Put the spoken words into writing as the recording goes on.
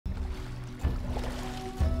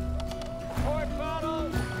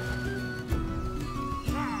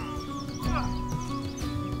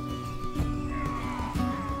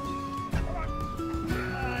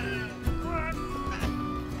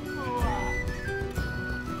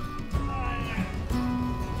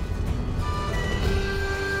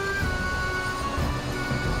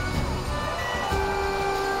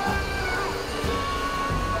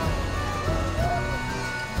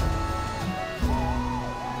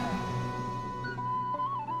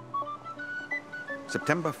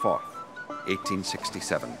September 4th,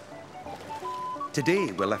 1867.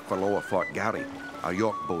 Today we left for Lower Fort Garry, our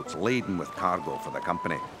York boats laden with cargo for the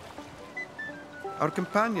company. Our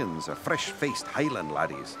companions are fresh-faced Highland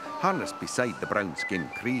laddies, harnessed beside the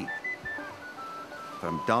brown-skinned Cree.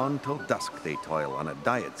 From dawn till dusk they toil on a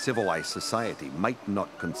diet civilized society might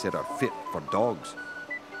not consider fit for dogs.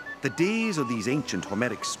 The days of these ancient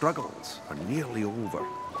Homeric struggles are nearly over.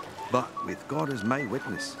 But with God as my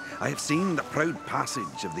witness, I have seen the proud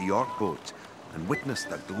passage of the York boat and witnessed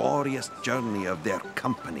the glorious journey of their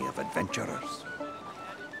company of adventurers.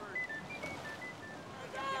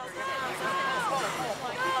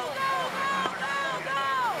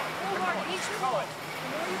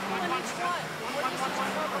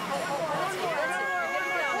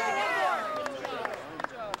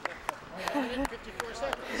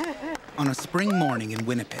 On a spring morning in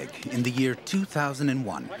Winnipeg in the year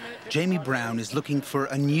 2001, Jamie Brown is looking for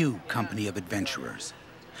a new company of adventurers.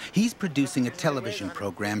 He's producing a television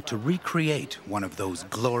program to recreate one of those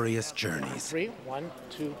glorious journeys. 1,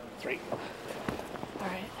 2, 3. All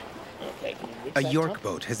right. Okay. A York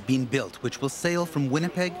boat has been built which will sail from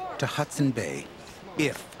Winnipeg to Hudson Bay,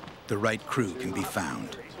 if the right crew can be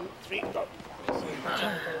found. 2, 3, go.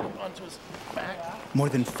 Onto his back. More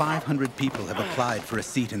than 500 people have applied for a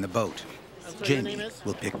seat in the boat. Jamie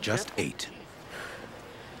will pick just 8.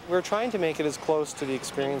 We're trying to make it as close to the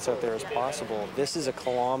experience out there as possible. This is a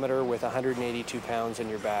kilometer with 182 pounds in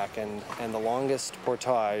your back, and the longest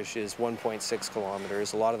portage is 1.6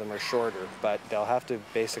 kilometers. A lot of them are shorter, but they'll have to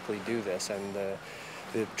basically do this. And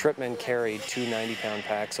the tripmen carried 2 90-pound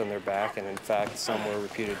packs on their back, and in fact, some were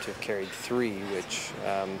reputed to have carried 3, which,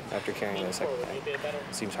 after carrying this, it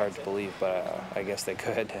seems hard to believe, but I guess they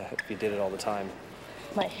could if you did it all the time.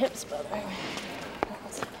 My hips, brother.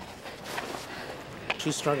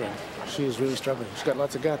 She's struggling. She is really struggling. She's got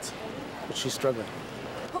lots of guts, but she's struggling.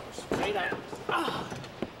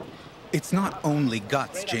 It's not only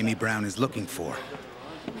guts Jamie Brown is looking for.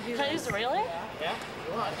 Can I use the railing? Yeah,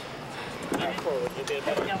 you want. Forward. You did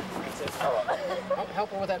better. Help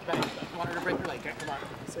her with that bag. I want her to break her leg. Come on.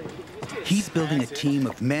 He's building a team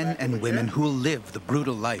of men and women who will live the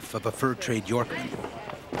brutal life of a fur trade Yorkman.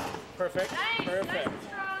 Perfect. Perfect.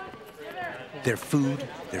 Their food,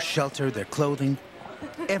 their shelter, their clothing,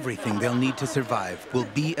 everything they'll need to survive will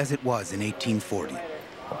be as it was in 1840.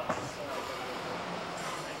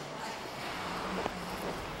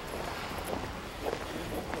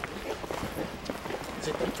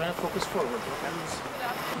 Try to focus forward.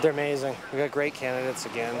 They're amazing. We've got great candidates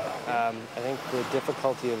again. I think the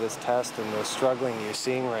difficulty of this test and the struggling you're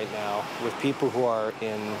seeing right now with people who are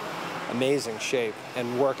in amazing shape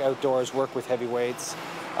and work outdoors, work with heavy weights.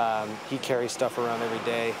 He carries stuff around every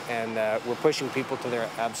day, and we're pushing people to their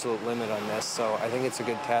absolute limit on this, so I think it's a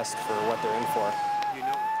good test for what they're in for.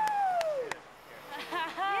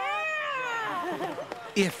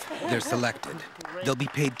 If they're selected, they'll be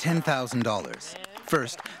paid $10,000.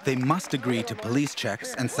 First, they must agree to police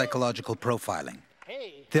checks and psychological profiling.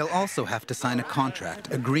 They'll also have to sign a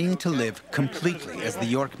contract agreeing to live completely as the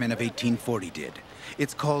Yorkmen of 1840 did.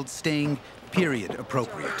 It's called staying period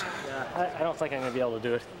appropriate. I don't think I'm going to be able to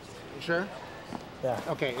do it. You sure? Yeah.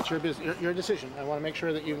 Okay, it's your decision. I want to make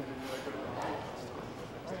sure that you...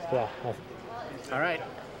 Yeah. All right.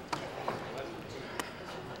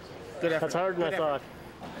 Good effort. That's harder than I thought.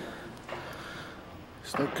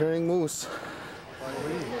 Start carrying moose.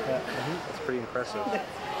 That's pretty impressive.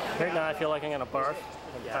 Right now I feel like I'm going to barf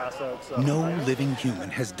and pass out. So. No living human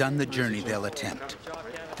has done the journey they'll attempt.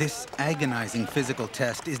 This agonizing physical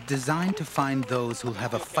test is designed to find those who'll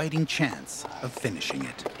have a fighting chance of finishing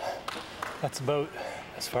it. That's about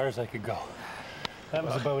as far as I could go. That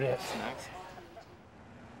was about it.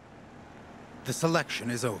 The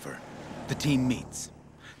selection is over. The team meets.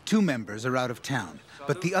 2 members are out of town,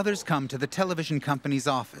 but the others come to the television company's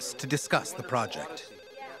office to discuss the project.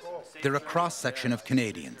 They're a cross-section of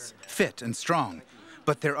Canadians, fit and strong,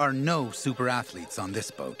 but there are no super athletes on this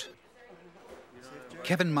boat.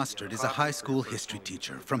 Kevin Mustard is a high school history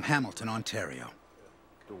teacher from Hamilton, Ontario.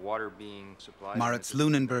 Maritz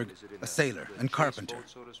Lunenberg, a sailor and carpenter.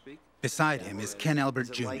 Beside him is Ken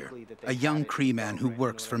Albert Jr., a young Cree man who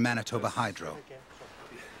works for Manitoba Hydro.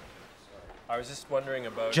 I was just wondering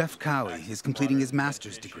about... Jeff Cowie is completing his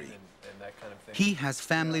master's degree. He has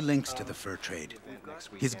family links to the fur trade.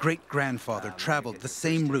 His great-grandfather traveled the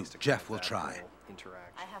same route Jeff will try.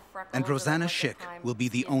 And Rosanna Schick will be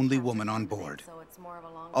the only woman on board.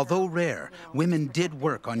 Although rare, women did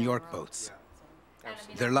work on York boats.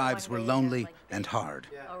 Their lives were lonely and hard.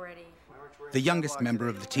 The youngest member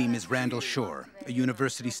of the team is Randall Shore, a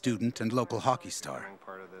university student and local hockey star.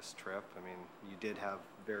 Part of this trip, I mean, you did have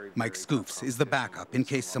Mike Scoofs is the backup in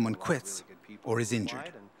case someone quits or is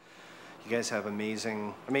injured. You guys have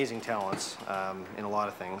amazing talents in a lot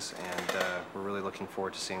of things, and we're really looking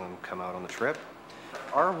forward to seeing them come out on the trip.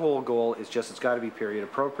 Our whole goal is just, it's got to be period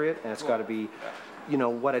appropriate, and it's got to be, you know,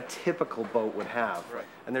 what a typical boat would have. Right.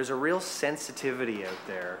 And there's a real sensitivity out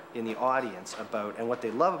there in the audience about, and what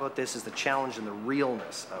they love about this is the challenge and the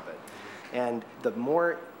realness of it. And the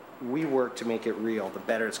more we work to make it real, the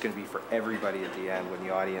better it's going to be for everybody at the end when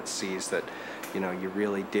the audience sees that, you know, you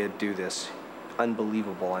really did do this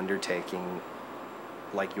unbelievable undertaking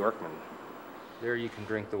like Yorkman. There you can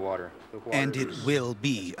drink the water. And it will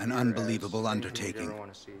be an unbelievable undertaking.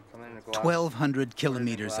 1,200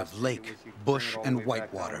 kilometers of lake, bush, and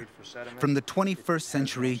whitewater, from the 21st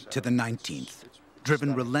century to the 19th,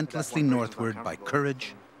 driven relentlessly northward by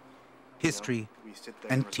courage, history,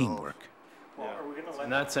 and teamwork. In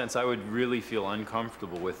that sense, I would really feel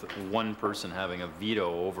uncomfortable with one person having a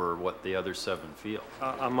veto over what the other 7 feel.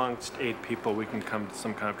 Amongst 8 people, we can come to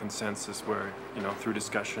some kind of consensus where, you know, through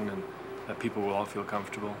discussion, and that people will all feel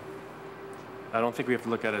comfortable. I don't think we have to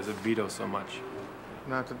look at it as a veto so much.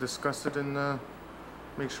 Not to discuss it and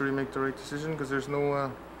make sure you make the right decision, because there's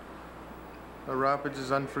no, a rapids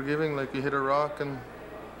is unforgiving. Like, you hit a rock and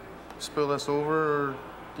spill us over, or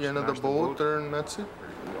the end of the boat there, and that's it.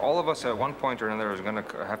 All of us at one point or another is going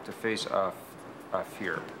to have to face a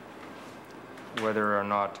fear. Whether or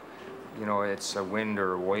not, you know, it's a wind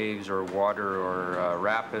or waves or water or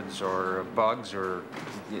rapids or bugs or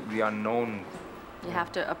the unknown. You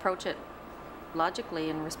have to approach it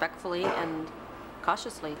logically and respectfully and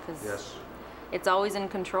cautiously, because it's always in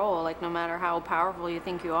control. Like, no matter how powerful you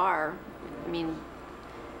think you are, I mean,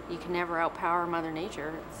 you can never outpower Mother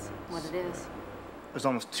Nature. It's what it is. There's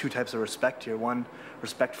almost 2 types of respect here. One,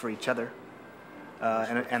 respect for each other,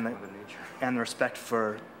 and the respect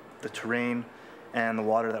for the terrain and the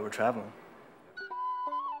water that we're traveling.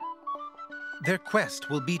 Their quest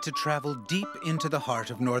will be to travel deep into the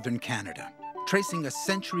heart of northern Canada, tracing a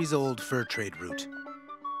centuries-old fur trade route.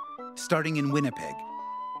 Starting in Winnipeg,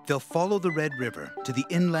 they'll follow the Red River to the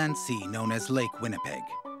inland sea known as Lake Winnipeg.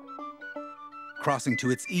 Crossing to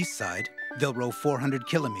its east side, they'll row 400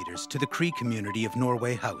 kilometers to the Cree community of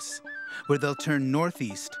Norway House, where they'll turn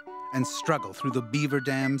northeast and struggle through the beaver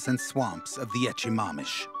dams and swamps of the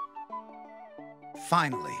Echimamish.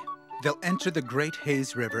 Finally, they'll enter the Great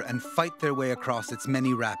Hayes River and fight their way across its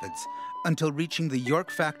many rapids until reaching the York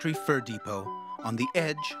Factory Fur Depot on the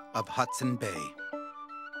edge of Hudson Bay.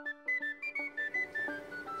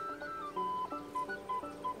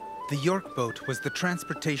 The York boat was the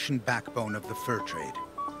transportation backbone of the fur trade.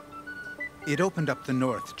 It opened up the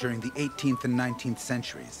north during the 18th and 19th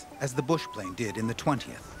centuries, as the bush plane did in the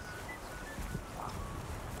 20th.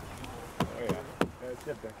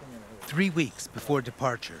 3 weeks before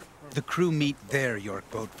departure, the crew meet their York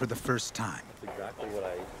boat for the first time. That's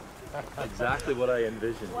exactly what I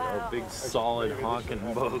envisioned. Wow. A big, solid, honking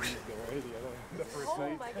boat.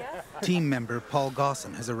 Team member Paul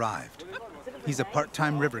Gosson has arrived. He's a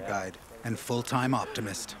part-time river guide and full-time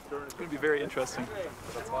optimist. It's going to be very interesting.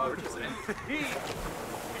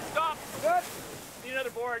 Stop! Good! Need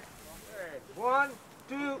another board. 1,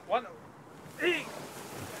 2, 1. Get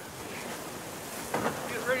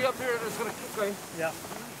ready up here, it's going to keep going. Yeah.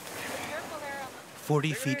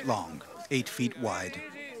 40 feet long, 8 feet wide,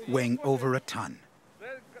 weighing over a ton.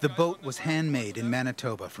 The boat was handmade in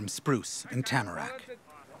Manitoba from spruce and tamarack.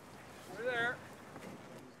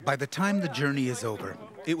 By the time the journey is over,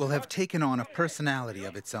 it will have taken on a personality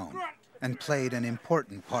of its own and played an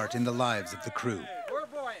important part in the lives of the crew.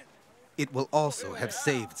 It will also have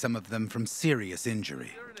saved some of them from serious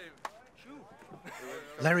injury.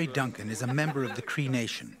 Larry Duncan is a member of the Cree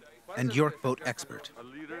Nation and York boat expert.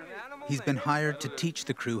 He's been hired to teach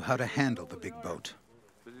the crew how to handle the big boat.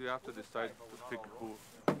 You have to decide to pick who.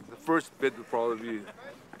 The first bit will probably be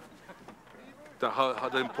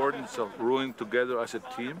the importance of rowing together as a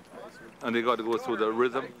team, and they got to go through the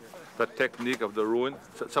rhythm, the technique of the rowing.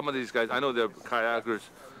 So some of these guys, I know they're kayakers,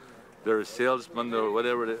 they're salesmen or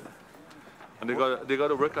whatever, and they got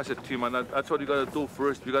to work as a team, and that's what you got to do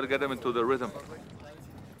first. You got to get them into the rhythm.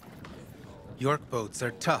 York boats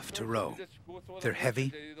are tough to row. They're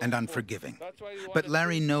heavy and unforgiving. But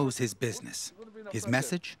Larry knows his business. His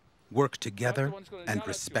message? Work together and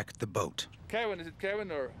respect the boat. Kevin, is it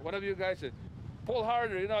Kevin or one of you guys said, pull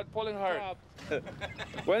harder, you're not pulling hard.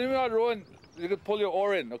 When you're not rowing, you can pull your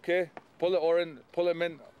oar in, okay? Pull the oar in, pull them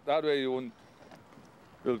in. That way you won't,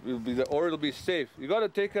 the oar will be safe. You got to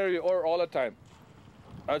take care of your oar all the time.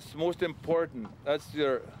 That's most important. That's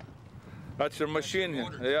your machine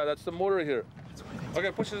here. Yeah, that's the motor here.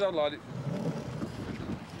 Okay, push this out, Lottie.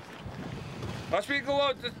 As we go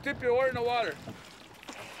out, just dip your oar in the water.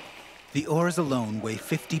 The oars alone weigh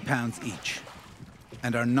 50 pounds each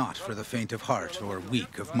and are not for the faint of heart or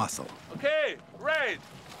weak of muscle. Okay, right.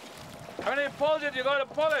 When he pulls it, you gotta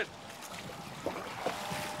pull it.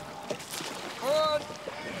 Good.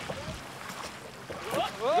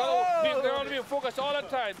 You gotta be focused all the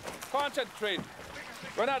time. Concentrate.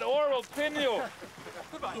 When that oar will pin you.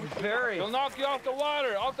 It'll knock you off the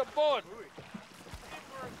water, off the boat.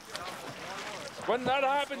 When that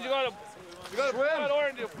happens, you gotta pull that oar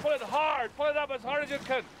and you pull it hard. Pull it up as hard as you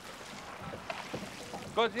can.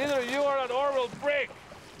 Because either you or that oar will break.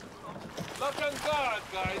 Look and God,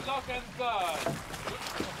 guys, look and God.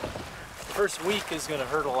 First week is going to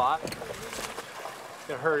hurt a lot. It's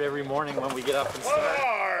going to hurt every morning when we get up and start.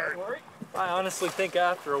 Hard. I honestly think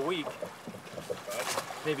after a week,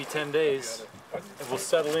 maybe 10 days, it will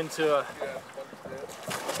settle into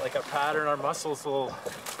like a pattern. Our muscles will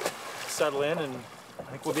settle in and I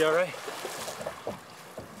think we'll be all right.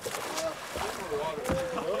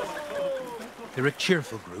 They're a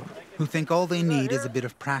cheerful group who think all they need is a bit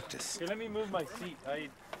of practice. Here, let me move my seat.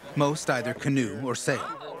 Most either canoe or sail.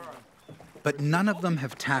 But none of them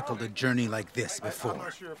have tackled a journey like this before.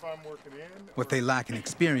 What they lack in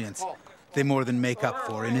experience, they more than make up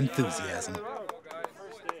for in enthusiasm.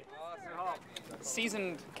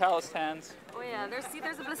 Seasoned calloused hands. Oh yeah,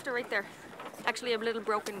 there's a blister right there. Actually, a little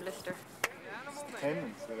broken blister.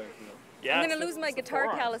 Yeah, I'm gonna lose my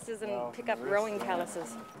guitar calluses and pick up rowing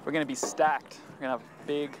calluses. We're gonna be stacked. We're gonna have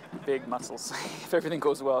big, big muscles if everything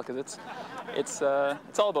goes well, because it's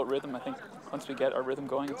all about rhythm. I think once we get our rhythm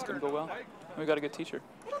going, it's gonna go well. And we got a good teacher.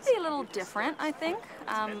 It'll be a little different, I think.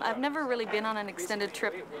 I've never really been on an extended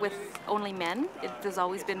trip with only men. There's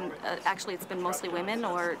always been, actually, it's been mostly women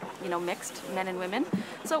or mixed men and women.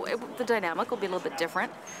 So the dynamic will be a little bit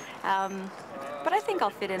different. But I think I'll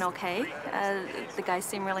fit in okay. The guys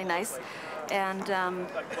seem really nice. And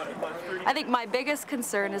I think my biggest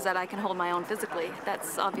concern is that I can hold my own physically.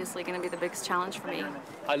 That's obviously going to be the biggest challenge for me.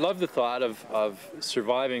 I love the thought of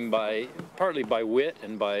surviving partly by wit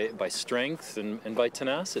and by strength and by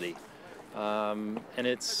tenacity. And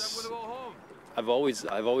I've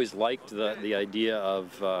always liked the idea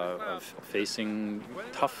of facing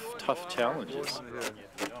tough challenges.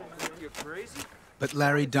 But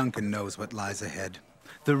Larry Duncan knows what lies ahead.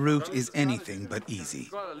 The route is anything but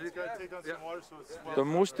easy. The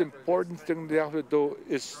most important thing they have to do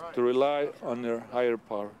is to rely on their higher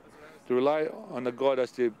power, to rely on the God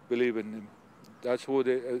as they believe in Him. That's who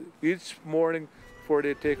they, each morning before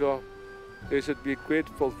they take off, they should be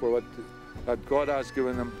grateful for that God has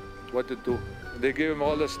given them what to do. They give them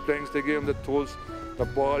all the strength, they give them the tools, the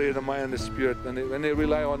body, the mind, and the spirit. And when they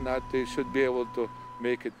rely on that, they should be able to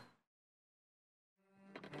make it.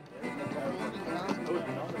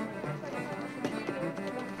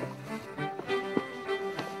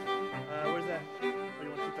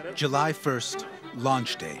 July 1st,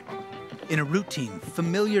 launch day. In a routine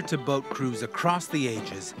familiar to boat crews across the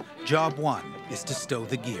ages, job one is to stow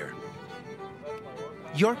the gear.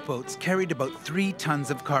 York boats carried about 3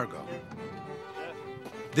 tons of cargo.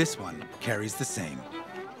 This one carries the same.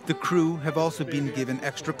 The crew have also been given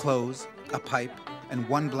extra clothes, a pipe, and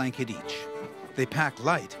 1 blanket each. They pack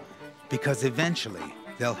light because eventually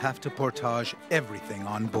they'll have to portage everything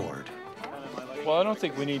on board. Well, I don't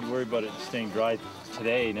think we need to worry about it staying dry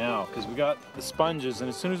today now, because we got the sponges, and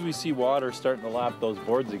as soon as we see water starting to lap those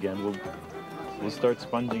boards again, we'll start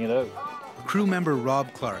sponging it out. Crew member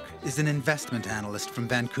Rob Clark is an investment analyst from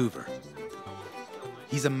Vancouver.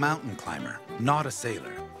 He's a mountain climber, not a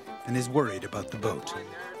sailor, and is worried about the boat.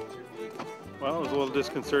 Well, it was a little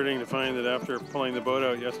disconcerting to find that after pulling the boat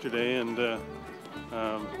out yesterday and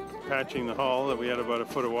patching the hull, that we had about 1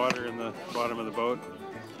 foot of water in the bottom of the boat.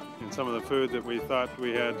 And some of the food that we thought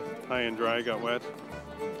we had high and dry got wet.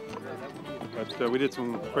 But we did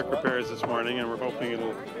some quick repairs this morning, and we're hoping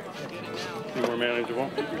it'll be more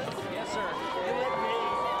manageable.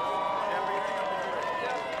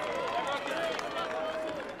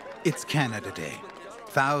 It's Canada Day.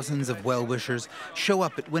 Thousands of well-wishers show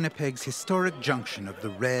up at Winnipeg's historic junction of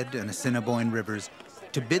the Red and Assiniboine rivers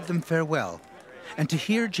to bid them farewell and to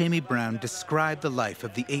hear Jamie Brown describe the life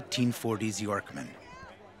of the 1840s Yorkman.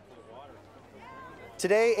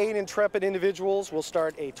 Today, 8 intrepid individuals will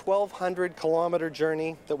start a 1,200-kilometer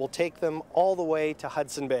journey that will take them all the way to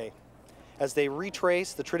Hudson Bay as they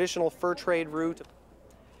retrace the traditional fur trade route.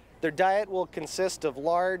 Their diet will consist of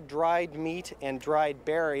lard, dried meat, and dried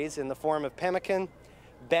berries in the form of pemmican,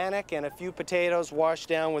 bannock, and a few potatoes washed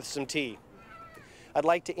down with some tea. I'd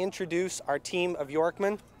like to introduce our team of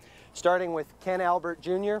Yorkmen, starting with Ken Albert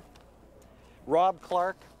Jr., Rob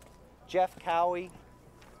Clark, Jeff Cowie,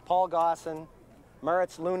 Paul Gosson,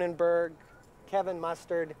 Moritz Lunenberg, Kevin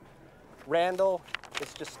Mustard, Randall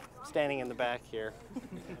is just standing in the back here,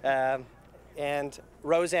 and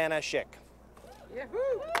Rosanna Schick.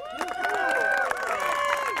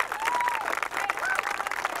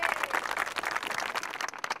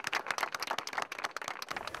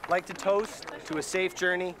 I'd like to toast to a safe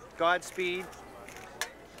journey. Godspeed.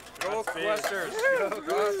 Go Questers. Go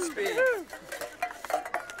Godspeed.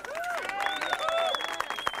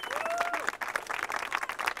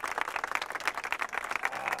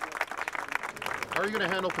 How are you going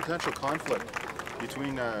to handle potential conflict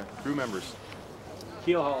between crew members?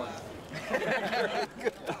 Keel hauling.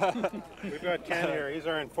 We've got Ken here. He's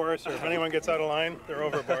our enforcer. If anyone gets out of line, they're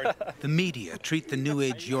overboard. The media treat the New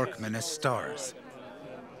Age Yorkmen as stars.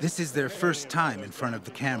 This is their first time in front of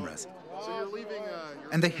the cameras.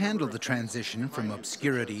 And they handle the transition from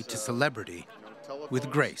obscurity to celebrity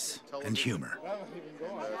with grace and humor.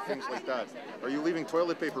 Things like that. Are you leaving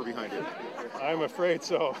toilet paper behind you? I'm afraid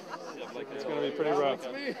so. It's going to be pretty rough.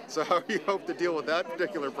 So how do you hope to deal with that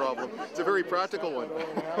particular problem? It's a very practical one.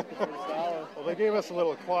 Well, they gave us a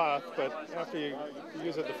little cloth, but after you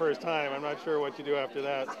use it the first time, I'm not sure what you do after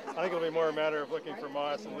that. I think it'll be more a matter of looking for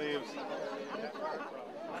moss and leaves.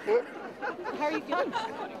 How are you feeling?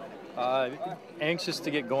 Anxious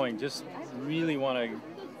to get going. Just really want to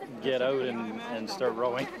get out and start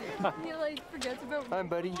rowing. He like forgets about me. Hi,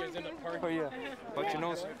 buddy. How are you? About your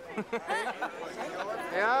nose?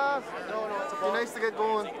 Yeah, no, it's be nice to get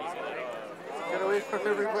going. Get away from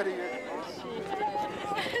everybody.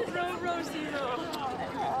 Row, zero.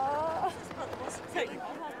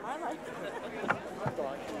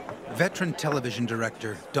 Veteran television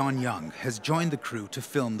director Don Young has joined the crew to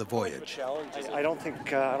film the voyage. I don't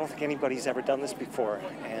think anybody's ever done this before,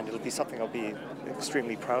 and it'll be something I'll be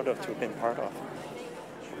extremely proud of to have been part of.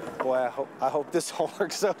 Boy, I hope this all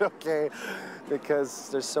works out okay, because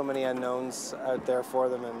there's so many unknowns out there for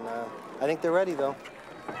them, and I think they're ready though.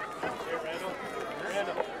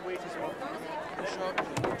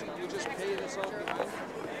 You just pay this all behind?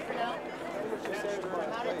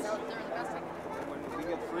 When we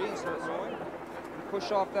get free and start rowing, we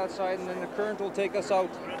push off that side, and then the current will take us out,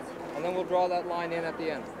 and then we'll draw that line in at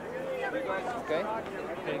the end. Okay?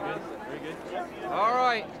 Okay, good. Very good. All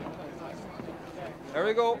right. There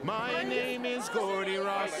we go. My name is Gordy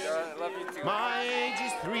Ross. My age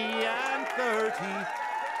is 3 and 30.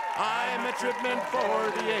 I'm a tripman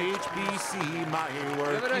for the HBC. My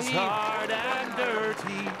work is hard and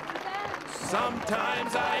dirty.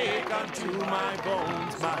 Sometimes I ache unto my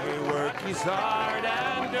bones. My work is hard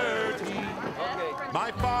and dirty.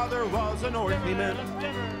 My father was an orderlyman,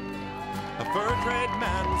 a fur trade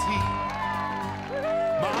man was he.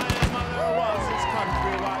 My mother was his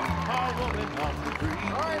country wife, a woman of the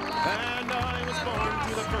breed. And I was born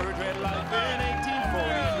to the fur trade life in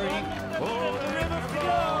 1843. Oh, the river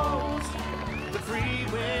flows, the free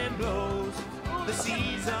wind blows, the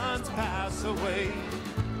seasons pass away,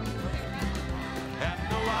 and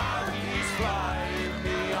the wild geese fly in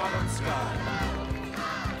the autumn sky.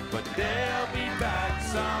 But they'll be back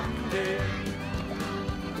someday.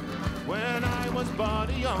 When I was but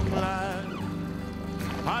a young lad,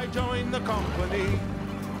 I joined the company.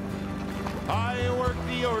 I worked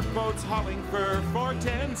the York boats hauling fur for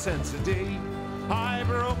 10 cents a day. I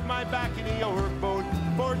broke my back in a York boat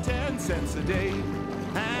for 10 cents a day.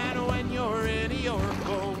 And when you're in a York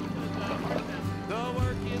boat, the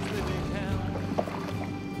work is living hell.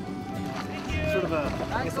 Sort of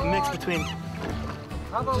I guess a mix between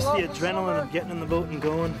just the adrenaline of getting in the boat and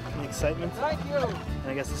going, and the excitement, and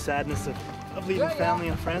I guess the sadness of leaving family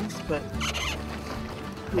and friends, but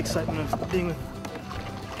the excitement of being with,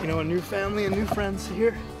 a new family and new friends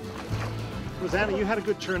here. Rosanna, you had a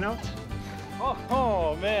good turnout?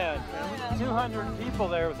 Oh man, 200 people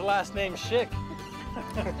there with the last name Schick.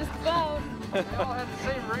 Just about. They all had the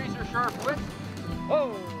same razor sharp wit.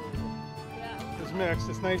 Oh! It's mixed.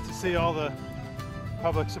 It's nice to see all the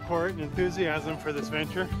public support and enthusiasm for this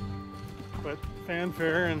venture, but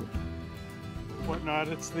fanfare and whatnot,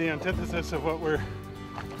 it's the antithesis of what we're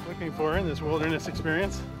looking for in this wilderness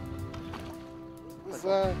experience. It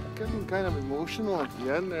was getting kind of emotional at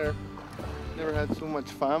the end there. Never had so much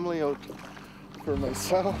family out for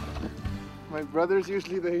myself. My brother's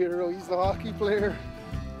usually the hero, he's the hockey player.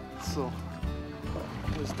 So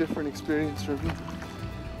it was a different experience for me.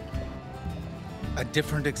 A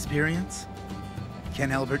different experience? Ken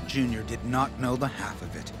Albert Jr. did not know the half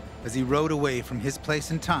of it as he rode away from his place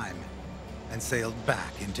and time and sailed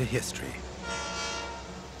back into history.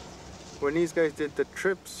 When these guys did the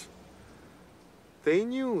trips, they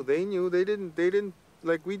knew, they didn't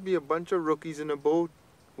like we'd be a bunch of rookies in a boat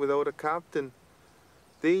without a captain.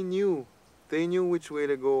 They knew which way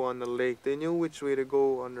to go on the lake. They knew which way to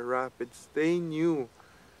go on the rapids. They knew.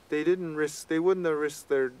 They wouldn't have risked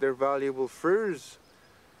their valuable furs.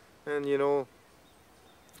 And you know,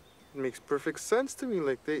 it makes perfect sense to me.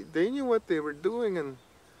 Like they knew what they were doing, and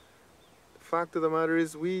the fact of the matter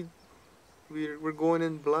is we're going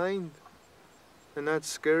in blind, and that's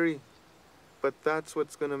scary. But that's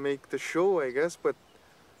what's gonna make the show, I guess. But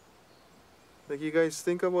like, you guys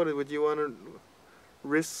think about it. Would you want to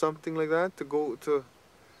risk something like that to go to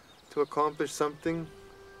accomplish something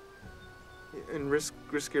and risk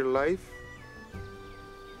your life?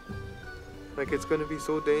 Like, it's gonna be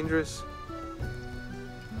so dangerous.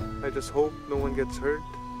 I just hope no one gets hurt.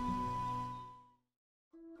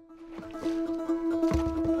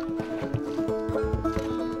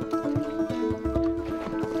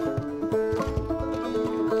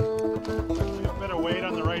 A bit of weight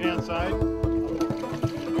on the right-hand side.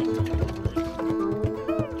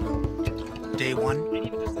 Day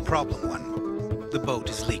 1, problem 1. The boat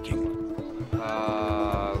is leaking.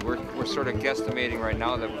 We're sort of guesstimating right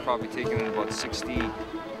now that we're probably taking in about 60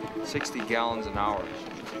 gallons an hour.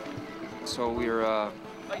 So we're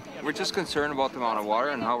just concerned about the amount of water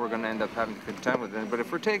and how we're going to end up having to contend with it. But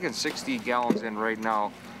if we're taking 60 gallons in right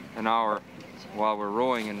now an hour while we're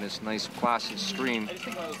rowing in this nice placid stream,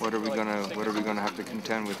 what are we going to have to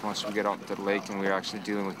contend with once we get out into the lake and we're actually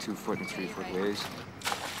dealing with 2-foot and 3-foot waves?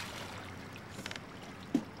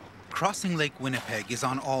 Crossing Lake Winnipeg is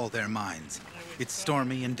on all their minds. It's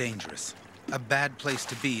stormy and dangerous. A bad place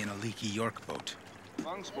to be in a leaky York boat. The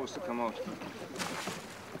lung's supposed to come out.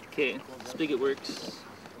 Okay, spigot works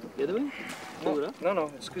the other way? No,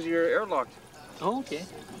 it's because you're airlocked. Oh, okay.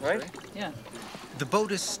 Right? Sorry. Yeah. The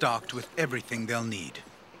boat is stocked with everything they'll need.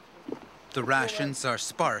 The rations are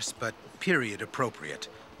sparse, but period appropriate.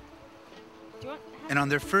 And on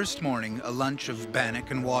their first morning, a lunch of bannock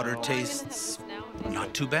and water tastes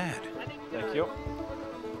not too bad. Thank you.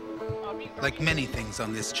 Like many things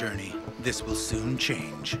on this journey, this will soon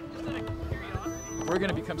change. We're going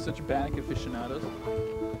to become such bannock aficionados.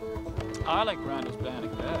 I like Brando's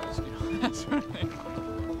bannock best, you know. That's right.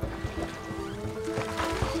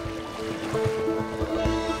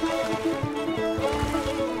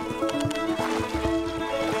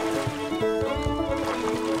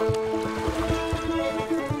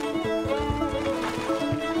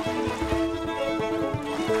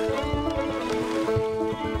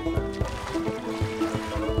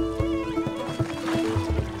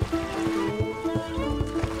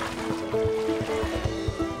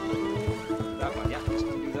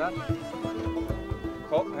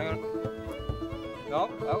 Oh, hang on.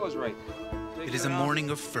 No, that was right. It is a morning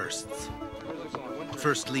of firsts.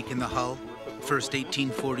 First leak in the hull, first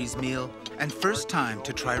 1840s meal, and first time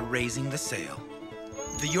to try raising the sail.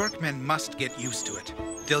 The Yorkmen must get used to it.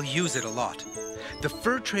 They'll use it a lot. The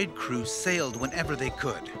fur trade crew sailed whenever they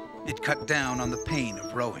could. It cut down on the pain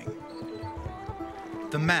of rowing.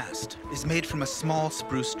 The mast is made from a small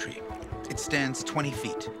spruce tree. It stands 20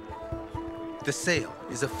 feet. The sail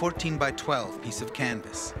is a 14 by 12 piece of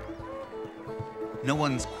canvas. No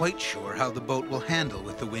one's quite sure how the boat will handle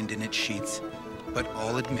with the wind in its sheets, but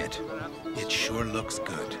all admit, it sure looks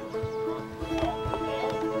good.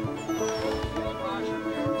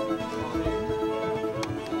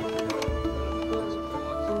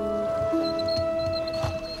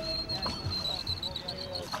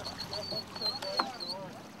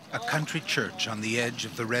 A country church on the edge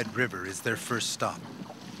of the Red River is their first stop.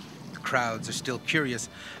 Crowds are still curious,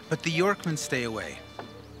 but the Yorkmen stay away.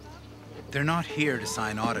 They're not here to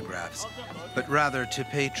sign autographs, but rather to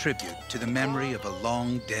pay tribute to the memory of a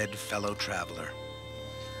long-dead fellow traveler.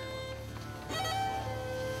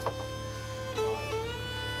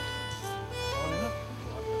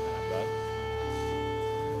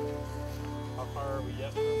 How far are we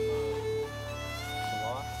yet from the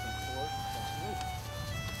locks and forts?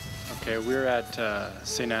 Okay, we're at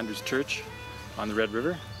St. Andrew's Church on the Red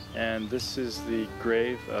River, and this is the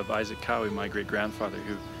grave of Isaac Cowie, my great-grandfather,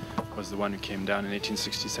 who was the one who came down in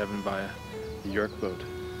 1867 via the York boat.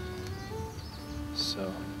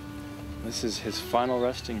 So this is his final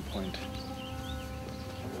resting point.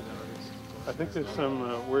 I think there's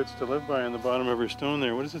some words to live by on the bottom of her stone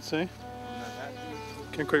there. What does it say?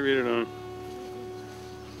 Can't quite read it on.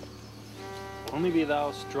 Only be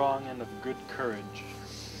thou strong and of good courage.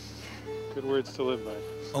 Good words to live by.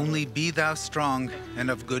 Only be thou strong and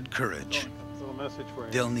of good courage. Little message for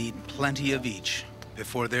you. They'll need plenty of each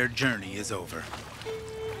before their journey is over.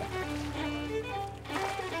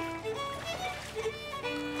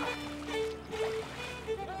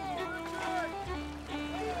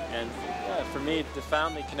 for me, the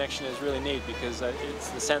family connection is really neat because it's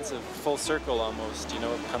the sense of full circle almost, you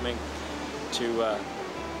know, coming to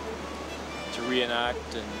reenact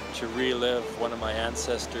and to relive one of my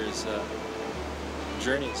ancestors'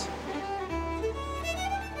 journeys.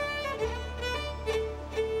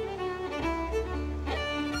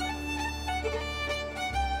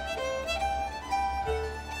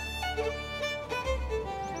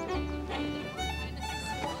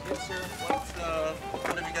 Yes, sir.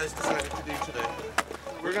 What have you guys decided to do today?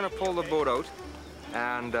 We're going to pull the boat out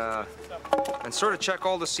and sort of check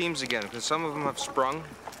all the seams again, because some of them have sprung.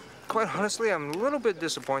 Quite honestly, I'm a little bit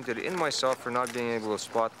disappointed in myself for not being able to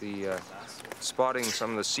spot spotting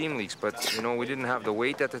some of the seam leaks, but you know, we didn't have the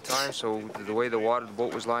weight at the time, so the way the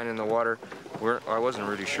boat was lying in the water, I wasn't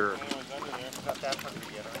really sure.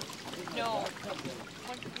 No.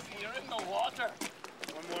 You're in the water.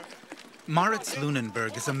 Maritz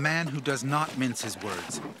Lunenberg is a man who does not mince his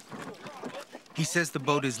words. He says the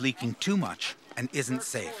boat is leaking too much and isn't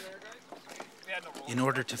safe. In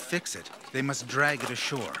order to fix it, they must drag it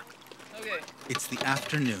ashore. It's the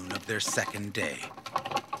afternoon of their second day.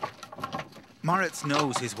 Maritz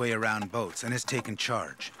knows his way around boats and has taken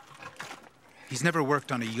charge. He's never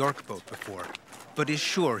worked on a York boat before, but is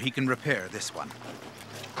sure he can repair this one.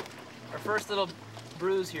 Our first little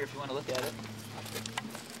bruise here, if you want to look at it.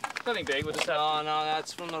 Nothing big, we'll just have No,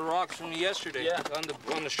 that's from the rocks from yesterday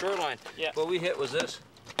on the shoreline. Yeah. What we hit was this.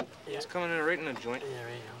 Yeah. It's coming in right in the joint. Yeah,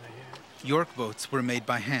 right over here. York boats were made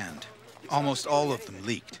by hand. Almost all of them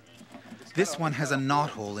leaked. This one has a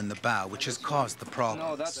knothole in the bow, which has caused the problem.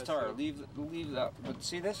 No, that's tar. Leave that. But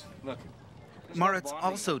see this? Look. Maritz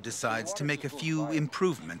also decides to make a few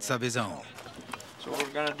improvements of his own. So what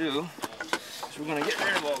we're gonna do is we're gonna get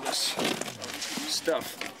rid of all this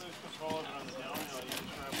stuff.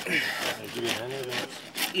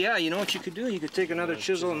 Yeah, you know what you could do? You could take another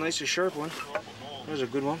chisel, a nice sharp one. There's a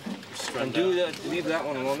good one. And do that. Leave that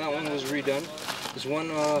one alone. That one was redone. There's one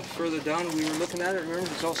further down. We were looking at it. Remember,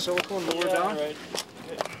 it's all silicone lower down. Right.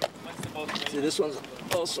 See, this one's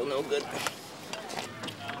also no good.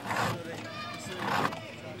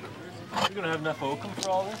 You're gonna have enough oakum for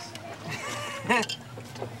all this?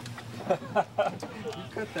 You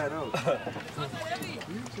cut that out.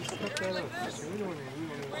 You just cut that out.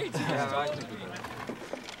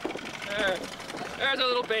 There's a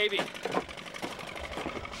little baby.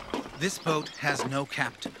 This boat has no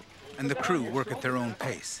captain, and the crew work at their own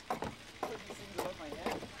pace.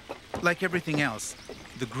 Like everything else,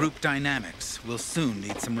 the group dynamics will soon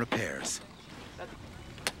need some repairs.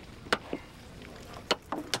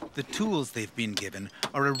 The tools they've been given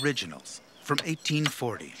are originals from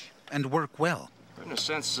 1840 and work well. In a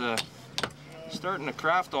sense, starting to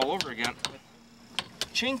craft all over again.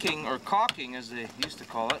 Chinking, or caulking as they used to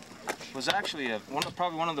call it, was actually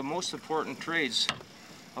probably one of the most important trades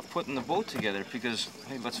of putting the boat together, because,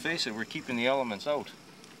 hey, let's face it, we're keeping the elements out.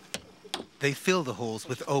 They fill the holes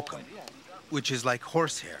with oakum, which is like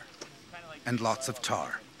horsehair, and lots of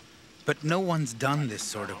tar. But no one's done this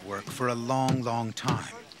sort of work for a long, long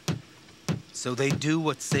time. So they do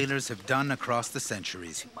what sailors have done across the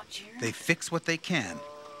centuries. They fix what they can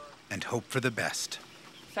and hope for the best.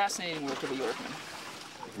 Fascinating work of a Yorkman.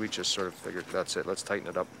 We just sort of figured, that's it, let's tighten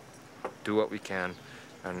it up, do what we can,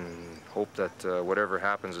 and hope that whatever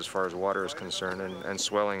happens as far as water is concerned and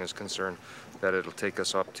swelling is concerned, that it'll take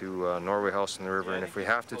us up to Norway House in the river, and if we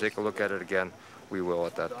have to take a look at it again, we will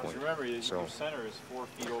at that point. Remember, your center is 4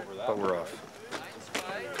 feet over that. But we're off.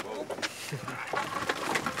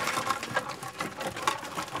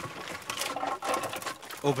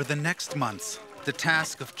 Over the next months, the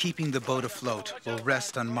task of keeping the boat afloat will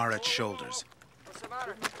rest on Maritz's shoulders.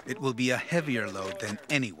 It will be a heavier load than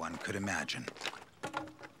anyone could imagine.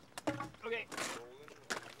 Okay.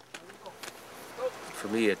 For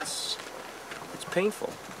me, it's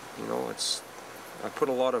painful. You know, I put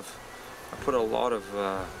a lot of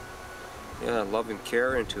love and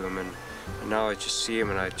care into him, and now I just see him,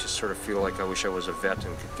 and I just sort of feel like I wish I was a vet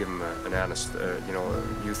and could give him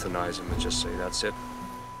euthanize him and just say that's it.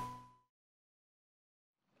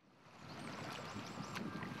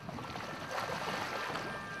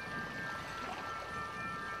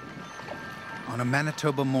 On a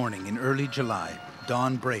Manitoba morning in early July,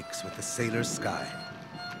 dawn breaks with a sailor's sky.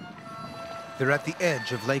 They're at the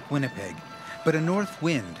edge of Lake Winnipeg, but a north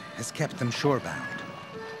wind has kept them shorebound.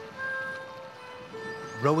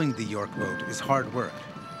 Rowing the York boat is hard work,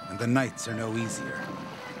 and the nights are no easier.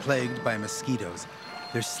 Plagued by mosquitoes,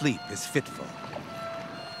 their sleep is fitful.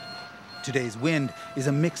 Today's wind is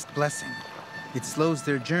a mixed blessing. It slows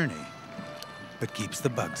their journey, but keeps the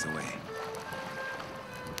bugs away.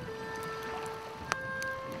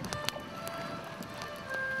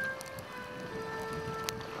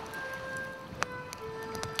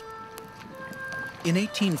 In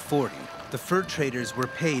 1840, the fur traders were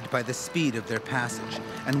paid by the speed of their passage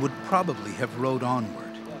and would probably have rowed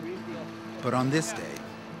onward. But on this day,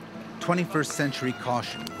 21st century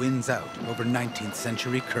caution wins out over 19th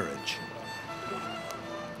century courage.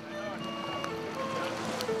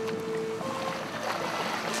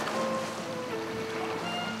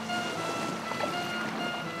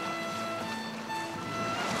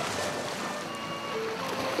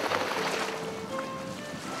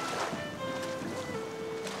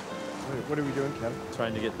 What are we doing, Kevin?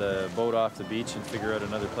 Trying to get the boat off the beach and figure out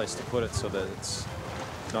another place to put it so that it's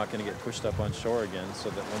not going to get pushed up on shore again, so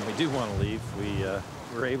that when we do want to leave,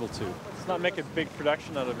 we're able to. Let's not make a big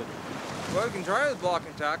production out of it. Well, we can try with block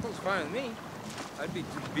and tackle. It's fine with me. That'd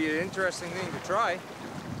be an interesting thing to try.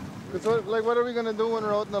 Because what are we going to do when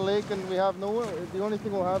we're out in the lake and we have nowhere? The only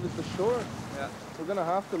thing we'll have is the shore. Yeah. We're going to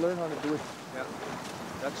have to learn how to do it. Yeah,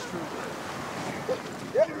 that's true.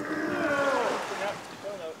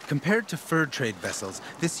 Compared to fur trade vessels,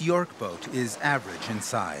 this York boat is average in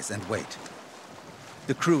size and weight.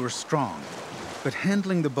 The crew are strong, but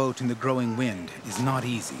handling the boat in the growing wind is not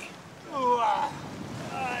easy. Let's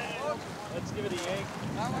give it a yank.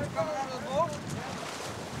 That one's coming out of the boat.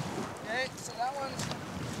 Okay, so that one's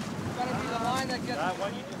gotta be the line that gets... That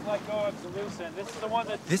one you just let go of the loose end. This is the one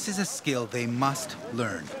that... This is a skill they must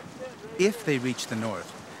learn. If they reach the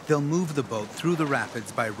north, they'll move the boat through the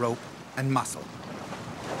rapids by rope and muscle.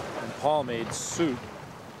 And Paul made soup,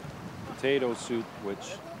 potato soup,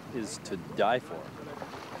 which is to die for.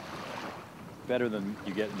 Better than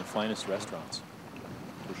you get in the finest restaurants,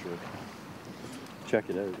 for sure. Check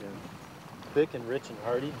it out, yeah. Thick and rich and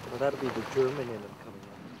hearty. Well, that'll be the German in them coming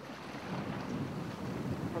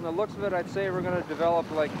in. From the looks of it, I'd say we're going to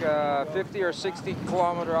develop like 50 or 60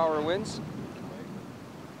 kilometer-hour winds.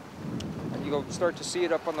 And you'll start to see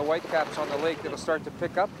it up on the whitecaps on the lake. It'll start to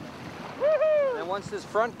pick up. And once this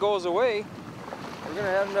front goes away, we're going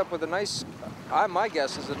to end up with a nice, my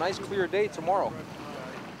guess is a nice clear day tomorrow.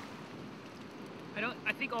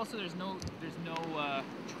 I think also there's no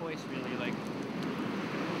choice really. Like,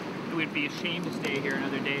 it would be a shame to stay here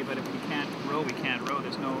another day, but if we can't row, we can't row.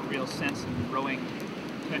 There's no real sense in rowing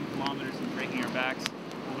 10 kilometers and breaking our backs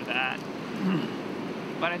over that.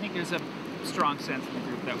 But I think there's a strong sense in the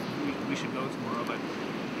group that we should go tomorrow. But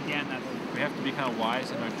again, we have to be kind of wise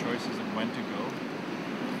in our choices of when to go.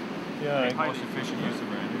 Yeah, make most efficient use of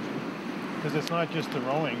our energy. Because it's not just the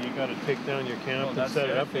rowing. You got to take down your camp and set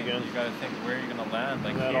it up again. You got to think where you're going to land.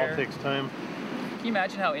 Like that all takes time. Can you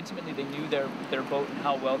imagine how intimately they knew their boat and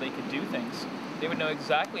how well they could do things? They would know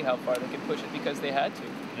exactly how far they could push it because they had to.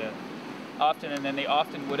 Yeah. Often, and then they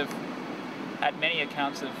often would have had many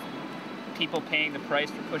accounts of people paying the price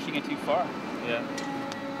for pushing it too far. Yeah.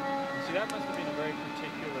 See, that must have been a very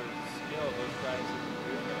particular skill those guys have been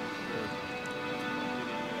doing that. Sure.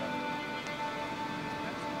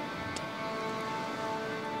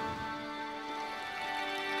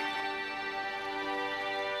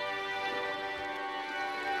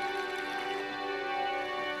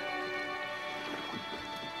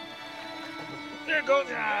 There goes.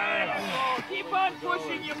 Oh, keep on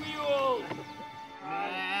pushing, you mule.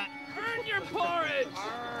 Earn your porridge.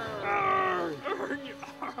 Earn your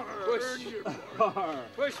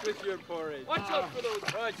Push with your porridge. Watch out for those.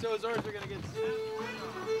 Watch, those oars are gonna get.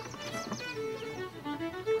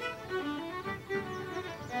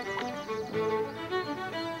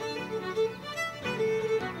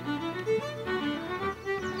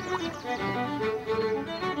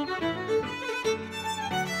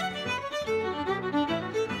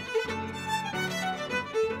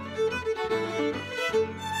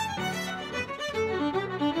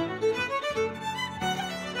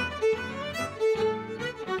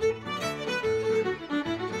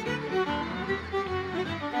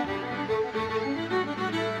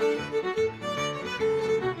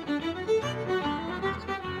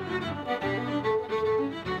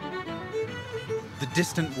 The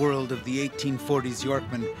distant world of the 1840s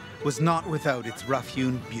Yorkman was not without its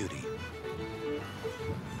rough-hewn beauty.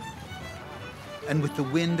 And with the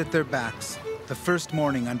wind at their backs, the first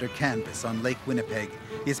morning under canvas on Lake Winnipeg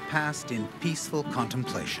is passed in peaceful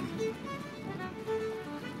contemplation.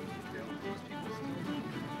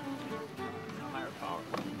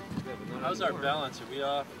 How's our balance? Are we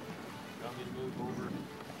off? You want me to move over?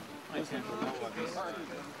 I can't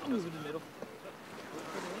I'll move in the middle.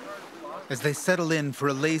 As they settle in for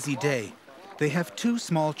a lazy day, they have two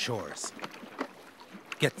small chores.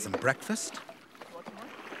 Get some breakfast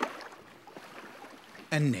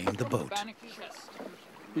and name the boat.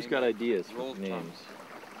 Who's got ideas for names?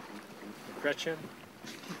 Gretchen.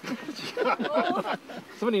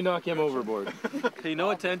 Somebody knock him overboard. Pay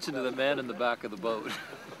no attention to the man in the back of the boat.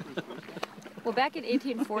 Well, back in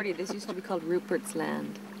 1840, this used to be called Rupert's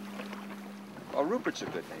Land. Oh, Rupert's a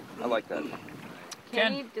good name. I like that.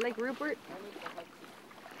 Kenny, do you like Rupert?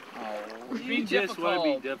 Oh, you just want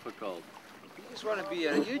to be difficult. You just want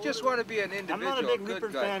to be an individual. I'm not a big good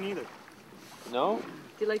Rupert guy. fan either. No?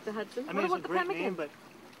 Do you like the Hudson? I mean, What it's about a the great name, pemmican? but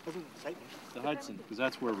it doesn't excite me. The Hudson, because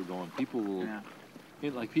that's where we're going. People will,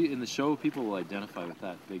 like in the show, people will identify with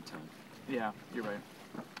that big time. Yeah, you're right.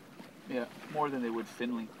 Yeah, more than they would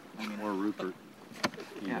Finley. I mean, or Rupert.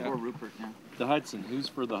 Yeah, or Rupert, yeah. The Hudson. Who's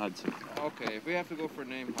for the Hudson? Okay, if we have to go for a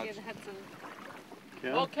name, Hudson. Yeah, the Hudson.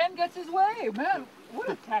 Ken? Oh, Ken gets his way, man. What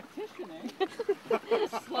a tactician, eh?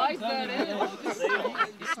 Slides that in.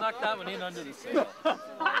 You snuck that one in under the sail.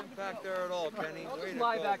 Not back there at all, Kenny. I'll just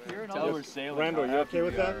lie back here and Tell we're sailing. Randall, you okay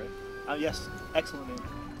with that? Yes, excellent name.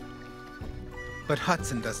 But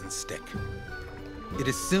Hudson doesn't stick. It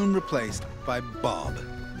is soon replaced by Bob.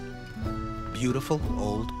 Beautiful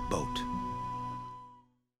old boat.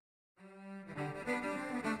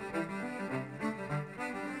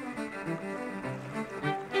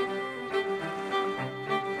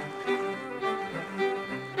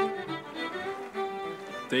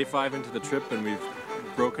 Day 5 into the trip, and we've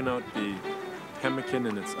broken out the pemmican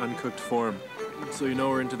in its uncooked form. So you know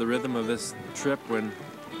we're into the rhythm of this trip when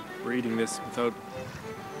we're eating this without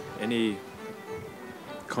any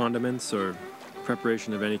condiments or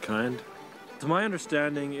preparation of any kind. To my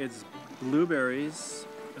understanding, it's blueberries,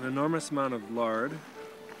 an enormous amount of lard,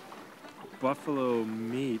 buffalo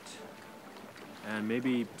meat, and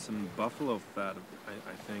maybe some buffalo fat,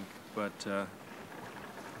 I think. But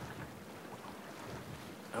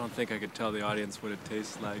I don't think I could tell the audience what it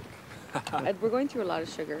tastes like. We're going through a lot of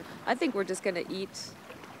sugar. I think we're just going to eat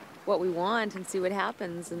what we want and see what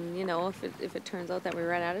happens. And, you know, if it turns out that we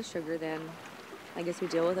run out of sugar, then I guess we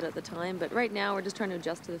deal with it at the time. But right now, we're just trying to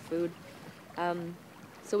adjust to the food.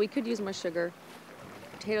 So we could use more sugar.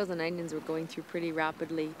 Potatoes and onions we're going through pretty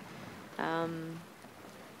rapidly.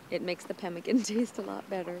 It makes the pemmican taste a lot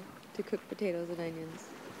better to cook potatoes and onions.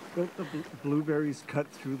 Don't the blueberries cut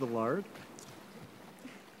through the lard?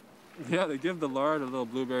 Yeah, they give the lard a little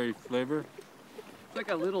blueberry flavor. It's like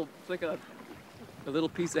a little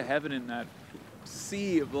piece of heaven in that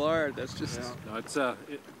sea of lard. That's just. No, it's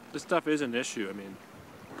this stuff is an issue. I mean,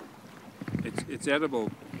 it's edible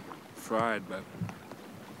fried, but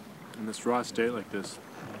in this raw state like this.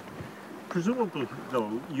 Presumably,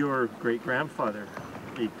 though, your great-grandfather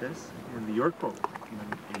ate this in the York boat.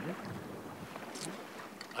 Ate it.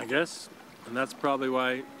 I guess, and that's probably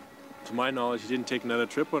why, to my knowledge, he didn't take another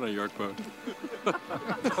trip on a York boat.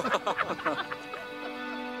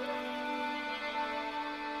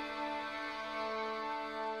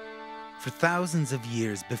 For thousands of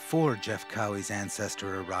years before Jeff Cowie's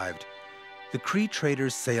ancestor arrived, the Cree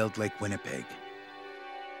traders sailed Lake Winnipeg.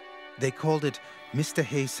 They called it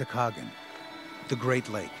Mistahay-Sakagan, the Great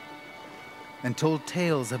Lake, and told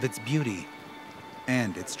tales of its beauty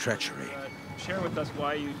and its treachery. Share with us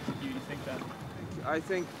why you think that. I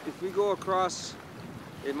think if we go across,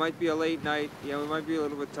 it might be a late night. Yeah, we might be a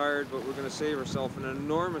little bit tired, but we're going to save ourselves an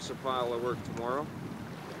enormous pile of work tomorrow.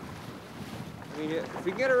 I mean, if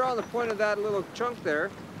we get around the point of that little chunk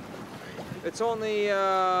there, it's only,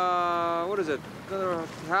 what is it, another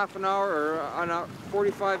half an hour or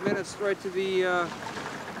 45 minutes right to the,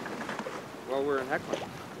 well, we're in Heckler.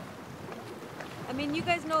 I mean, you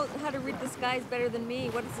guys know how to read the skies better than me.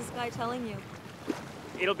 What is the sky telling you?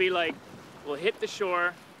 It'll be like, we'll hit the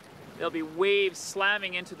shore, there'll be waves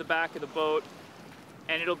slamming into the back of the boat,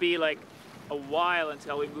 and it'll be like a while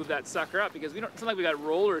until we move that sucker up, because it's not like we got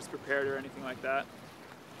rollers prepared or anything like that.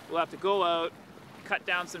 We'll have to go out, cut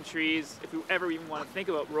down some trees, if we ever even want to think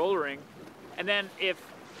about rollering. And then if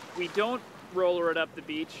we don't roller it up the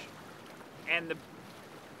beach, and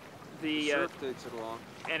the surf takes it along,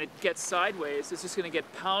 and it gets sideways, it's just going to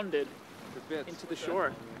get pounded into the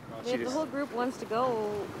shore. If the whole group wants to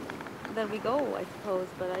go, then we go, I suppose.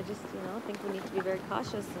 But I just, think we need to be very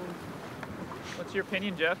cautious. And what's your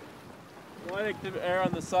opinion, Jeff? Well, I think to err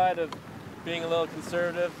on the side of being a little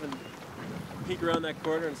conservative and peek around that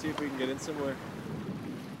corner and see if we can get in somewhere.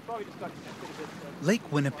 Probably just got connected a bit.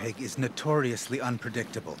 Lake Winnipeg is notoriously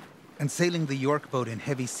unpredictable, and sailing the York boat in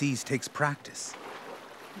heavy seas takes practice.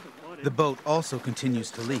 The boat also continues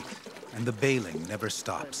to leak, and the bailing never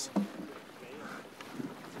stops.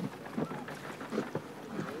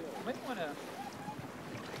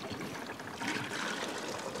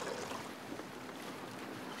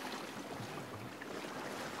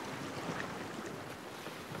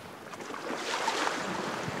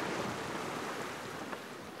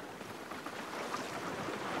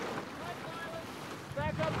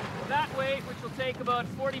 take about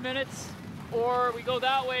 40 minutes, or we go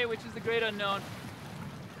that way, which is the great unknown.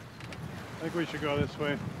 I think we should go this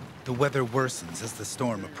way. The weather worsens as the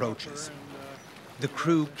storm approaches. The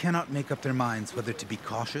crew cannot make up their minds whether to be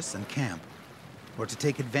cautious and camp, or to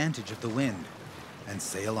take advantage of the wind and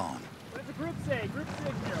sail on. What does the group say? Group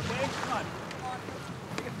six here, okay? Come on.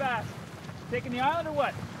 Take it fast. Taking the island or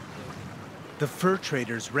what? The fur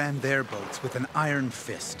traders ran their boats with an iron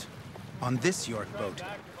fist. On this York boat,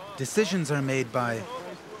 decisions are made by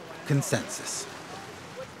consensus.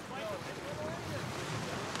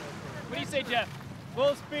 What do you say, Jeff?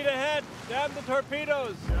 Full speed ahead. Damn the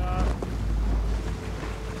torpedoes. The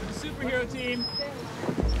superhero team.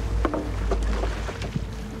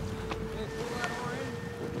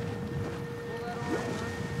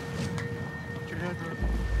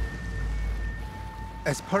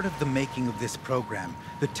 As part of the making of this program,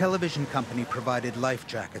 the television company provided life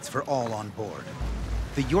jackets for all on board.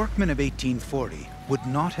 The Yorkmen of 1840 would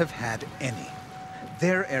not have had any.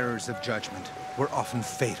 Their errors of judgment were often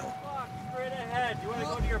fatal. Straight ahead. You want to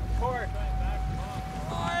go to your port.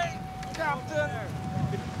 Aye, Captain.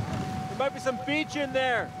 There might be some beach in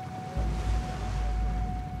there.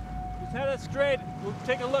 Just head us straight. We'll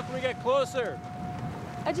take a look when we get closer.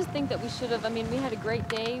 I just think that we should have, I mean, we had a great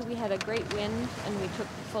day, we had a great wind, and we took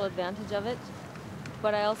full advantage of it.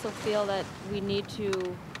 But I also feel that we need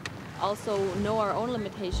to also know our own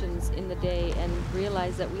limitations in the day and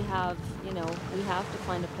realize that we have, you know, we have to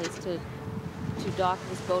find a place to dock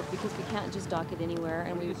this boat, because we can't just dock it anywhere.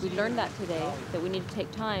 And we learned that today, that we need to take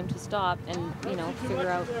time to stop and, you know, figure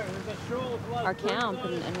out our camp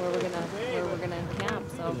and where we're gonna camp.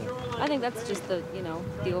 So I think that's just the, you know,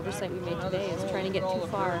 the oversight we made today, is trying to get too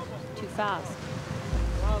far too fast.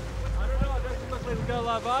 Well, I don't know, it doesn't look like we've got a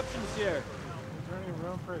lot of options here. Is there any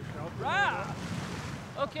room for a shelter? Ah!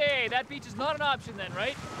 Okay, that beach is not an option then,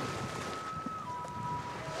 right?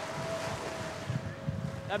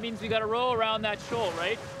 That means we got to row around that shoal,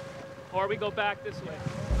 right? Or we go back this way.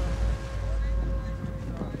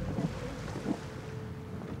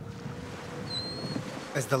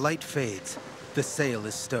 As the light fades, the sail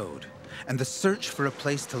is stowed, and the search for a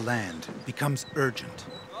place to land becomes urgent.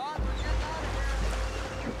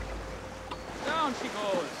 Down she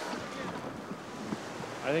goes.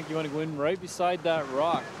 I think you want to go in right beside that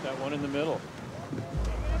rock, that one in the middle.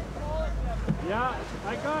 Yeah,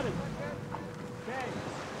 I got it. Okay.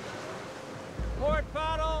 Port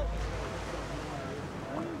paddle.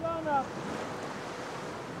 Wings on up.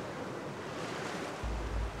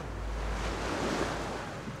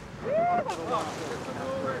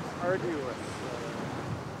 Arduous.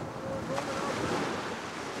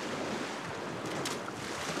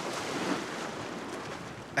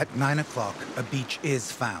 At 9 o'clock, a beach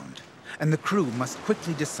is found, and the crew must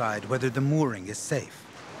quickly decide whether the mooring is safe.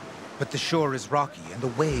 But the shore is rocky and the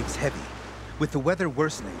waves heavy. With the weather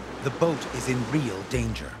worsening, the boat is in real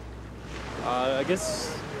danger. I guess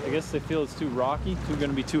they feel it's too rocky, going to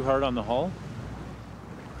be too hard on the hull.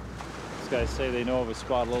 These guys say they know of a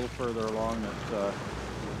spot a little further along that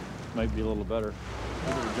might be a little better.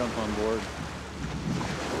 Maybe we'll jump on board.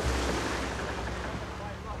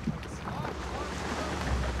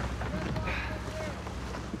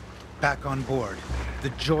 Back on board, the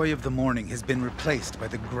joy of the morning has been replaced by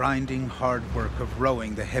the grinding, hard work of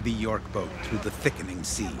rowing the heavy York boat through the thickening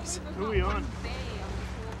seas. Who are we on?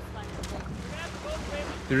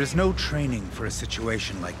 There is no training for a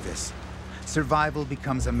situation like this. Survival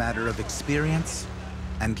becomes a matter of experience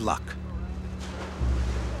and luck.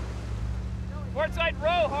 Port side,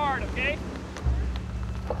 row hard, okay?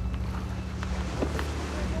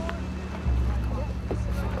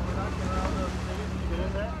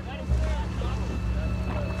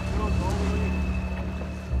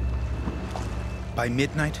 By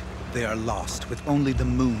midnight, they are lost with only the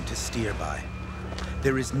moon to steer by.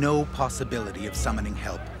 There is no possibility of summoning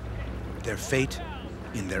help. Their fate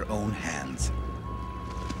in their own hands.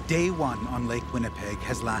 Day one on Lake Winnipeg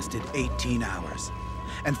has lasted 18 hours.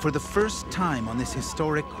 And for the first time on this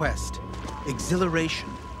historic quest,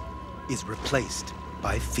 exhilaration is replaced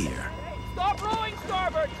by fear. Stop rowing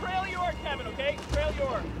starboard! Trail your, Kevin, okay? Trail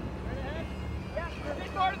your. Yeah,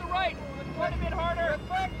 just more to the right. Quite a bit harder.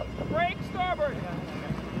 Break starboard.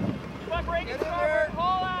 Come on, break it starboard.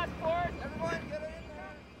 Haul ass, port. Everyone, get it in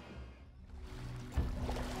there.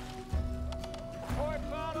 Port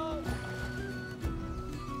paddle.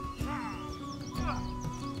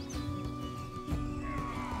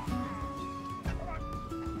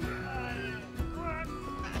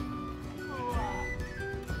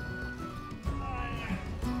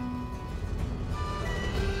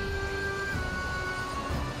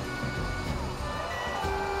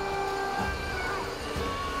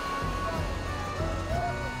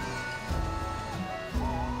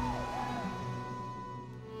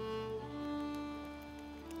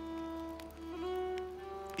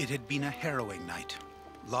 It had been a harrowing night.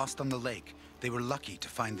 Lost on the lake, they were lucky to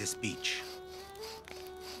find this beach.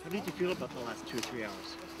 How did you feel about the last 2 or 3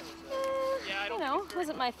 hours? You know, it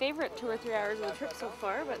wasn't my favorite 2 or 3 hours of the trip so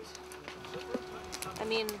far, but I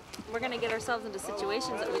mean, we're going to get ourselves into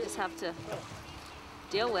situations that we just have to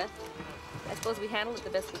deal with. I suppose we handled it the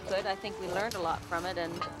best we could. I think we learned a lot from it,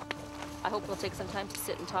 and I hope we'll take some time to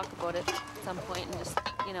sit and talk about it at some point and just,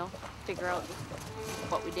 you know, figure out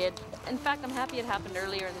what we did. In fact, I'm happy it happened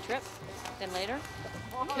earlier in the trip than later.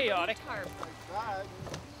 Chaotic.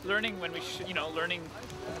 Learning when we should, you know, learning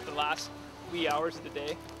the last wee hours of the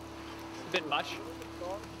day. It's a bit much.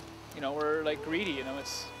 You know, we're like greedy, you know,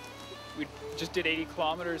 we just did 80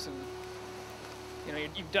 kilometers and, you know,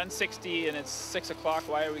 you've done 60 and it's 6 o'clock,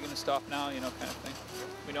 why are we going to stop now, you know, kind of thing.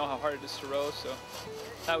 We know how hard it is to row, so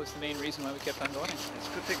that was the main reason why we kept on going. It's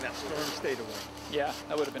a good thing that storm stayed away. Yeah,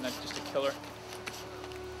 that would have been just a killer.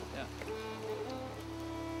 Yeah.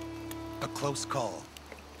 A close call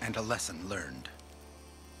and a lesson learned.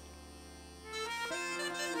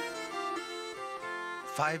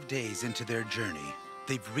 5 days into their journey,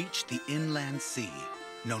 they've reached the inland sea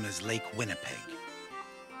known as Lake Winnipeg.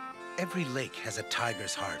 Every lake has a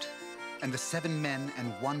tiger's heart, and the 7 men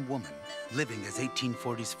and 1 woman living as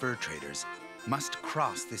 1840s fur traders must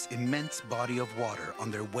cross this immense body of water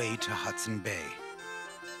on their way to Hudson Bay.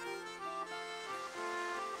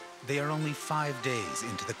 They are only 5 days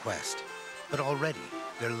into the quest, but already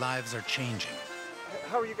their lives are changing.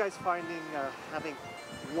 How are you guys finding having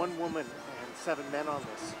 1 woman and 7 men on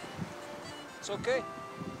this? It's okay.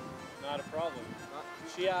 Not a problem.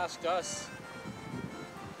 She asked us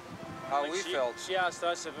how we felt. She asked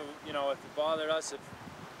us if it, you know, if it bothered us, if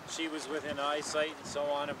she was within eyesight and so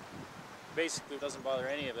on. And basically, it doesn't bother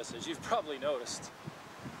any of us, as you've probably noticed.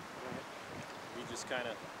 We just kind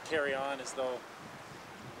of carry on as though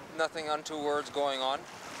nothing untoward's going on.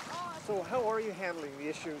 So how are you handling the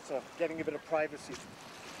issues of getting a bit of privacy?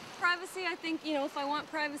 Privacy, I think, you know, if I want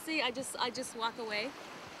privacy, I just walk away.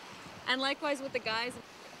 And likewise with the guys,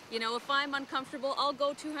 you know, if I'm uncomfortable, I'll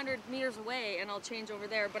go 200 meters away and I'll change over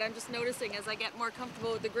there. But I'm just noticing as I get more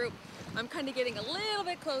comfortable with the group, I'm kind of getting a little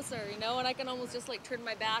bit closer, you know, and I can almost just like turn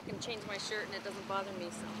my back and change my shirt and it doesn't bother me,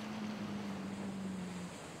 so.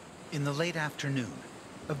 In the late afternoon,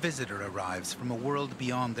 a visitor arrives from a world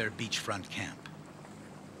beyond their beachfront camp.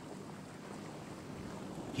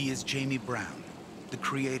 He is Jamie Brown, the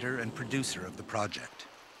creator and producer of the project.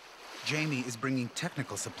 Jamie is bringing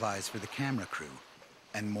technical supplies for the camera crew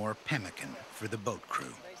and more pemmican for the boat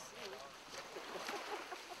crew.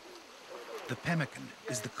 The pemmican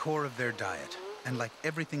is the core of their diet, and like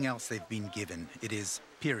everything else they've been given, it is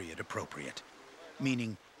period appropriate,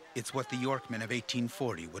 meaning it's what the Yorkmen of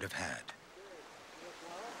 1840 would have had.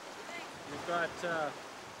 We've got a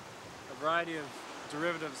variety of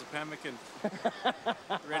derivatives of pemmican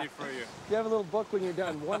ready for you. You have a little book when you're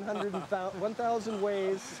done, 1,000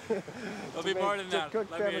 ways. There'll be more than that,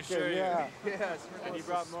 let me assure you. Yeah. Yes, and you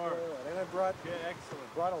brought more. And I brought,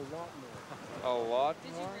 excellent. Brought a lot more. A lot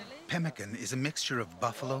more? Pemmican is a mixture of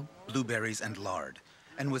buffalo, blueberries, and lard,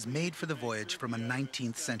 and was made for the voyage from a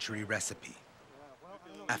 19th century recipe.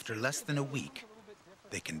 After less than a week,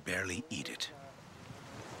 they can barely eat it.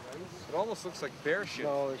 It almost looks like bear shit.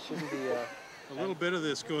 No, it shouldn't be. A little bit of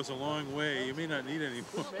this goes a long way. You may not need any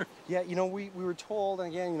more. Yeah, you know, we were told, and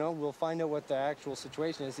again, you know, we'll find out what the actual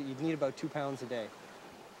situation is, that you'd need about 2 pounds a day.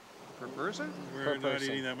 Per person? We're not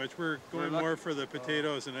eating that much. We're going more for the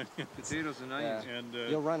potatoes and onions. Potatoes and onions. Yeah. And,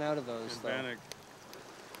 you'll run out of those, though. bannock.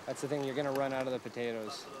 That's the thing, you're going to run out of the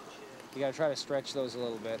potatoes. You got to try to stretch those a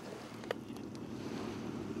little bit.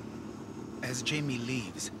 As Jamie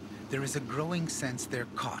leaves, there is a growing sense they're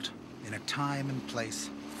caught in a time and place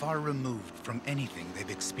far removed from anything they've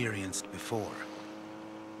experienced before.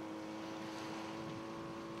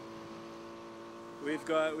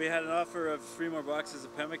 We had an offer of 3 more boxes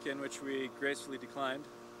of pemmican, which we gracefully declined.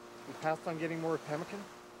 You passed on getting more pemmican?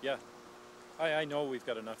 Yeah. I know we've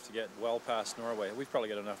got enough to get well past Norway. We've probably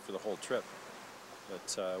got enough for the whole trip.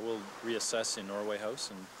 But we'll reassess in Norway House.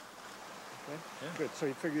 And okay. Yeah. Good. So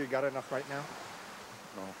you figure you got enough right now?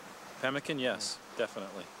 No. Pemmican, yes,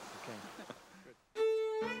 definitely. Okay.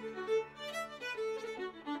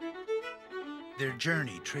 Their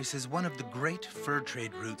journey traces one of the great fur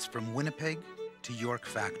trade routes from Winnipeg to York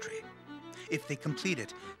Factory. If they complete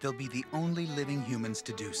it, they'll be the only living humans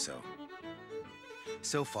to do so.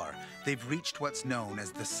 So far, they've reached what's known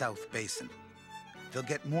as the South Basin. They'll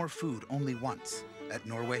get more food only once, at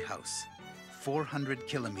Norway House, 400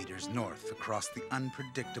 kilometers north across the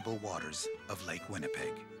unpredictable waters of Lake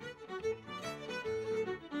Winnipeg.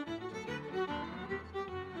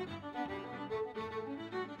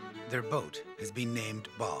 Their boat has been named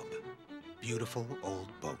Bob, beautiful old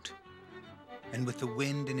boat. And with the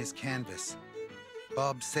wind in his canvas,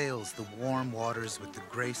 Bob sails the warm waters with the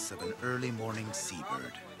grace of an early morning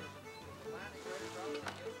seabird.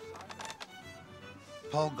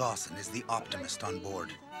 Paul Gosson is the optimist on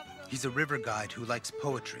board. He's a river guide who likes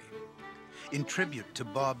poetry. In tribute to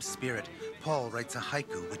Bob's spirit, Paul writes a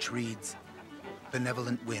haiku which reads,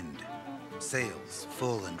 "Benevolent wind, sails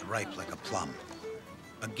full and ripe like a plum,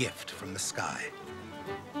 a gift from the sky."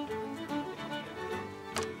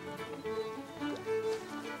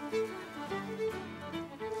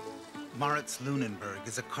 Maritz Lunenberg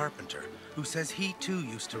is a carpenter who says he too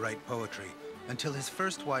used to write poetry until his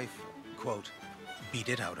first wife, quote, beat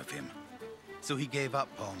it out of him. So he gave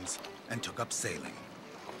up poems and took up sailing.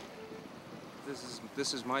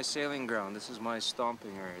 This is my sailing ground. This is my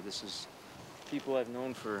stomping area. This is people I've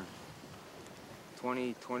known for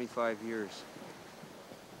 20, 25 years.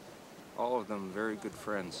 All of them very good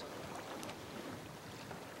friends.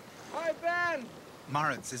 Hi, Ben!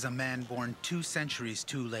 Maritz is a man born 2 centuries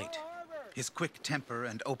too late. His quick temper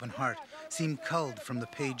and open heart seem culled from the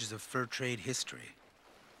pages of fur trade history.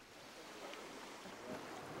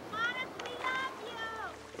 Maritz, we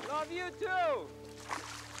love you! Love you too!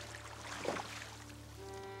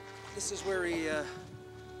 This is where he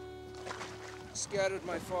scattered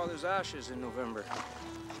my father's ashes in November.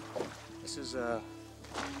 This is an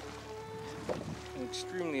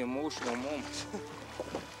extremely emotional moment.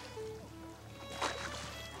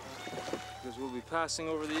 Because we'll be passing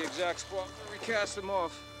over the exact spot where we cast him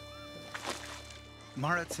off.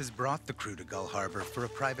 Maritz has brought the crew to Gull Harbor for a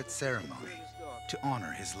private ceremony to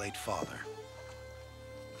honor his late father.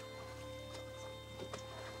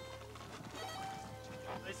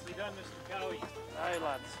 Nicely done, Mr. Cowie. Aye,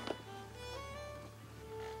 lads.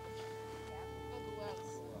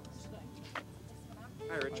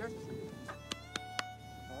 Hi, Richard.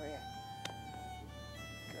 How are you?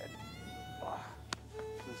 Good. Wow.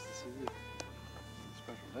 Nice to see you.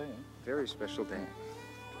 Special day, eh? Very special day.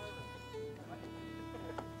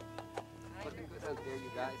 Looking good out there,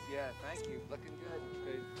 you guys. Yeah, thank you. Looking good.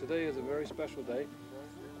 Okay, today is a very special day,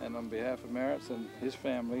 and on behalf of Maritz and his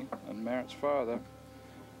family and Maritz's father,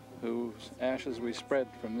 whose ashes we spread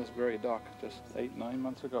from this very dock just 8, 9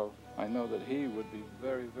 months ago, I know that he would be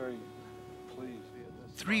very, very pleased.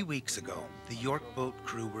 3 weeks ago, the York boat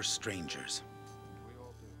crew were strangers.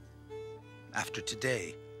 After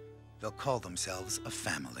today, they'll call themselves a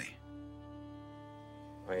family.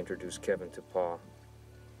 I introduced Kevin to Pa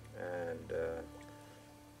and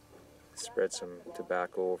spread some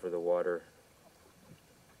tobacco over the water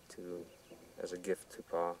as a gift to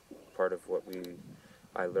Pa. Part of what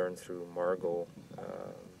I learned through Margot,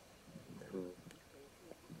 who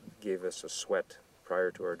gave us a sweat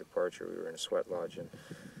prior to our departure. We were in a sweat lodge, and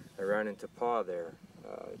I ran into Pa there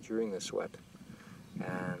during the sweat.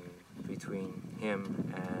 And between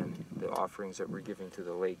him and the offerings that we're giving to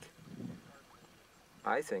the lake,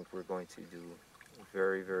 I think we're going to do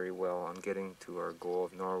very, very well on getting to our goal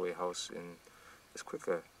of Norway House in as quick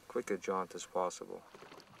a jaunt as possible.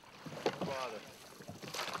 Father.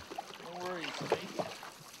 No worries, mate.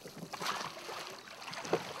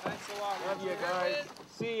 Thanks a lot. Love you guys.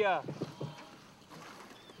 See ya.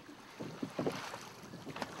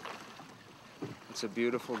 It's a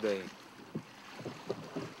beautiful day.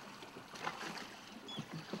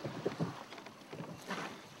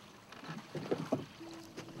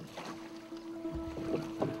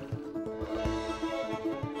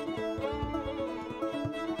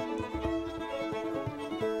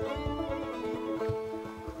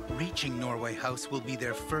 Reaching Norway House will be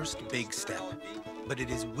their first big step, but it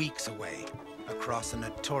is weeks away across a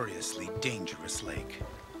notoriously dangerous lake.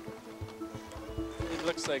 It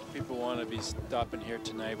looks like people want to be stopping here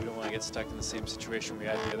tonight. We don't want to get stuck in the same situation we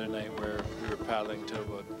had the other night where we were paddling till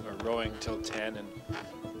about, or rowing till 10 and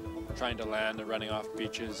trying to land and running off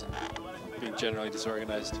beaches and being generally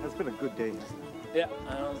disorganized. That's been a good day, hasn't it? Yeah,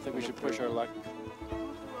 I don't think we should push our luck.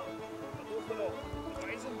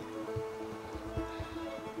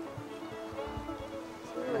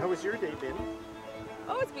 How was your day, Benny?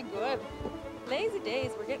 Oh, it's been good. Lazy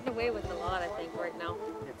days. We're getting away with a lot, I think, right now.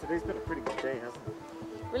 Yeah, today's been a pretty good day, hasn't it?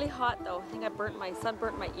 Really hot, though. I think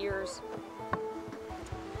sunburnt my ears.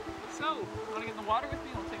 So, you want to get in the water with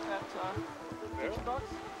me? I'll take that picture box.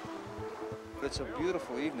 It's a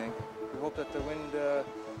beautiful evening. We hope that the wind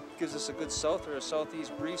gives us a good south or a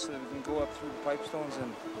southeast breeze so that we can go up through the pipestones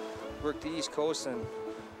and work the east coast and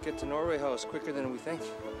get to Norway House quicker than we think.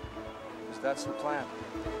 Because that's the plan.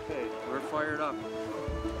 Okay, we're fired up.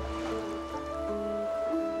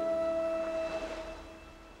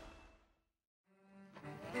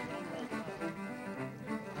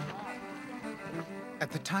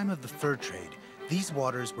 At the time of the fur trade, these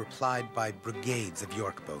waters were plied by brigades of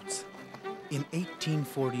York boats. In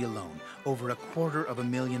 1840 alone, over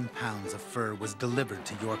 250,000 pounds of fur was delivered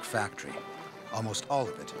to York factory, almost all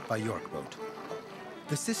of it by York boat.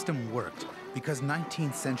 The system worked because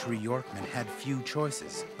 19th century Yorkmen had few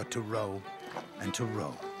choices but to row and to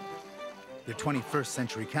row. Their 21st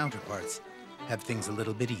century counterparts have things a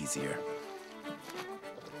little bit easier.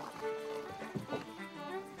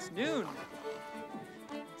 It's noon.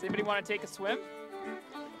 Does anybody want to take a swim?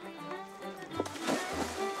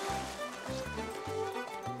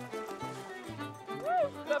 Woo,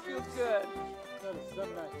 that feels good. That is so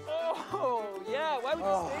nice. Oh, yeah, why would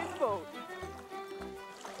you stay in the boat?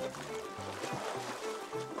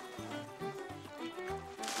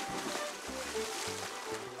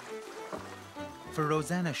 For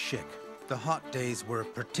Rosanna Schick, the hot days were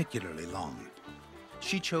particularly long.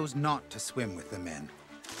 She chose not to swim with the men.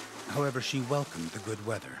 However, she welcomed the good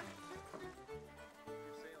weather.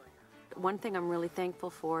 One thing I'm really thankful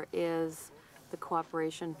for is the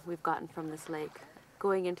cooperation we've gotten from this lake.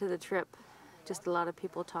 Going into the trip, just a lot of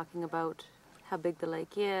people talking about how big the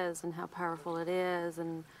lake is and how powerful it is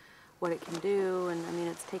and what it can do, and I mean,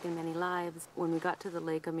 it's taken many lives. When we got to the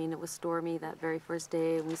lake, I mean, it was stormy that very first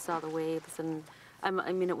day, and we saw the waves, and I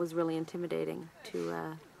mean, it was really intimidating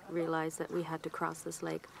to realize that we had to cross this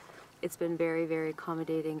lake. It's been very, very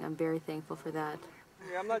accommodating. I'm very thankful for that.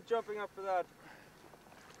 Yeah, I'm not jumping up for that.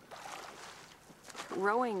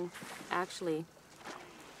 Rowing, actually,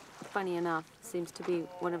 funny enough, seems to be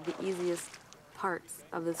one of the easiest parts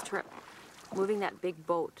of this trip. Moving that big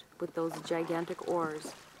boat with those gigantic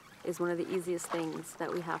oars is one of the easiest things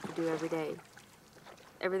that we have to do every day.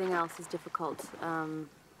 Everything else is difficult, and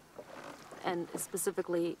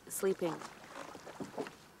specifically sleeping.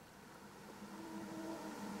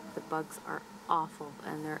 The bugs are awful,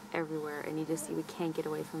 and they're everywhere, and we can't get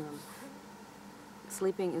away from them.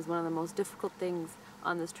 Sleeping is one of the most difficult things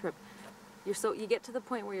on this trip. You get to the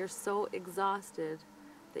point where you're so exhausted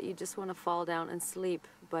that you just want to fall down and sleep,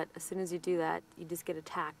 but as soon as you do that, you just get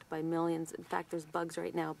attacked by millions. In fact, there's bugs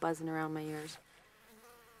right now buzzing around my ears.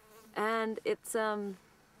 And it's a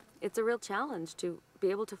real challenge to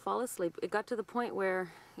be able to fall asleep. It got to the point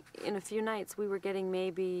where in a few nights we were getting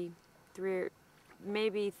maybe 3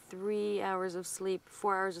 hours of sleep,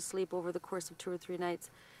 4 hours of sleep over the course of 2 or 3 nights,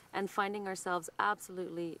 and finding ourselves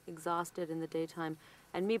absolutely exhausted in the daytime.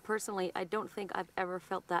 And me personally, I don't think I've ever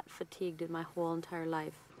felt that fatigued in my whole entire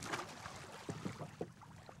life.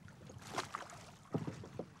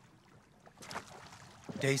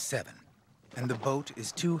 Day 7, and the boat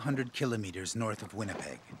is 200 kilometers north of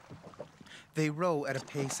Winnipeg. They row at a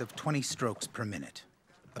pace of 20 strokes per minute,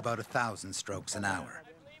 about 1,000 strokes an hour.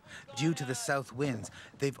 Due to the south winds,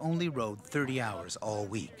 they've only rowed 30 hours all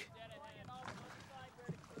week.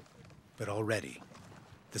 But already,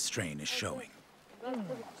 the strain is showing. Oh,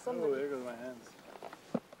 there goes my hands.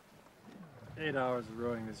 8 hours of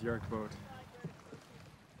rowing this York boat.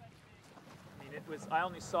 I mean, I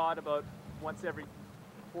only saw it about once every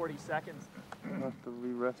 40 seconds. Have to be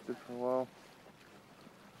rested for a while.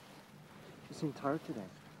 You seem tired today.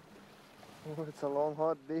 Oh, it's a long,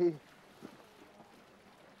 hot day.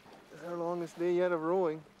 It's our longest day yet of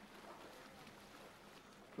rowing.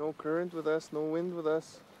 No current with us, no wind with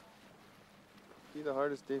us. Be the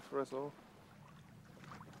hardest day for us all.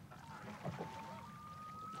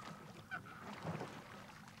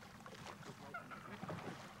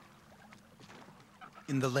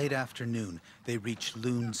 In the late afternoon, they reach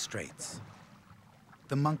Loon Straits.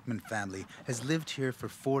 The Monkman family has lived here for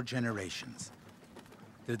 4 generations.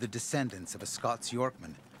 They're the descendants of a Scots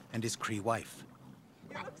Yorkman and his Cree wife.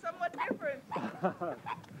 You look somewhat different.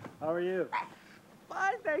 How are you?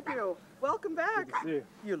 Fine, thank you. Welcome back. Good to see you.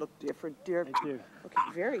 You look different, dear. Thank you.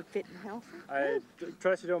 Looking very fit and healthy. I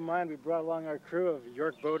trust you don't mind. We brought along our crew of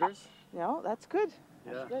York boaters. No, that's good.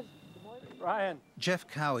 Yeah. That's good. Ryan. Jeff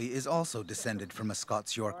Cowie is also descended from a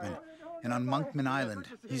Scots Yorkman, and on Monkman Island,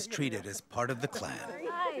 he's treated as part of the clan.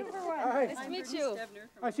 Hi. Hi. Nice to meet you.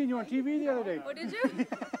 I seen you on TV the other day. Oh, did you?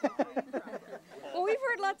 Well, we've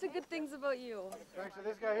heard lots of good things about you. Thanks to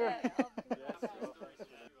this guy here.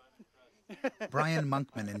 Brian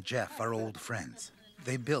Monkman and Jeff are old friends.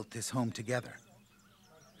 They built this home together.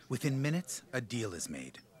 Within minutes, a deal is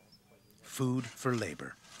made. Food for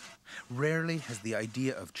labor. Rarely has the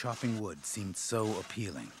idea of chopping wood seemed so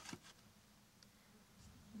appealing.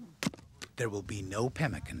 There will be no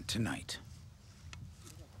pemmican tonight.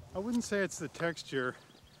 I wouldn't say it's the texture.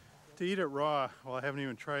 To eat it raw, well, I haven't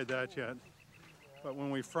even tried that yet. But when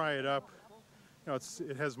we fry it up, you know,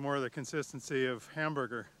 it has more of the consistency of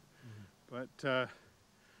hamburger. But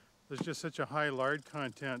the there's just such a high lard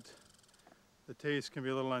content. The taste can be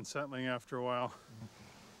a little unsettling after a while.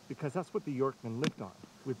 Because that's what the Yorkmen lived on.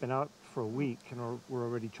 We've been out for a week and we're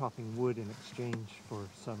already chopping wood in exchange for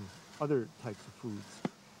some other types of foods.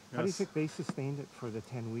 How do you think they sustained it for the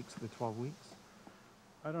 10 weeks, the 12 weeks?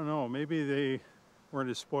 I don't know. Maybe they weren't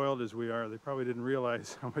as spoiled as we are. They probably didn't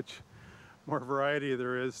realize how much more variety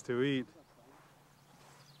there is to eat.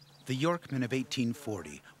 The Yorkmen of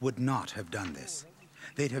 1840 would not have done this.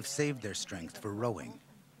 They'd have saved their strength for rowing.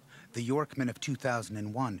 The Yorkmen of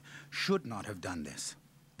 2001 should not have done this.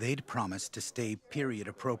 They'd promised to stay period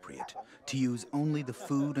appropriate, to use only the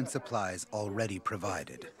food and supplies already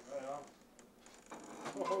provided.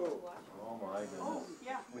 Oh my goodness.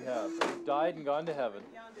 We have died and gone to heaven.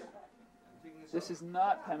 This is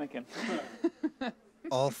not pemmican.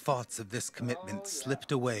 All thoughts of this commitment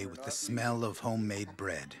slipped away with the smell of homemade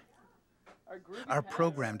bread. Our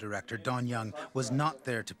program director, Don Young, was not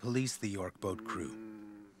there to police the York boat crew.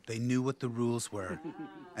 They knew what the rules were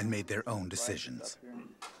and made their own decisions.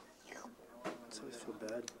 So I feel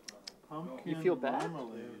bad. You feel bad?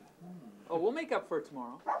 Oh, we'll make up for it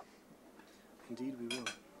tomorrow. Indeed we will.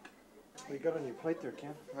 What you got on your plate there,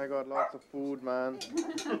 Ken? I got lots of food, man.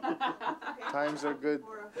 Times are good.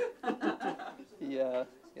 Yeah,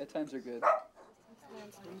 times are good.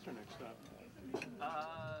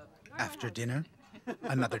 After dinner,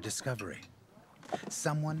 another discovery.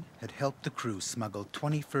 Someone had helped the crew smuggle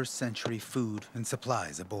 21st century food and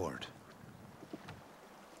supplies aboard.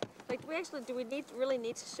 Like, do we really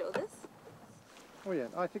need to show this? Oh yeah,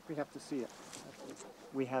 I think we have to see it.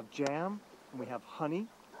 We have jam, and we have honey,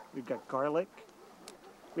 we've got garlic,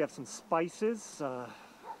 we have some spices,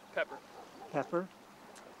 pepper,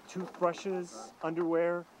 toothbrushes,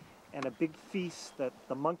 underwear, and a big feast that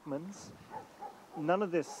the Monkmans. None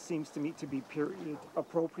of this seems to me to be period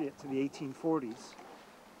appropriate to the 1840s.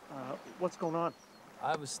 What's going on?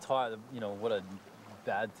 I was taught, what a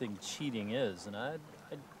bad thing cheating is, and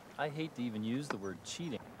I hate to even use the word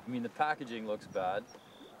cheating. I mean, the packaging looks bad.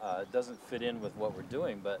 It doesn't fit in with what we're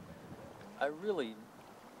doing, but I really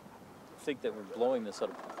think that we're blowing this out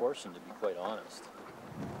of proportion, to be quite honest.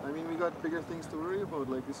 I mean, we got bigger things to worry about.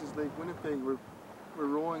 Like, this is Lake Winnipeg. We're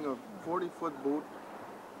rowing a 40-foot boat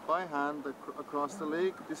by hand across the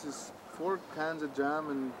lake. This is 4 cans of jam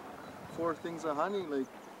and 4 things of honey. Like,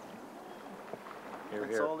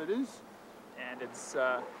 that's all it is. And it's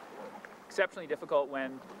exceptionally difficult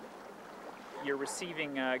when you're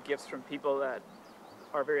receiving gifts from people that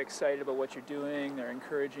are very excited about what you're doing. They're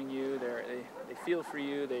encouraging you. They feel for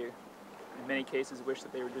you. They, in many cases, wish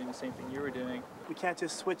that they were doing the same thing you were doing. We can't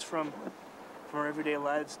just switch from our everyday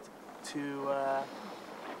lives to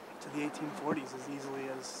the 1840s as easily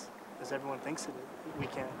as everyone thinks we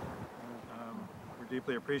can. We're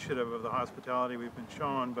deeply appreciative of the hospitality we've been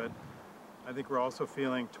shown, but I think we're also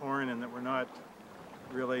feeling torn in that we're not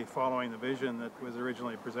really following the vision that was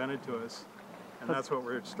originally presented to us. And that's what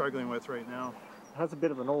we're struggling with right now. It has a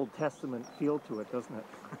bit of an Old Testament feel to it, doesn't it?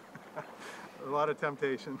 A lot of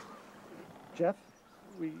temptation. Jeff,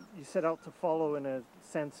 you set out to follow, in a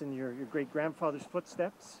sense, in your great-grandfather's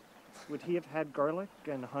footsteps. Would he have had garlic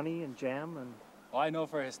and honey and jam? And Well, I know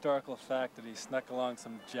for a historical fact that he snuck along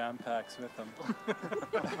some jam packs with him.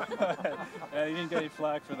 Yeah, he didn't get any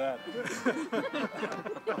flack for that.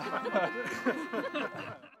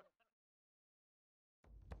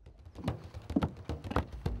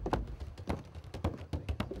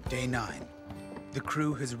 Day 9. The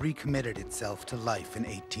crew has recommitted itself to life in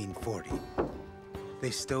 1840.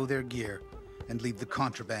 They stow their gear and leave the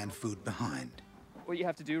contraband food behind. What you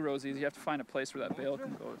have to do, Rosie, is you have to find a place where that bale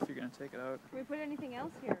can go if you're going to take it out. Can we put anything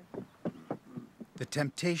else here? The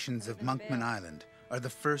temptations of Monkman Island are the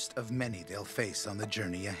first of many they'll face on the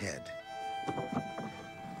journey ahead.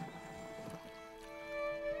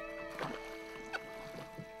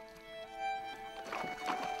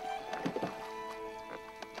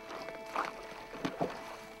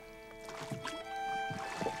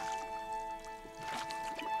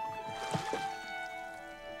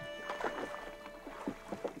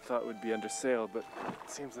 Thought we'd be under sail, but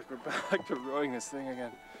it seems like we're back to rowing this thing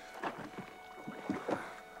again.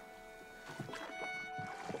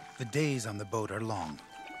 The days on the boat are long,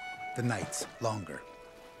 the nights longer.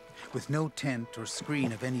 With no tent or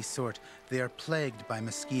screen of any sort, they are plagued by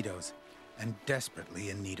mosquitoes and desperately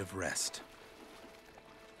in need of rest.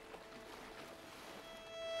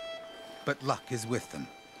 But luck is with them,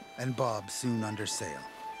 and Bob soon under sail.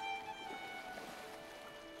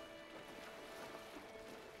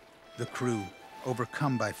 The crew,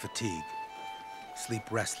 overcome by fatigue, sleep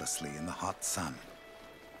restlessly in the hot sun.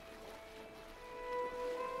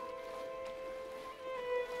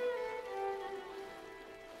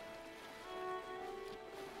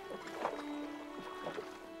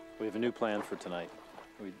 We have a new plan for tonight.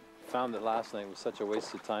 We found that last night was such a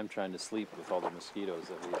waste of time trying to sleep with all the mosquitoes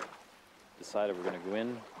that we decided we're going to go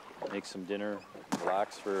in, make some dinner,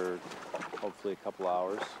 relax for hopefully a couple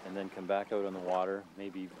hours, and then come back out on the water,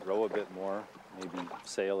 maybe row a bit more, maybe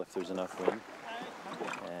sail if there's enough wind.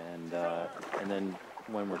 And then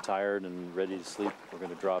when we're tired and ready to sleep, we're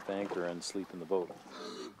going to drop anchor and sleep in the boat.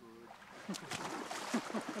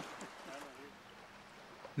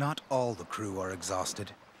 Not all the crew are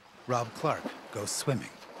exhausted. Rob Clark goes swimming.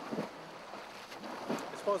 I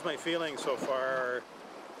suppose my feelings so far are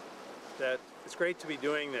that it's great to be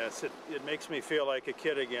doing this. It makes me feel like a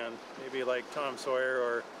kid again, maybe like Tom Sawyer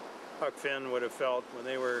or Huck Finn would have felt when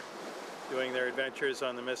they were doing their adventures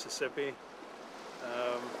on the Mississippi.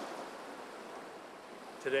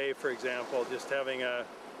 Today, for example, just having a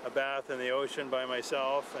bath in the ocean by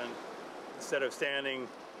myself, and instead of standing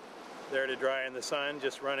there to dry in the sun,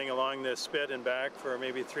 just running along this spit and back for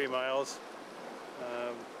maybe 3 miles.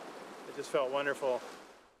 It just felt wonderful.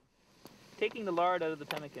 Taking the lard out of the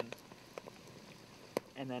pemmican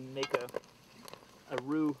and then make a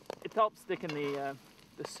roux. It helps thicken the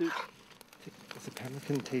soup. Is the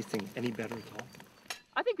pemmican tasting any better at all?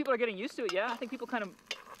 I think people are getting used to it, yeah. I think people kind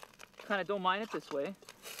of don't mind it this way.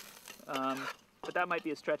 But that might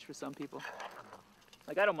be a stretch for some people.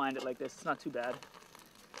 Like, I don't mind it like this. It's not too bad.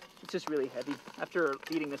 It's just really heavy. After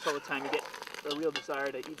eating this all the time, you get a real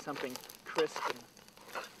desire to eat something crisp and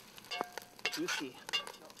juicy.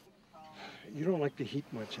 You don't like the heat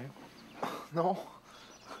much, eh? No.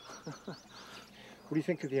 What do you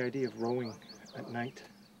think of the idea of rowing at night?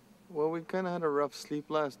 Well, we kind of had a rough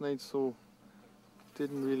sleep last night, so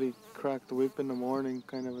didn't really crack the whip in the morning,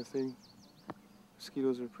 kind of a thing.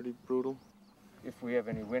 Mosquitoes are pretty brutal. If we have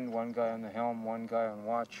any wind, one guy on the helm, one guy on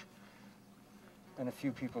watch, and a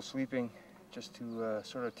few people sleeping, just to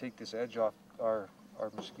sort of take this edge off our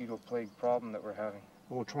mosquito plague problem that we're having.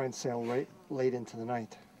 We'll try and sail right late into the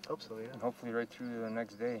night. Hope so, yeah. And hopefully right through the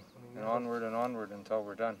next day, and onward until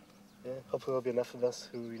we're done. Yeah, hopefully there'll be enough of us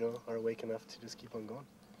who, are awake enough to just keep on going.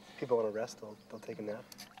 If people want to rest, they'll take a nap.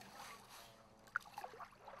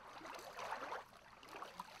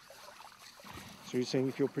 So you're saying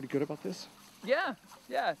you feel pretty good about this? Yeah,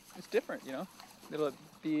 it's different, It'll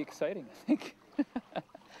be exciting, I think.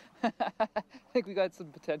 I think we got some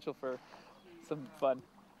potential for some fun.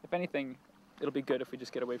 If anything, it'll be good if we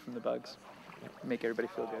just get away from the bugs. Make everybody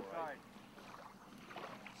feel good.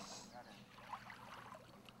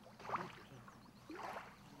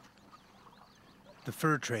 The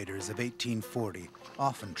fur traders of 1840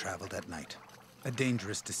 often traveled at night, a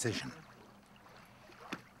dangerous decision.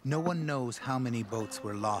 No one knows how many boats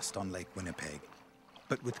were lost on Lake Winnipeg,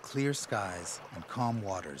 but with clear skies and calm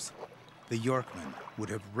waters, the Yorkmen would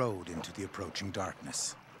have rowed into the approaching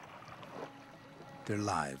darkness. Their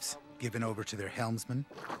lives given over to their helmsmen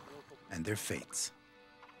and their fates.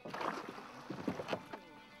 Some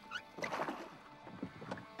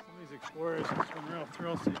of these explorers have been real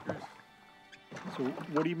thrill seekers. So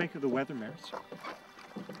what do you make of the weather, Maris?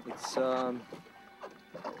 It's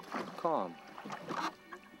calm.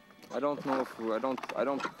 I don't know if I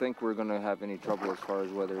don't think we're going to have any trouble as far as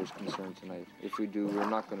weather is concerned tonight. If we do, we're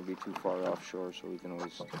not going to be too far offshore, so we can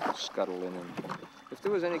always scuttle in. And if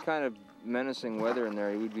there was any kind of menacing weather in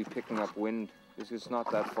there, we'd be picking up wind. It's not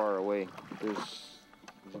that far away. As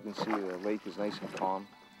you can see, the lake is nice and calm.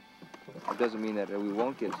 It doesn't mean that we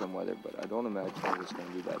won't get some weather, but I don't imagine that it's going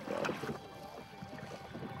to be that bad.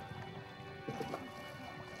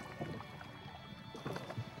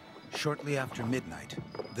 Shortly after midnight,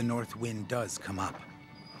 the north wind does come up.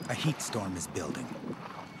 A heat storm is building.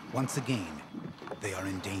 Once again, they are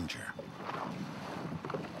in danger.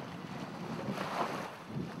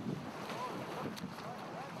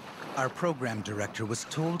 Our program director was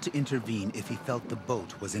told to intervene if he felt the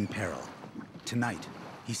boat was in peril. Tonight,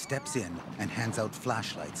 he steps in and hands out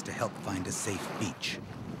flashlights to help find a safe beach.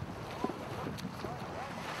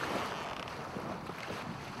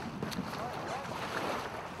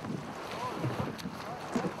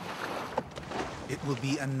 It will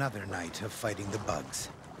be another night of fighting the bugs.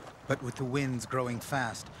 But with the winds growing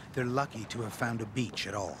fast, they're lucky to have found a beach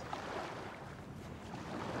at all.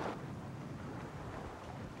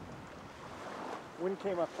 Wind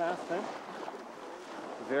came up fast then?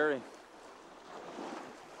 Very.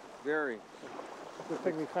 Very. Good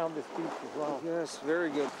thing we found this beach as well. Yes,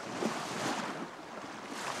 very good.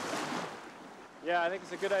 Yeah, I think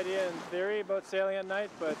it's a good idea in theory about sailing at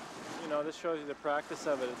night, but this shows you the practice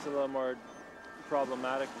of it. It's a little more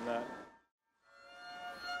problematic than that.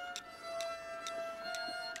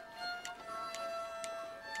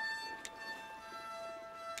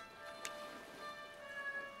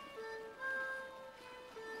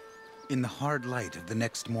 In the hard light of the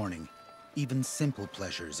next morning, even simple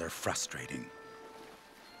pleasures are frustrating.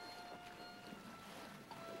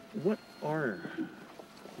 What are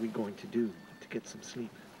we going to do to get some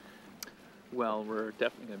sleep? Well, we're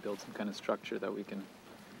definitely going to build some kind of structure that we can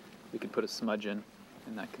put a smudge in,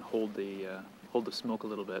 and that can hold the smoke a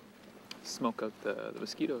little bit, smoke out the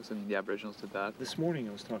mosquitoes. I mean, the Aboriginals did that. This morning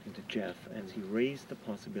I was talking to Jeff, and he raised the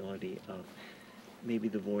possibility of maybe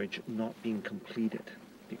the voyage not being completed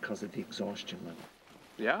because of the exhaustion level.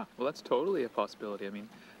 Yeah, well, that's totally a possibility. I mean,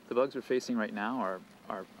 the bugs we're facing right now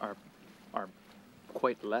are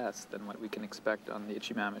quite less than what we can expect on the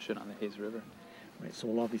Itchy-Mamish and on the Hayes River. Right, so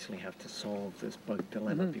we'll obviously have to solve this bug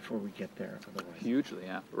dilemma before we get there. Otherwise, hugely,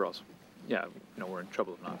 yeah. We're also, we're in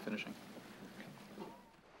trouble of not finishing.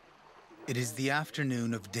 It is the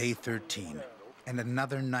afternoon of day 13, and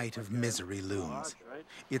another night of misery looms.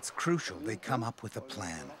 It's crucial they come up with a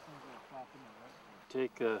plan.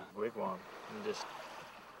 Take a wigwam and just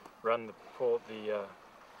run the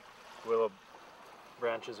willow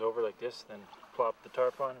branches over like this, then plop the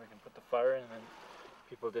tarp on. We can put the fire in, and then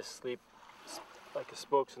people just sleep like a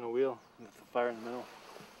spokes in a wheel with the fire in the middle.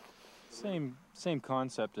 Same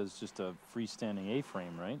concept as just a freestanding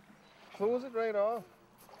A-frame, right? Close it right off.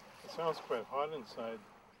 It sounds quite hot inside.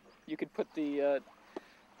 You could put the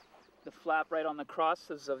flap right on the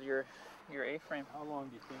crosses of your A-frame. How long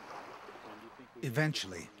do you think?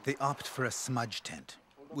 Eventually, they opt for a smudge tent,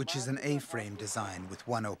 which is an A-frame design with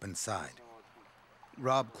one open side.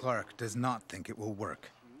 Rob Clark does not think it will work.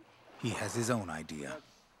 He has his own idea.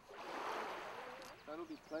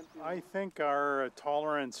 I think our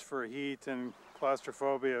tolerance for heat and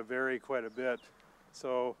claustrophobia vary quite a bit.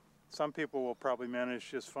 So some people will probably manage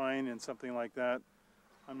just fine in something like that.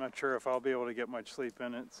 I'm not sure if I'll be able to get much sleep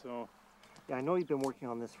in it, so. Yeah, I know you've been working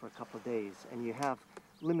on this for a couple of days, and you have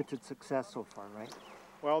limited success so far, right?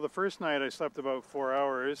 Well, the first night I slept about 4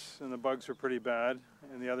 hours, and the bugs were pretty bad,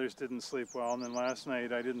 and the others didn't sleep well. And then last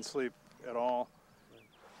night I didn't sleep at all.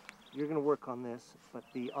 You're going to work on this, but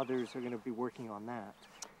the others are going to be working on that.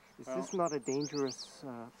 Is this not a dangerous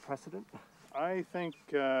precedent? I think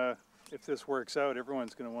if this works out,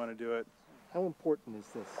 everyone's going to want to do it. How important is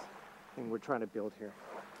this thing we're trying to build here?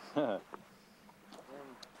 I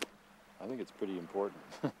think it's pretty important.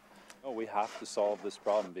 No, we have to solve this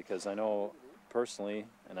problem, because I know personally,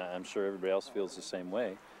 and I'm sure everybody else feels the same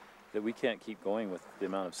way, that we can't keep going with the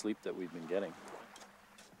amount of sleep that we've been getting.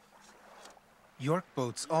 York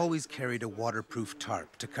boats always carried a waterproof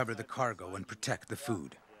tarp to cover the cargo and protect the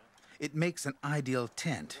food. It makes an ideal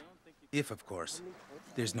tent, if, of course,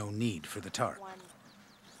 there's no need for the tarp.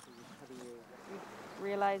 We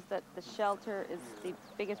realize that the shelter is the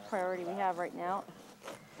biggest priority we have right now.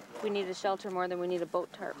 We need a shelter more than we need a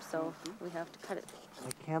boat tarp, so we have to cut it.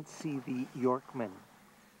 I can't see the Yorkmen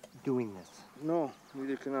doing this. No,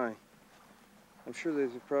 neither can I. I'm sure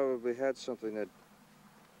they've probably had something that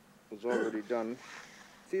was already done.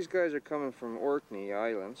 These guys are coming from Orkney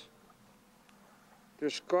Islands.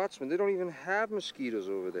 They're Scotsmen. They don't even have mosquitoes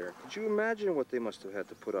over there. Could you imagine what they must have had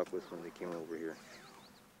to put up with when they came over here?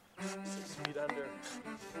 6 feet under.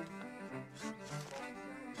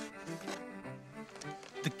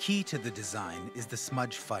 The key to the design is the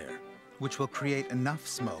smudge fire, which will create enough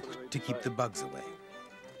smoke to keep the bugs away,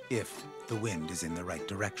 if the wind is in the right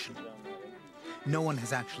direction. No one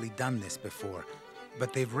has actually done this before,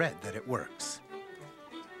 but they've read that it works.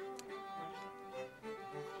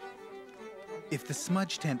 If the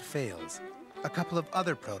smudge tent fails, a couple of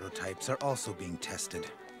other prototypes are also being tested.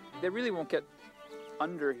 They really won't get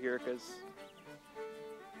under here, because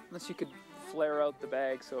unless you could flare out the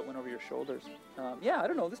bag so it went over your shoulders. Yeah, I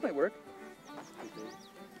don't know, this might work.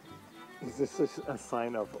 Is this a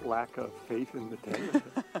sign of lack of faith in the tent?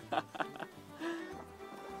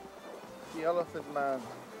 The Elephant Man.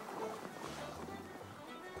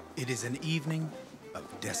 It is an evening of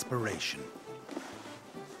desperation.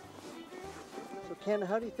 So Ken,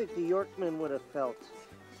 how do you think the Yorkmen would have felt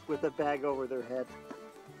with a bag over their head?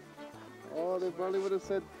 Oh, they probably would have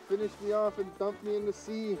said, finish me off and dump me in the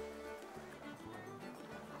sea.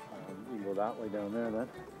 We can go that way down there then.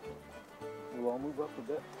 We'll all move up a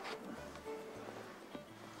bit.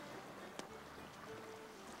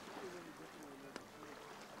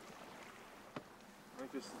 I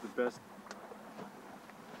think this is the best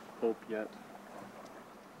hope yet.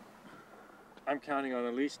 I'm counting on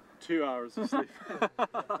at least 2 hours of sleep. Do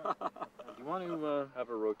you want to have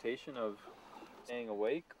a rotation of staying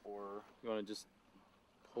awake, or you want to just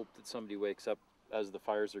hope that somebody wakes up as the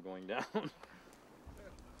fires are going down?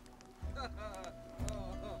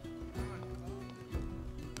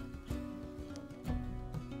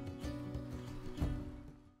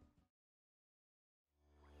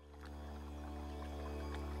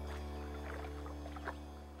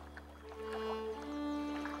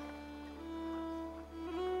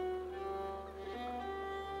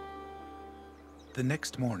 The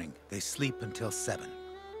next morning, they sleep until 7.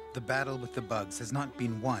 The battle with the bugs has not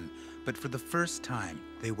been won, but for the first time,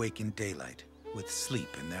 they wake in daylight with sleep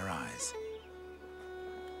in their eyes.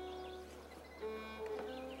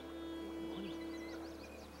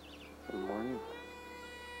 Good morning.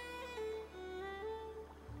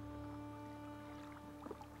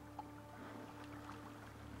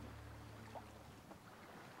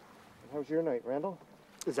 How was your night, Randall?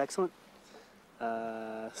 It was excellent.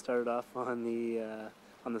 Started off on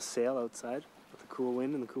the sail outside with the cool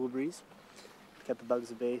wind and the cool breeze. Kept the bugs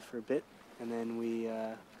at bay for a bit, and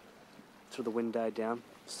then so the wind died down.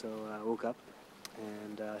 So I woke up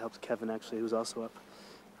and helped Kevin, actually, who was also up.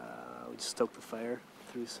 We just stoked the fire,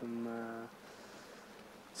 threw some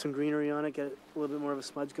greenery on it, get a little bit more of a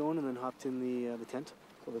smudge going, and then hopped in the tent.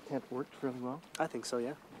 So the tent worked really well? I think so,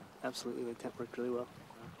 yeah. Absolutely, the tent worked really well.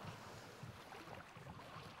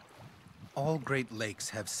 All Great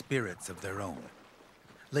Lakes have spirits of their own.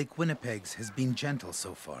 Lake Winnipeg's has been gentle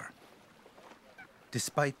so far.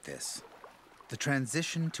 Despite this, the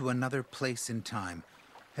transition to another place in time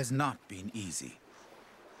has not been easy.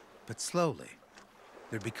 But slowly,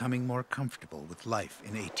 they're becoming more comfortable with life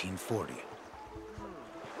in 1840.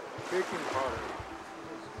 Baking powder.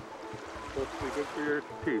 Supposed to be good for your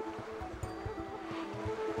teeth.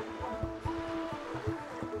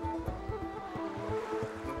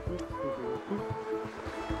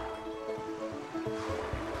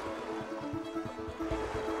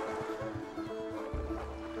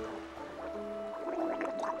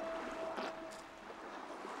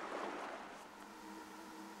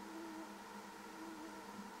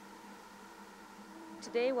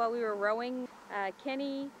 Today, while we were rowing,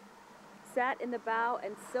 Kenny sat in the bow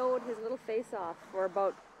and sewed his little face off for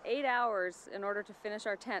about 8 hours in order to finish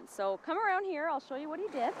our tent. So come around here, I'll show you what he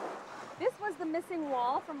did. This was the missing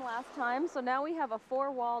wall from last time, so now we have a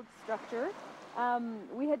 4-walled structure.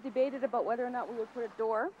 We had debated about whether or not we would put a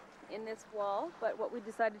door in this wall, but what we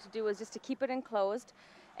decided to do was just to keep it enclosed,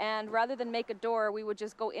 and rather than make a door, we would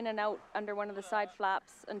just go in and out under one of the side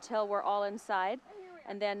flaps until we're all inside,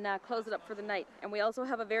 and then close it up for the night. And we also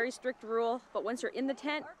have a very strict rule, but once you're in the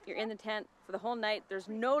tent, you're in the tent for the whole night. There's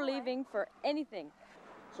no leaving for anything.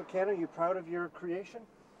 So Ken, are you proud of your creation?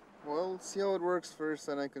 Well, see how it works first,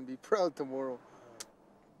 and I can be proud tomorrow.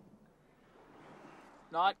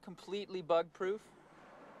 Not completely bug-proof.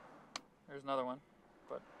 There's another one,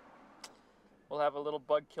 but we'll have a little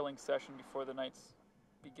bug killing session before the night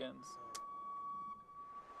begins.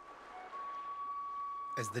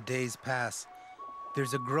 As the days pass,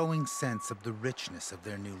 there's a growing sense of the richness of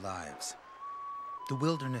their new lives. The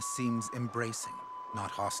wilderness seems embracing, not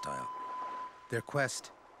hostile. Their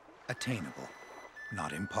quest, attainable,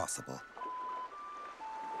 not impossible.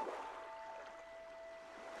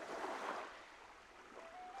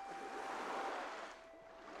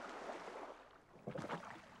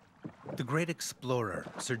 The great explorer,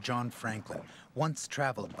 Sir John Franklin, once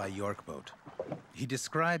traveled by York boat. He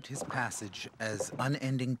described his passage as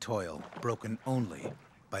unending toil broken only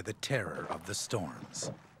by the terror of the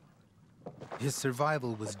storms. His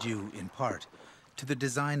survival was due, in part, to the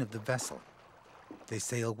design of the vessel. They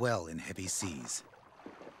sail well in heavy seas.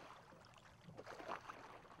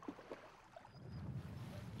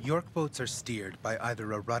 York boats are steered by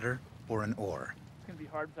either a rudder or an oar. It's going to be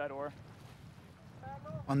hard with that oar.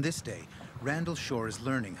 On this day, Randall Shore is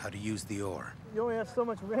learning how to use the oar. You only have so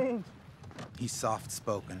much range. He's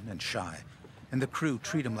soft-spoken and shy, and the crew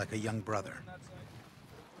treat him like a young brother.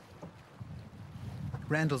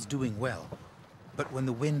 Randall's doing well, but when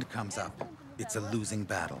the wind comes up, it's a losing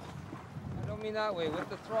battle. I don't mean that way. With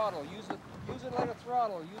the throttle, use it like a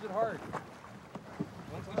throttle. Use it hard.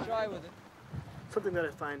 Don't be shy with it. Something that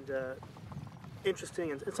I find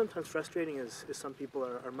interesting and sometimes frustrating is some people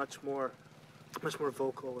are much more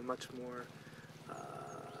vocal and much more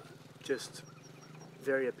just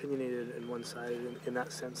very opinionated in one side in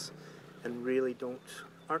that sense, and really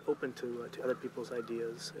aren't open to other people's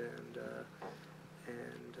ideas, and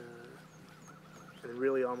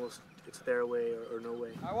really almost it's their way or no way.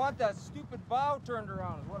 I want that stupid bow turned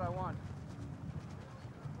around is what I want.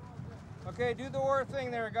 Okay, do the oar thing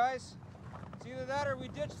there, guys. It's either that or we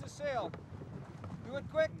ditch the sail. Do it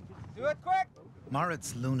quick. Do it quick.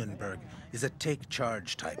 Maritz Lunenberg is a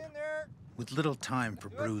take-charge type, with little time for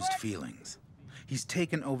bruised feelings. He's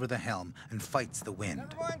taken over the helm and fights the wind.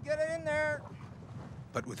 Everyone, get it in there.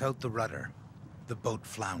 But without the rudder, the boat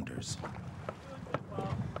flounders. Drop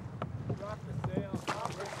the sail.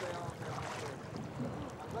 Drop the sail.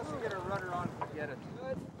 Unless we get a rudder on, forget it.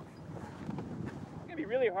 Good. It's going to be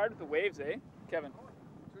really hard with the waves, eh, Kevin?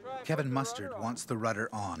 Kevin Mustard wants the rudder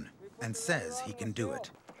on and says he can do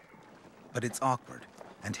it. But it's awkward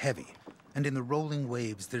and heavy, and in the rolling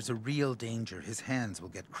waves, there's a real danger his hands will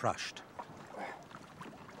get crushed.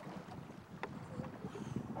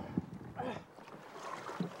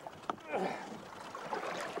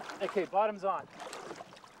 Okay, bottom's on.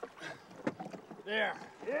 There.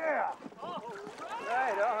 Yeah. Oh,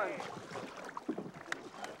 right on. Way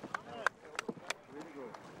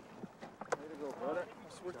to go, brother.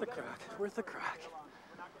 It's worth the crack. Worth the crack.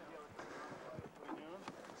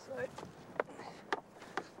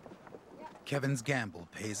 Kevin's gamble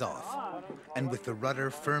pays off, and with the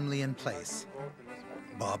rudder firmly in place,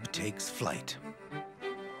 Bob takes flight.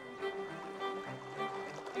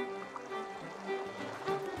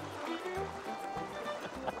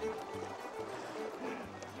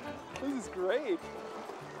 This is great.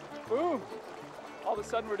 Boom. All of a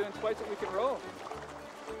sudden we're doing twice what we can row.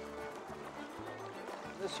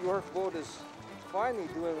 This York boat is finally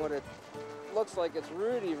doing what it looks like it's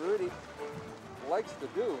really likes to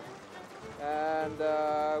do. And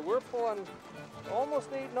we're pulling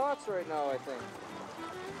almost 8 knots right now, I think.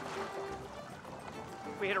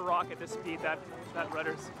 If we hit a rock at this speed, that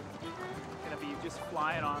rudder's gonna be just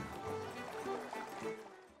flying off.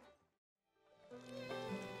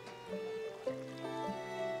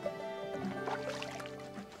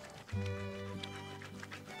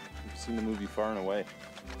 You've seen the movie Far and Away.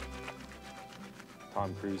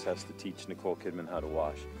 Tom Cruise has to teach Nicole Kidman how to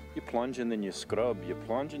wash. You plunge and then you scrub, you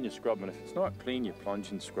plunge and you scrub, and if it's not clean, you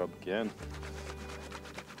plunge and scrub again.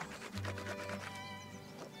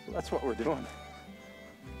 So that's what we're doing.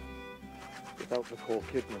 Without Nicole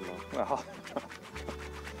Kidman, though. Well,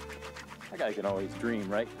 that guy can always dream,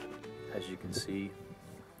 right? As you can see,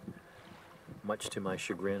 much to my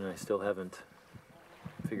chagrin, I still haven't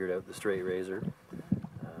figured out the straight razor.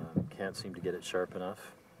 Can't seem to get it sharp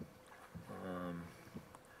enough.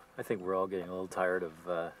 I think we're all getting a little tired of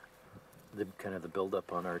the kind of the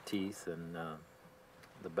buildup on our teeth and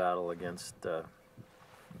the battle against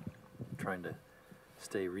trying to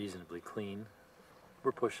stay reasonably clean.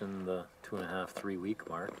 We're pushing the 2.5, 3 week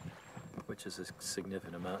mark, which is a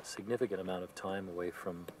significant amount of time away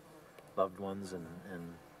from loved ones and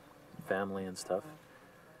family and stuff.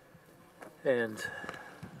 And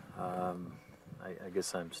I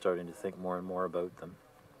guess I'm starting to think more and more about them.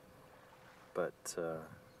 But,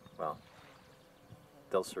 well,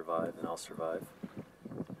 they'll survive and I'll survive.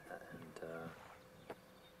 And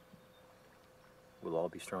we'll all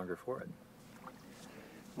be stronger for it.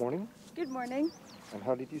 Morning. Good morning. And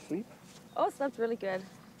how did you sleep? Oh, slept really good.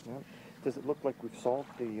 Yeah. Does it look like we've solved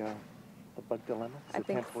the bug dilemma? Is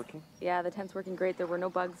the tent working? Yeah, the tent's working great. There were no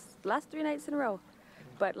bugs last 3 nights in a row,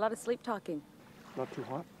 but a lot of sleep talking. Not too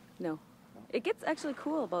hot? No. It gets actually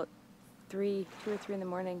cool about 2 or 3 in the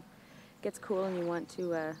morning. It gets cool and you want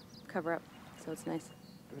to cover up, so it's nice.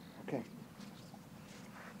 Good. Okay.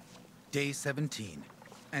 Day 17,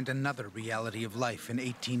 and another reality of life in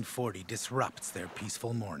 1840 disrupts their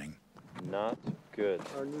peaceful morning. Not good.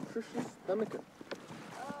 Our nutritious pemmican.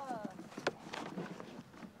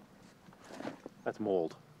 That's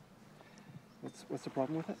mold. What's the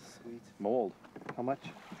problem with it? Sweet. Mold. How much?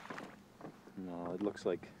 No, it looks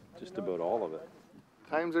like just about all of it.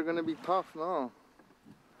 Times are gonna be tough now.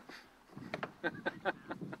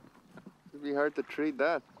 It'd be hard to trade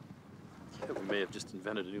that. Yeah, we may have just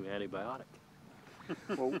invented a new antibiotic.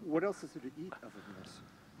 Well, what else is there to eat other than this?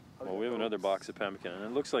 Well, we have another box of pemmican, and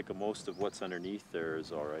it looks like most of what's underneath there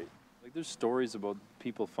is all right. Like, there's stories about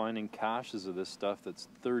people finding caches of this stuff that's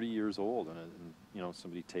 30 years old, and you know,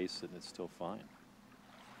 somebody tastes it and it's still fine.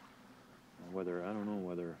 Whether, I don't know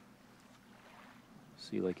whether,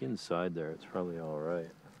 see, like inside there, it's probably all right.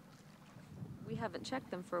 We haven't checked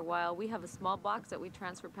them for a while. We have a small box that we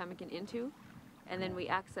transfer pemmican into, and then we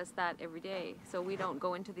access that every day. So we don't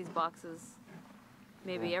go into these boxes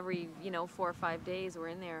maybe every, 4 or 5 days we're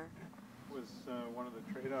in there. It was one of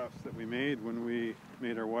the trade-offs that we made when we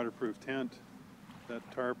made our waterproof tent. That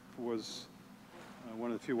tarp was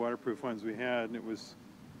one of the few waterproof ones we had, and it was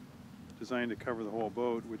designed to cover the whole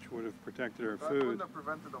boat, which would have protected our That food. wouldn't have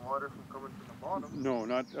prevented the water from coming from the bottom. No,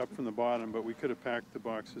 not up from the bottom, but we could have packed the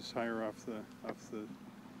boxes higher off the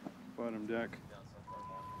bottom deck.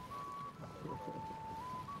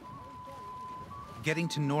 Getting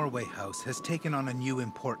to Norway House has taken on a new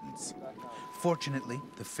importance. Fortunately,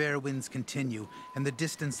 the fair winds continue and the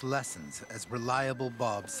distance lessens as reliable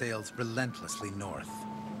Bob sails relentlessly north.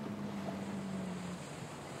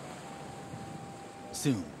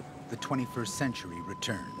 Soon, the 21st century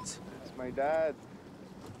returns. It's my dad,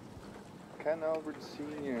 Ken Albert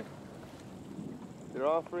Sr. They're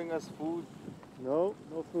offering us food. No,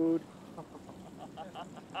 no food.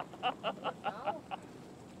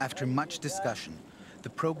 After much discussion, the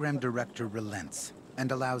program director relents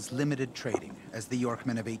and allows limited trading, as the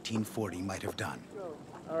Yorkmen of 1840 might have done.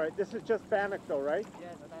 All right, this is just bannock though, right?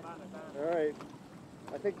 Yes, bannock. All right.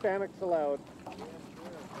 I think bannock's allowed. Yes,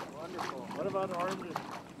 sure. Wonderful. What about oranges?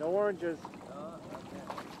 No oranges.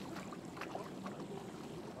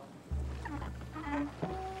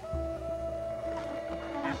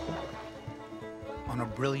 On a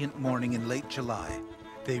brilliant morning in late July,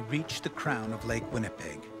 they reach the crown of Lake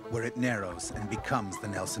Winnipeg, where it narrows and becomes the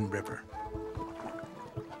Nelson River.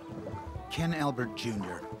 Ken Albert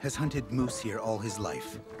Jr. has hunted moose here all his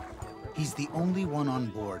life. He's the only one on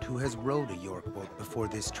board who has rowed a York boat before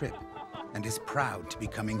this trip, and is proud to be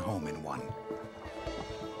coming home in one.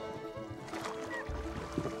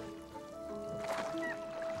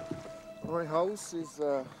 My house is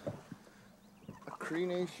a Cree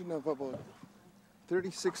Nation of about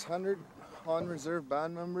 3,600 on-reserve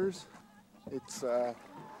band members. It's a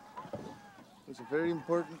very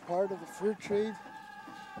important part of the fur trade.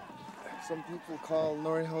 Some people call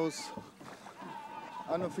Norway House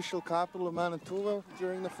unofficial capital of Manitoba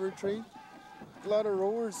during the fur trade. A lot of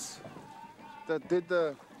rowers that did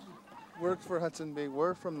the work for Hudson Bay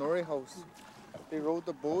were from Norway House. They rowed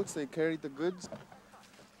the boats, they carried the goods.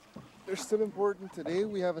 They're still important today.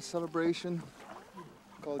 We have a celebration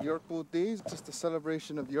called York Boat Days, just a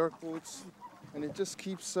celebration of York boats, and it just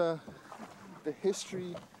keeps the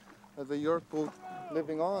history of the York boat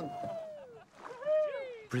living on.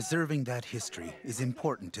 Preserving that history is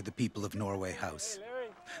important to the people of Norway House.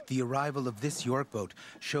 The arrival of this York boat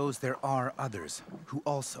shows there are others who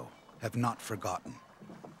also have not forgotten.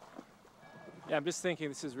 Yeah, I'm just thinking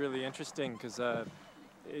this is really interesting because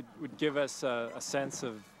it would give us a sense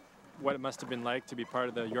of what it must have been like to be part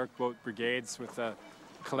of the York Boat Brigades with a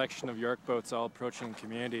collection of York boats all approaching the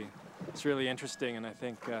community. It's really interesting, and I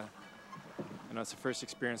think it's the first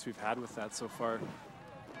experience we've had with that so far.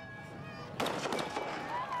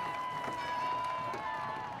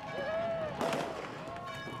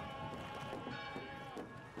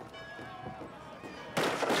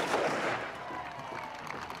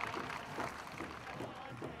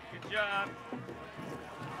 Good job.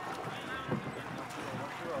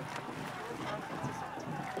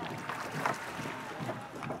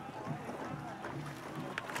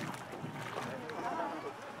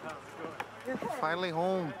 Finally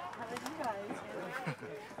home. How are you guys?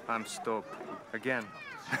 I'm stoked. Again.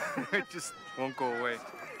 It just won't go away.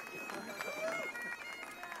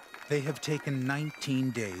 They have taken 19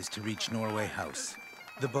 days to reach Norway House.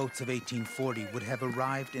 The boats of 1840 would have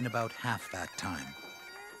arrived in about half that time.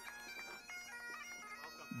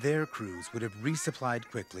 Their crews would have resupplied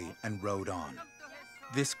quickly and rowed on.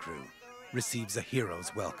 This crew receives a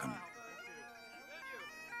hero's welcome.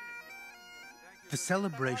 The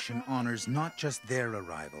celebration honors not just their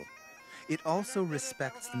arrival, it also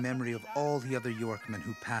respects the memory of all the other Yorkmen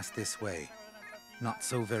who passed this way not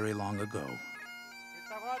so very long ago. That's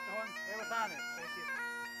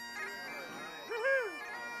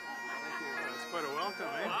quite a welcome,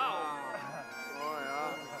 eh? Wow. Oh,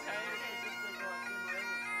 yeah.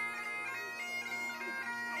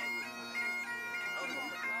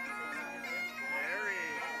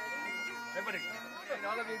 Everybody,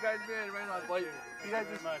 all of you guys being right on, boy. You guys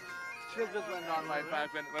just went on my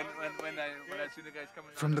back when I seen the guys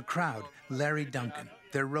coming. From the crowd, Larry Duncan,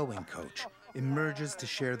 their rowing coach, emerges to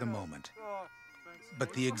share the moment.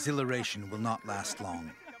 But the exhilaration will not last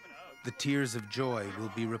long. The tears of joy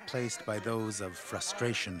will be replaced by those of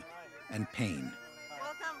frustration and pain.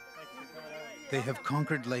 They have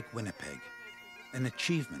conquered Lake Winnipeg, an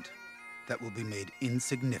achievement that will be made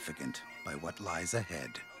insignificant by what lies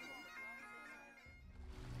ahead.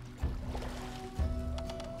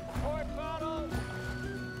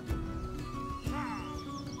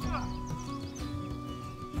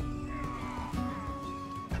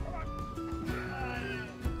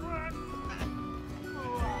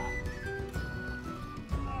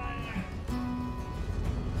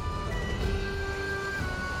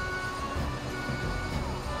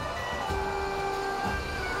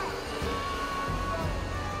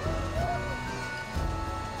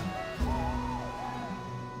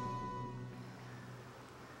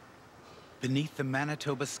 Beneath the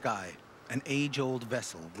Manitoba sky, an age-old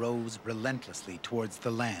vessel rows relentlessly towards the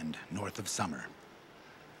land north of summer.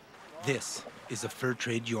 This is a fur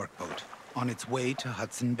trade York boat on its way to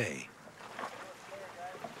Hudson Bay.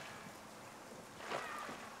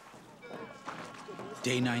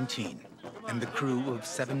 Day 19, and the crew of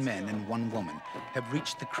 7 men and 1 woman have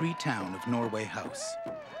reached the Cree town of Norway House.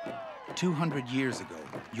 200 years ago,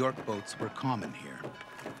 York boats were common here.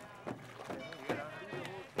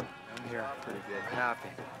 Here, pretty good. Happy.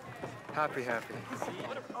 Happy, happy.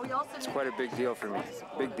 It's quite a big deal for me.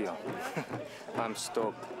 Big deal. I'm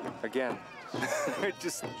stoked. Again, it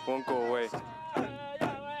just won't go away.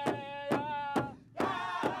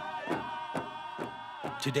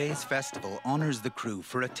 Today's festival honors the crew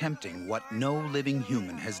for attempting what no living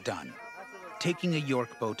human has done, taking a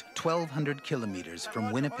York boat 1,200 kilometers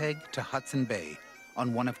from Winnipeg to Hudson Bay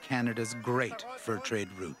on one of Canada's great fur trade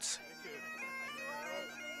routes.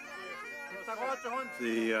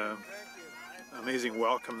 The amazing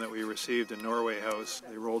welcome that we received in Norway House.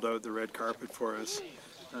 They rolled out the red carpet for us.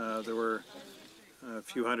 There were a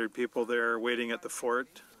few hundred people there waiting at the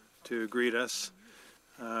fort to greet us.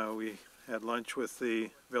 We had lunch with the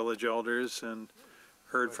village elders and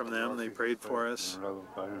heard from them. They prayed for us.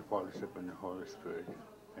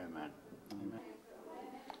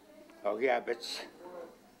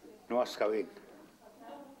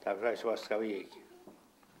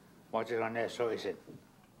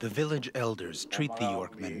 The village elders treat the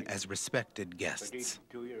Yorkmen as respected guests.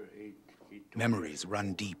 Memories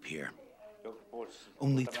run deep here.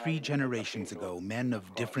 Only 3 generations ago, men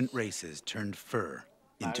of different races turned fur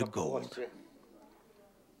into gold.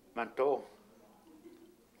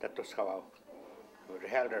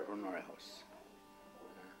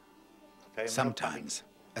 Sometimes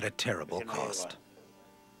at a terrible cost.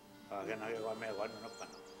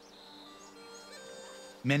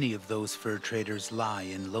 Many of those fur traders lie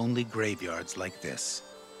in lonely graveyards like this: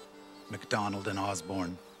 MacDonald and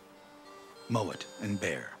Osborne, Mowat and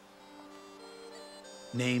Bear.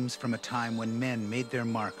 Names from a time when men made their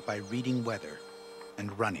mark by reading weather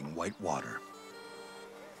and running white water.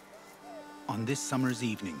 On this summer's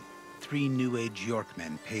evening, 3 New Age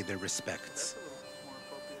Yorkmen pay their respects.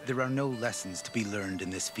 There are no lessons to be learned in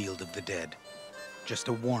this field of the dead, just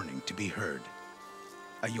a warning to be heard.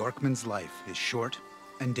 A Yorkman's life is short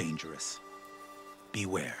and dangerous.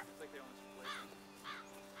 Beware.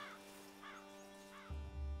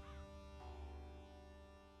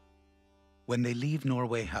 When they leave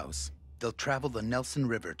Norway House, they'll travel the Nelson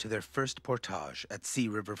River to their first portage at Sea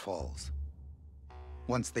River Falls.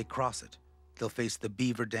 Once they cross it, they'll face the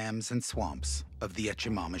beaver dams and swamps of the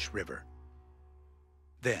Echimamish River.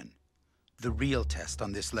 Then, the real test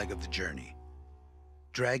on this leg of the journey: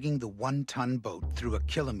 dragging the 1-ton boat through a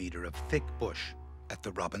kilometer of thick bush at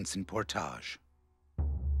the Robinson Portage.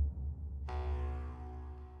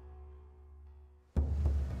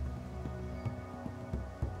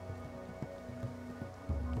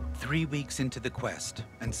 Three weeks into the quest,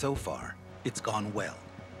 and so far, it's gone well.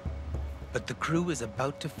 But the crew is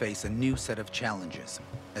about to face a new set of challenges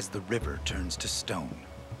as the river turns to stone.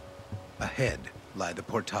 Ahead lie the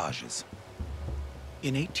portages.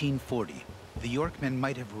 In 1840, the Yorkmen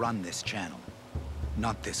might have run this channel,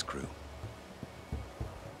 not this crew.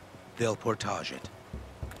 They'll portage it.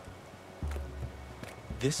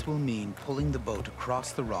 This will mean pulling the boat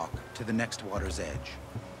across the rock to the next water's edge.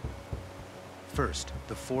 First,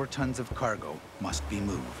 the 4 tons of cargo must be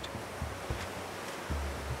moved.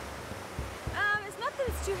 It's not that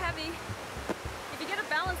it's too heavy. If you get it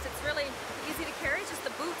balanced, it's really easy to carry. It's just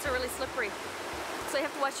the boots are really slippery. So you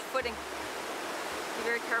have to watch your footing. Be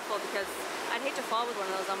very careful, because I'd hate to fall with one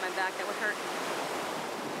of those on my back. That would hurt.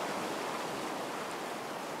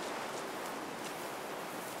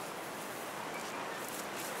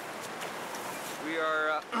 We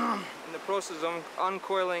are in the process of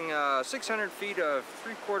uncoiling 600 feet of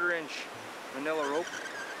 3/4 inch manila rope,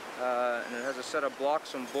 and it has a set of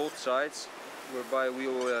blocks on both sides, whereby we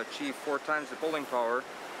will achieve 4 times the pulling power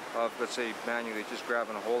of, let's say, manually just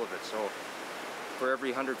grabbing a hold of it. So for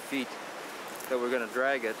every 100 feet that we're going to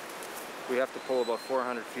drag it, we have to pull about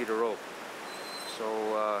 400 feet of rope.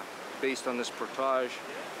 So based on this portage,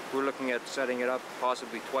 we're looking at setting it up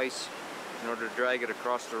possibly twice in order to drag it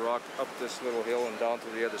across the rock, up this little hill and down to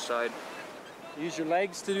the other side. Use your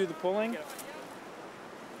legs to do the pulling.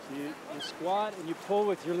 So you squat and you pull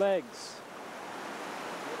with your legs.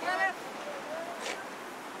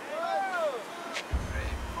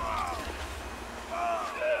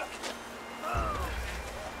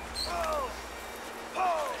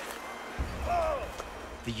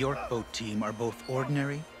 The York boat team are both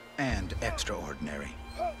ordinary and extraordinary.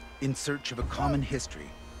 In search of a common history,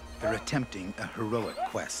 they're attempting a heroic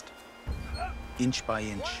quest. Inch by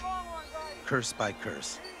inch, curse by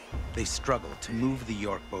curse, they struggle to move the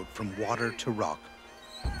York boat from water to rock,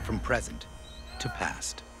 from present to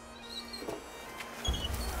past.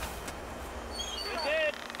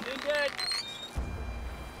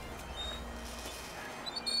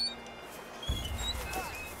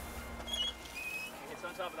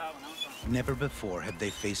 Never before have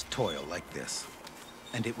they faced toil like this.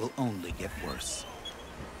 and it will only get worse.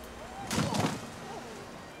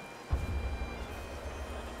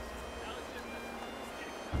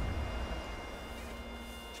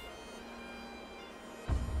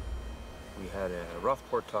 We had a rough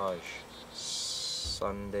portage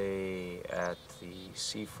Sunday at the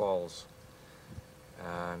Sea Falls,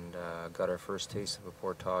 and got our first taste of a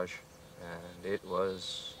portage, and it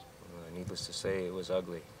was, needless to say, it was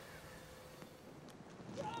ugly.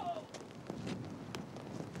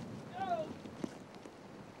 No!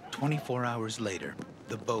 24 hours later,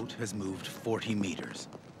 the boat has moved 40 meters.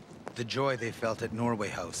 The joy they felt at Norway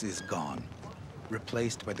House is gone,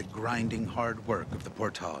 replaced by the grinding hard work of the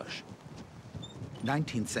portage.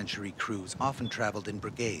 19th century crews often traveled in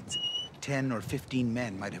brigades. 10 or 15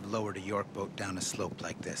 men might have lowered a York boat down a slope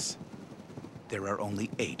like this. There are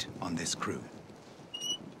only 8 on this crew.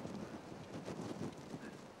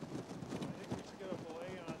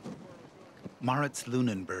 Maritz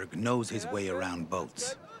Lunenberg knows his way around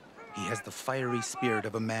boats. He has the fiery spirit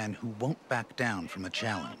of a man who won't back down from a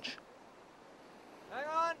challenge. Hang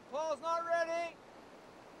on, Paul's not ready.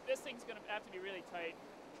 This thing's gonna have to be really tight.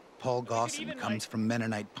 Paul Gosson comes from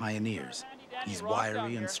Mennonite pioneers. He's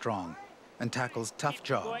wiry and strong and tackles tough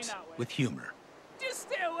jobs with humor. Just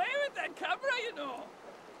stay away with that camera, you know.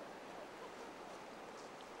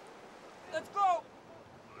 Let's go.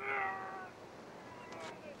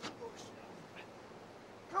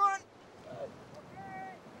 Come on.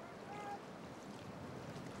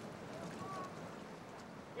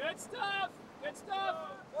 Good stuff. Good stuff.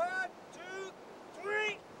 1, 2, 3.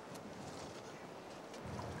 1,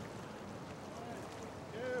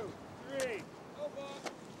 2, 3. Go, Bob.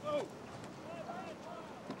 Go.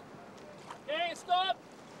 Okay, stop.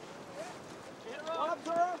 Bob's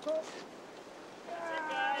our uncle. That's it,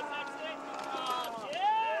 guys. That's it. Good job.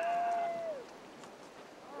 Yeah.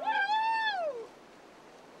 Woo!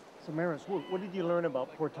 So Maris, what did you learn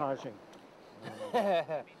about portaging?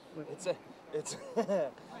 It's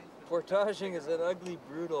portaging is an ugly,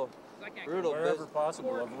 brutal Wherever business.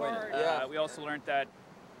 possible, avoid it. Yeah. We also learned that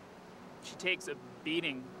she takes a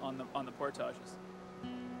beating on the portages.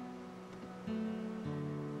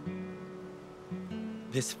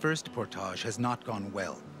 This first portage has not gone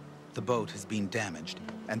well. The boat has been damaged,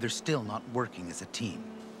 and they're still not working as a team.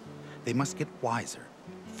 They must get wiser,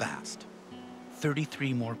 fast.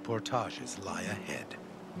 33 more portages lie ahead.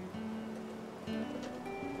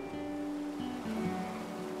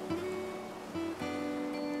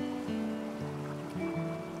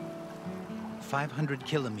 "500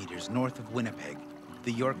 kilometers north of Winnipeg,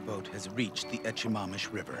 the York boat has reached the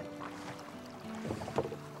Echimamish River.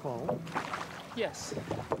 Paul? Yes.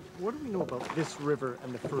 What do we know about this river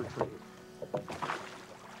and the fur trade?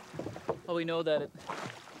 Well, we know that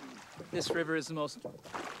this river is the most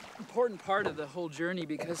important part of the whole journey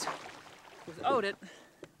because without it,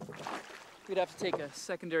 we'd have to take a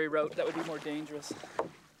secondary route that would be more dangerous.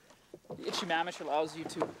 The Echimamish allows you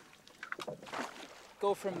to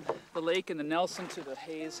go from the lake and the Nelson to the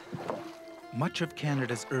Hayes. Much of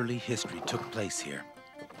Canada's early history took place here.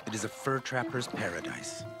 It is a fur trapper's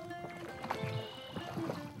paradise.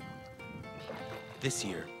 This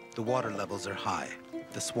year, the water levels are high,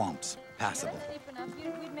 the swamps passable.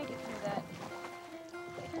 We'd make it through that.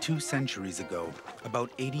 2 centuries ago,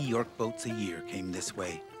 about 80 York boats a year came this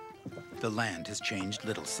way. The land has changed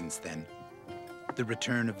little since then. The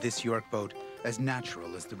return of this York boat as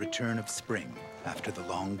natural as the return of spring after the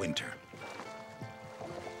long winter.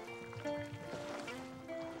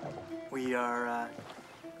 We are,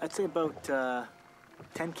 I'd say about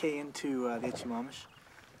 10K into the Echimamish,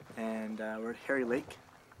 and we're at Harry Lake,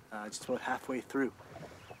 just about halfway through.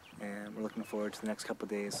 And we're looking forward to the next couple of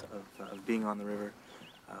days of being on the river,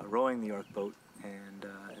 rowing the York boat, and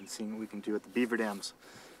seeing what we can do at the beaver dams,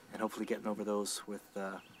 and hopefully getting over those with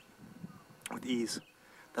ease.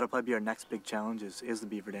 That'll probably be our next big challenge is the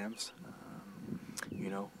beaver dams. You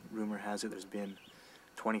know, rumor has it there's been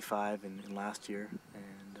 25 in last year,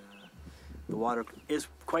 and the water is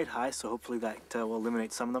quite high, so hopefully that will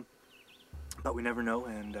eliminate some of them. But we never know,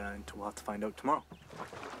 and we'll have to find out tomorrow.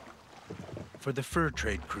 For the fur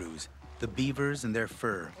trade crews, the beavers and their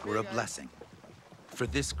fur were a blessing. For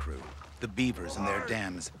this crew, the beavers and their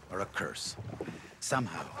dams are a curse.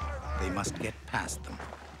 Somehow, they must get past them.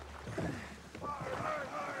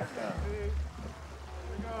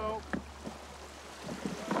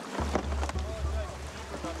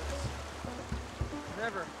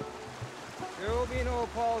 Never. There will be no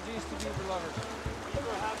apologies to beaver lovers. We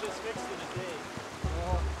will have this fixed in a day.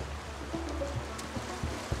 No.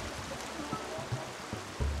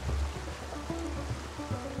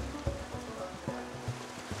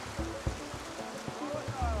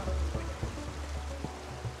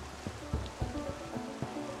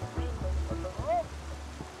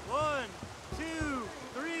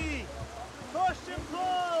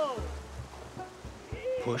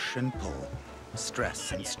 Push and pull,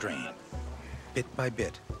 stress and strain. Bit by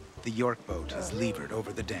bit, the York boat is levered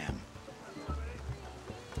over the dam.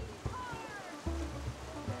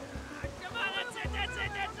 Come on, that's it, that's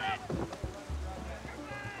it, that's it!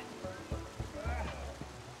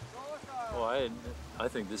 Well, I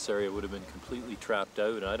think this area would have been completely trapped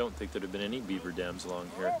out, and I don't think there'd have been any beaver dams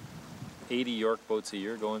along here. 80 York boats a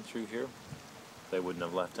year going through here. They wouldn't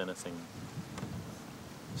have left anything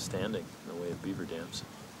standing in the way of beaver dams.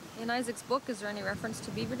 In Isaac's book, is there any reference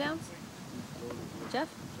to beaver dams? Jeff?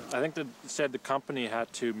 I think that said the company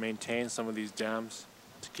had to maintain some of these dams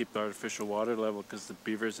to keep the artificial water level because the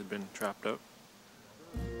beavers had been trapped out.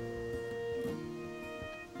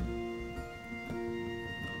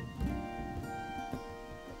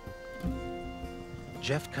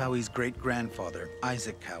 Jeff Cowie's great-grandfather,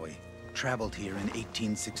 Isaac Cowie, traveled here in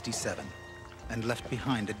 1867 and left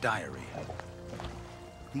behind a diary.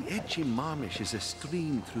 The Etchimamish is a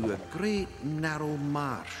stream through a great narrow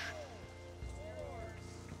marsh.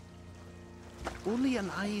 Only an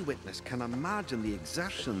eyewitness can imagine the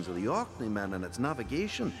exertions of the Orkney men in its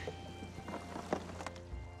navigation.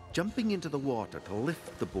 Jumping into the water to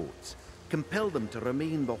lift the boats compelled them to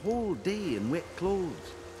remain the whole day in wet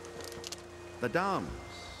clothes. The dams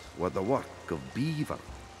were the work of beaver.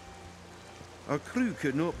 Our crew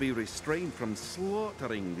could not be restrained from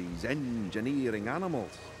slaughtering these engineering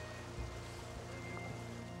animals.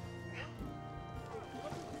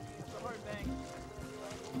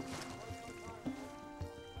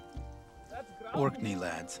 Orkney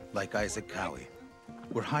lads, like Isaac Cowie,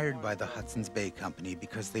 were hired by the Hudson's Bay Company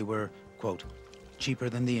because they were, quote, cheaper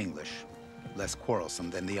than the English, less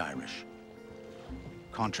quarrelsome than the Irish.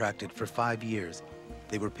 Contracted for 5 years,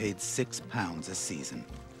 they were paid £6 a season.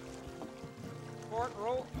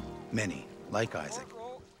 Many, like Isaac,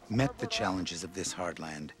 met the challenges of this hard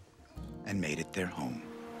land and made it their home.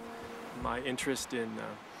 My interest in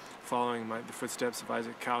following the footsteps of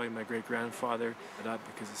Isaac Cowie, my great-grandfather,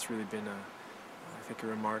 because it's really been I think a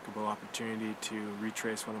remarkable opportunity to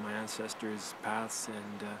retrace one of my ancestors' paths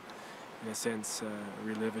and in a sense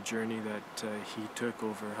relive a journey that he took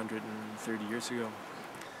over 130 years ago.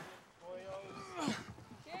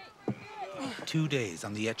 2 days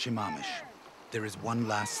on the Etchimamish. There is one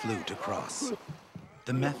last slough to cross.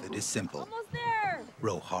 The method is simple. Almost there!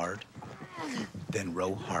 Row hard, then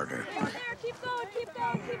row harder. There, keep going, keep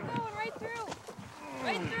going, keep going, right through!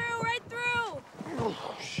 Right through, right through!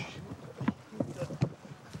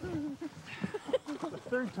 The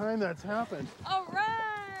third time that's happened. All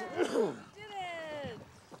right! Did it!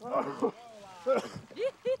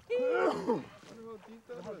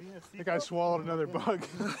 I think I swallowed another bug.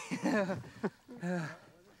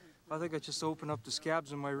 I think I just opened up the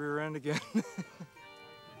scabs in my rear end again.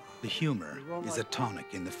 The humor is a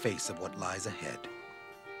tonic in the face of what lies ahead.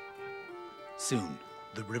 Soon,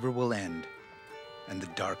 the river will end and the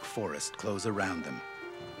dark forest close around them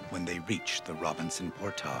when they reach the Robinson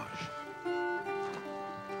Portage.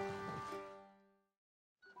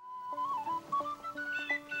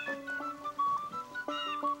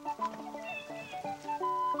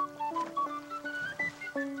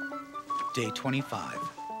 Day 25.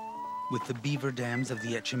 With the beaver dams of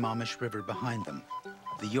the Etchimamish River behind them,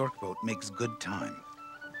 the York boat makes good time.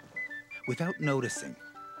 Without noticing,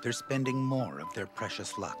 they're spending more of their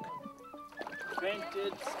precious luck.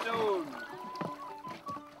 Painted stone.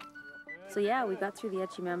 So yeah, we got through the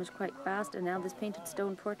Etchimamish quite fast, and now this painted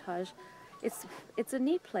stone portage, it's a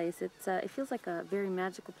neat place. It feels like a very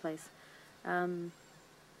magical place.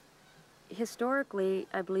 Historically,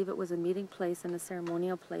 I believe it was a meeting place and a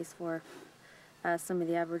ceremonial place for some of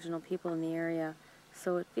the Aboriginal people in the area.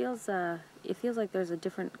 So it feels like there's a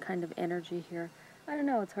different kind of energy here. I don't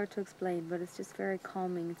know, it's hard to explain, but it's just very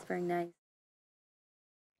calming. It's very nice.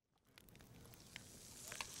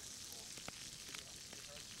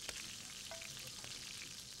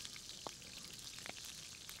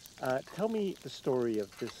 Tell me the story of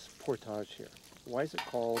this portage here. Why is it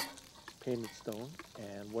called Painted Stone,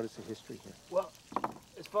 and what is the history here? Well,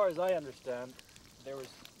 as far as I understand,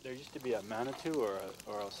 there used to be a Manitou or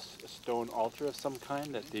a stone altar of some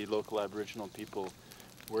kind that the local Aboriginal people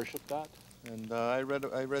worshipped at. And I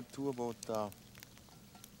read too about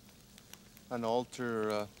an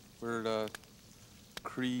altar where the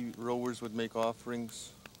Cree rowers would make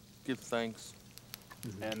offerings, give thanks.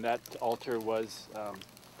 Mm-hmm. And that altar was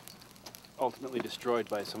ultimately destroyed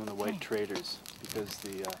by some of the white traders because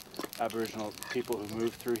the Aboriginal people who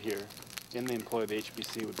moved through here in the employ of the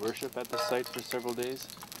HBC would worship at the site for several days,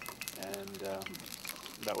 and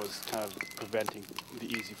that was kind of preventing the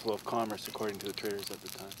easy flow of commerce according to the traders at the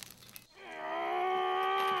time.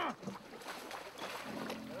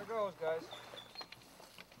 guys.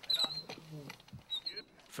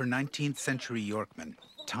 For 19th century Yorkmen,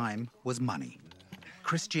 time was money.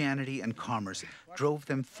 Christianity and commerce drove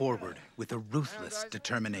them forward with a ruthless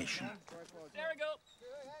determination. There we go.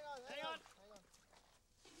 Hang on.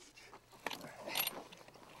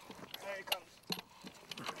 There he comes.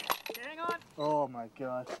 Hang on. Oh my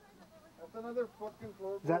God. That's another fucking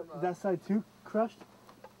floorboard. That side too crushed?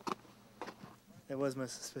 That was my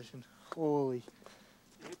suspicion. Holy.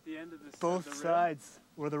 You hit the end of this. Both sides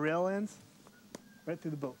where the rail ends, right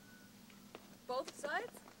through the boat. Both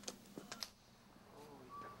sides?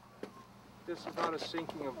 This is not a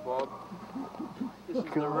sinking of Bob. This is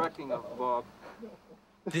the wrecking of Bob.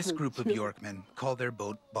 This group of Yorkmen call their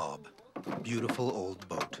boat Bob. Beautiful old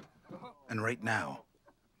boat. And right now,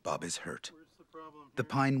 Bob is hurt. The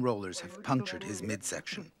pine rollers have punctured his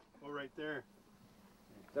midsection. Oh, right there.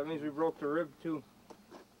 That means we broke the rib too.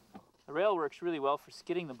 The rail works really well for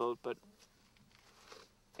skidding the boat, but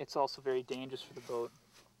it's also very dangerous for the boat,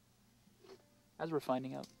 as we're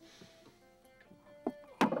finding out.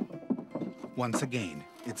 Once again,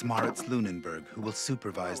 it's Maritz Lunenberg who will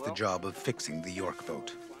supervise the job of fixing the York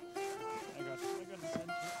boat.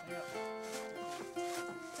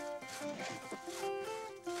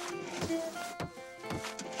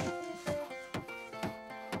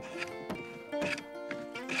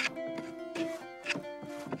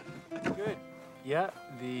 Good. Yeah,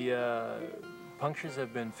 the punctures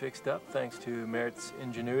have been fixed up thanks to Merritt's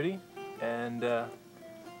ingenuity, and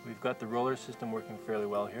we've got the roller system working fairly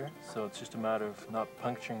well here, so it's just a matter of not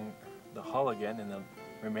puncturing the hull again in the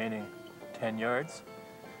remaining 10 yards,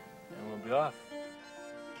 and we'll be off.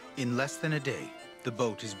 In less than a day, the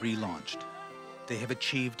boat is relaunched. They have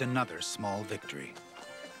achieved another small victory.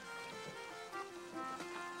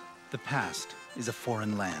 The past is a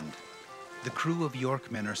foreign land. The crew of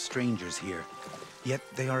Yorkmen are strangers here, yet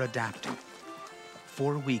they are adapting.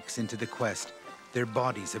 4 weeks into the quest, their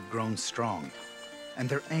bodies have grown strong, and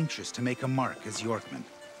they're anxious to make a mark as Yorkmen.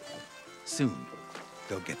 Soon,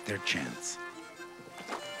 they'll get their chance.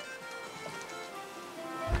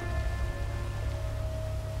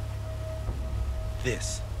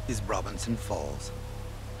 This is Robinson Falls.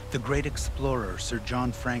 The great explorer Sir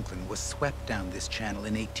John Franklin was swept down this channel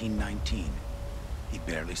in 1819. He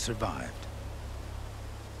barely survived.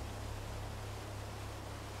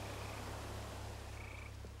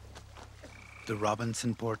 The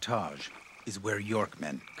Robinson Portage is where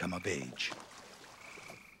Yorkmen come of age.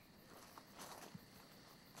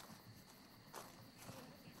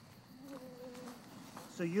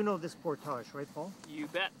 So you know this portage, right, Paul? You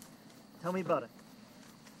bet. Tell me about it.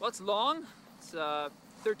 Well, it's long. It's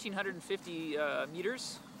 1,350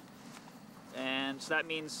 meters. And so that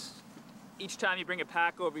means each time you bring a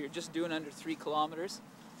pack over, you're just doing under 3 kilometers.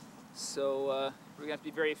 So we're gonna have to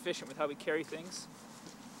be very efficient with how we carry things.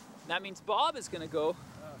 And that means Bob is gonna go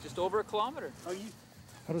just over 1 kilometer.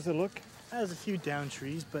 How does it look? It has a few down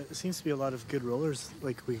trees, but it seems to be a lot of good rollers,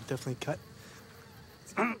 like we definitely cut.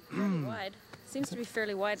 It's fairly wide. Seems to be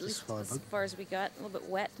fairly wide, at least as far as we got. A little bit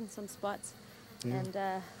wet in some spots. Yeah.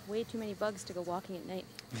 And way too many bugs to go walking at night.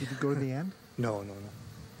 Did you go to the end? No.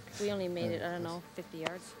 We only made it, I don't know, 50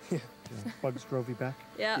 yards. Yeah. Bugs drove you back?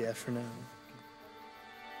 Yeah. Yeah, for now.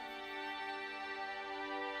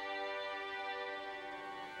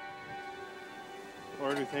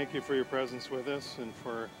 Lord, we thank you for your presence with us and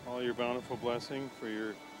for all your bountiful blessing, for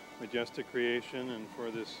your majestic creation, and for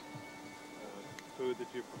this food that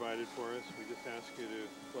you've provided for us. We just ask you to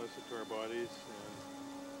bless it to our bodies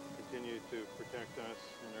and continue to protect us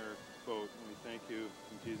in our boat. And we thank you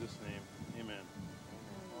in Jesus' name. Amen.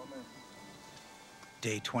 Amen.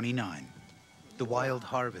 Day 29. The wild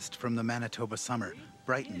harvest from the Manitoba summer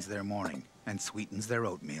brightens their morning and sweetens their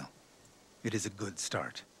oatmeal. It is a good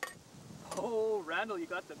start. Oh, Randall, you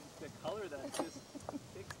got the color that's just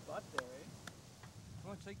big spot there, eh? You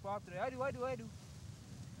want to take Bob today? I do.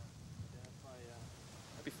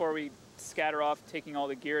 Before we scatter off taking all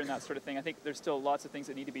the gear and that sort of thing, I think there's still lots of things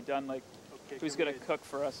that need to be done, like who's going to cook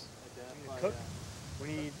for us? Cook? We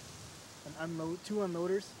need an 2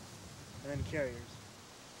 unloaders and then carriers.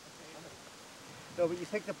 So, but you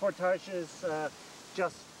think the portage is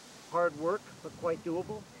just hard work, but quite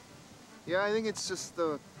doable? Yeah, I think it's just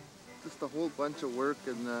a whole bunch of work,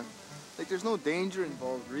 and like there's no danger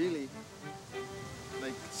involved really.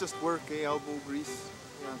 Like it's just work, elbow grease.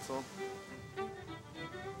 Yeah, that's all.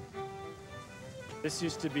 This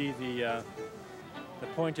used to be the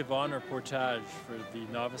point of honor portage for the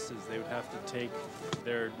novices. They would have to take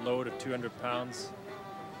their load of 200 pounds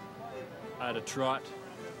at a trot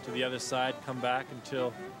to the other side, come back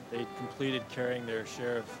until they completed carrying their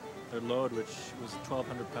share of their load, which was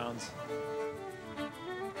 1,200 pounds.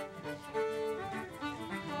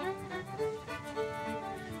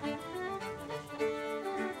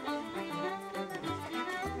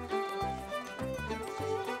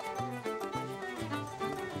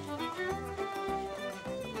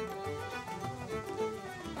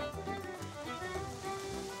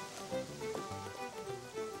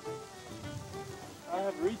 I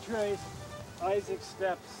have retraced Isaac's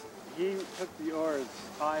steps. He took the oars.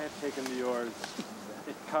 I have taken the oars.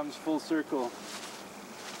 It comes full circle.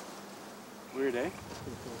 Weird, eh?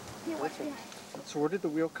 So where did the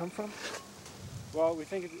wheel come from? Well, we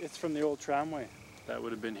think it's from the old tramway that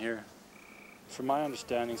would have been here. From my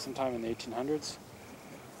understanding, sometime in the 1800s.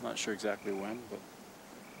 I'm not sure exactly when, but...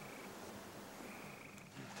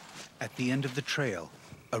 At the end of the trail,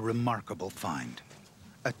 a remarkable find.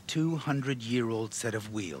 A 200-year-old set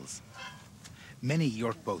of wheels. Many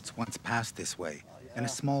York boats once passed this way, and a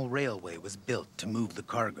small railway was built to move the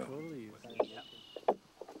cargo.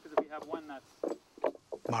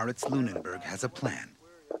 Maritz Lunenberg has a plan.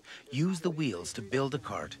 Use the wheels to build a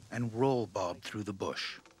cart and roll Bob through the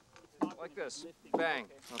bush. Like this, bang,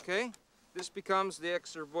 okay? This becomes the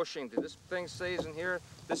extra bushing. This thing stays in here,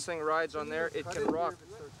 this thing rides on there, it can rock.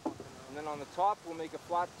 And then on the top, we'll make two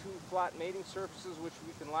flat mating surfaces, which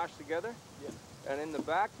we can lash together. Yeah. And in the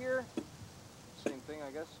back here, same thing,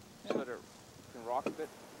 I guess, so that it can rock a bit.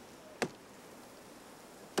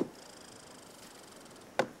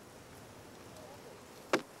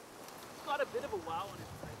 It's got a bit of a wow on it.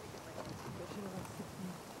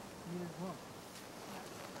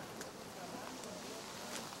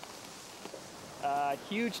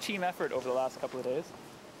 Huge team effort over the last couple of days.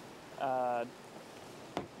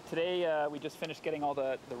 Today we just finished getting all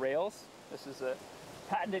the rails. This is a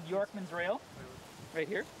patented Yorkman's rail right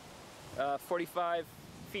here. 45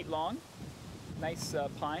 feet long, nice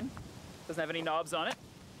pine. Doesn't have any knobs on it.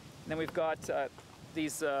 And then we've got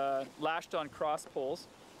these lashed on cross poles,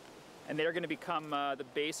 and they're going to become the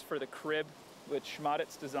base for the crib which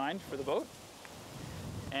Schmaditz designed for the boat.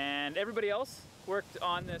 And everybody else worked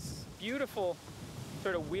on this beautiful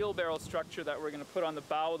sort of wheelbarrow structure that we're going to put on the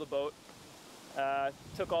bow of the boat.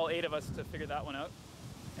 Took all 8 of us to figure that one out,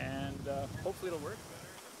 and hopefully it'll work.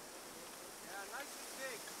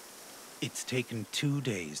 It's taken 2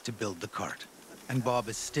 days to build the cart, and Bob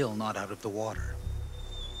is still not out of the water.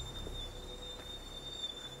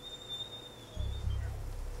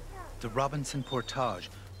 The Robinson Portage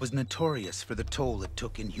was notorious for the toll it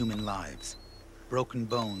took in human lives. Broken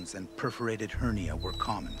bones and perforated hernia were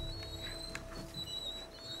common.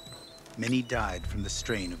 Many died from the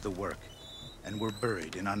strain of the work and were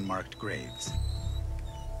buried in unmarked graves.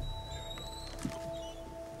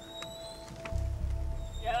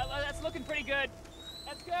 Yeah, that's looking pretty good.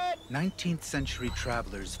 That's good. 19th century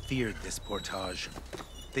travelers feared this portage.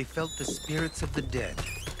 They felt the spirits of the dead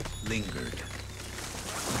lingered.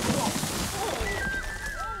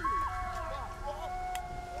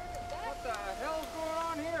 What the hell's going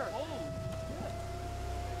on here?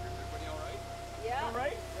 Everybody all right? Yeah. All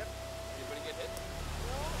right? Yep. Anybody get hit?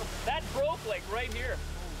 That broke like right here.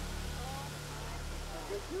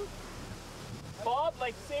 Bob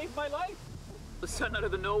like saved my life. The sun out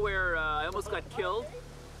of the nowhere, I almost got killed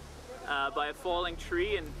by a falling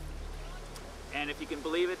tree, and if you can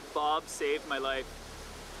believe it, Bob saved my life.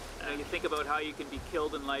 You think about how you can be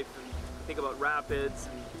killed in life, and you think about rapids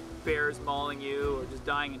and bears mauling you, or just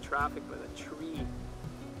dying in traffic by a tree.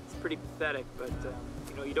 It's pretty pathetic, but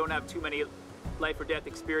you know, you don't have too many life or death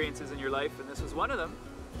experiences in your life, and this was one of them.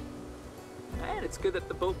 And it's good that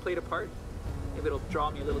the boat played a part. Maybe it'll draw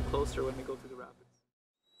me a little closer when we go through the rapids.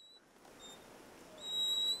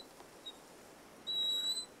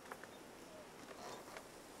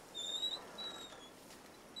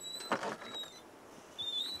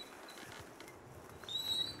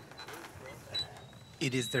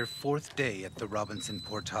 It is their 4th day at the Robinson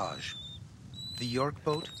Portage. The York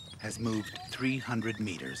boat has moved 300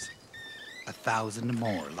 meters. 1,000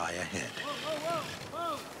 more lie ahead.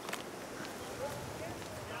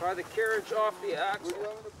 Try the carriage off the axle.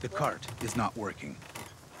 The cart is not working.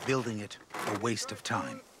 Building it, a waste of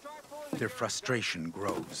time. Their frustration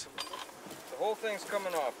grows. The whole thing's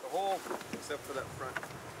coming off, the whole, except for that front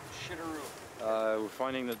shitteroo. We're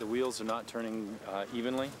finding that the wheels are not turning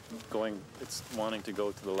evenly. It's wanting to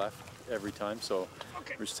go to the left every time, so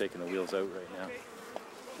we're just taking the wheels out right now,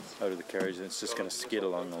 out of the carriage, and it's just going to skid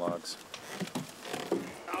along the logs.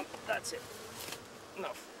 Oh, that's it.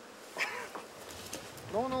 Enough.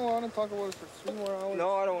 No, I want to talk about it for 3 more hours.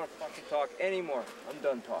 No, I don't want to fucking talk anymore. I'm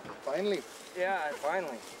done talking. Finally. Yeah,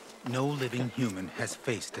 finally. No living human has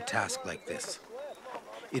faced a task like this.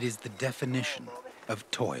 It is the definition of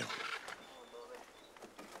toil.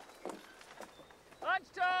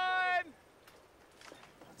 Lunchtime!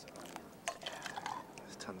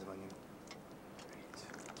 There's tons of onion.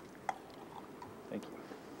 Thank you.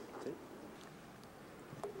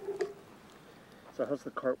 So how's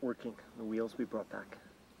the cart working? The wheels we brought back?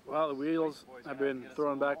 Well, the wheels have been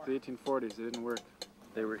thrown back to the 1840s. They didn't work.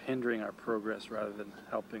 They were hindering our progress rather than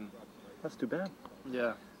helping. That's too bad.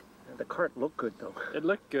 Yeah. The cart looked good, though. It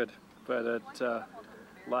looked good, but it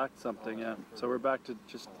lacked something, yeah. So we're back to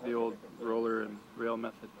just the old roller and rail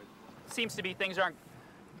method. Seems to be things aren't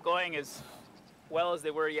going as well as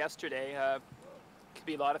they were yesterday. Could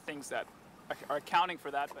be a lot of things that are accounting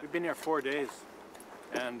for that. But we've been here 4 days,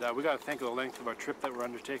 and we got to think of the length of our trip that we're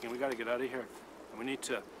undertaking. We got to get out of here, and we need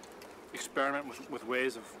to experiment with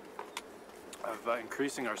ways of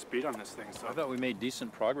increasing our speed on this thing. So I thought we made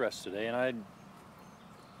decent progress today, and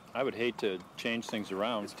I would hate to change things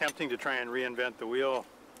around. It's tempting to try and reinvent the wheel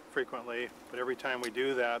frequently, but every time we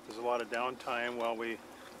do that, there's a lot of downtime while we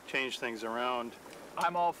change things around.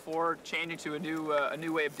 I'm all for changing to a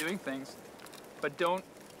new way of doing things, but don't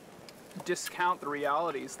discount the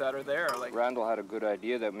realities that are there. Like Randall had a good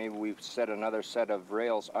idea that maybe we set another set of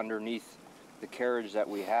rails underneath the carriage that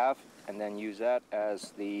we have, and then use that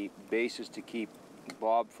as the basis to keep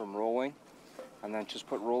Bob from rolling, and then just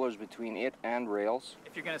put rollers between it and rails.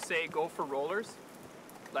 If you're going to say go for rollers,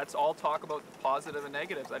 let's all talk about the positive and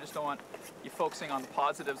negatives. I just don't want you focusing on the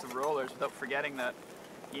positives of rollers without forgetting that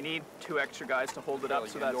you need 2 extra guys to hold it up.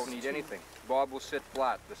 So that you don't need anything. Bob will sit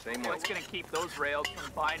flat the same way. It's going to keep those rails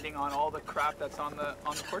from binding on all the crap that's on the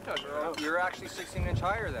portage. You're actually 16-inch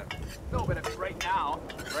higher then. No, but if right now.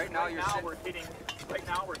 Right now we're hitting. Right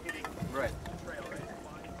now we're hitting. Right. The trail, right?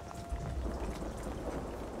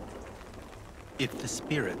 If the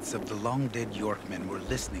spirits of the long-dead Yorkmen were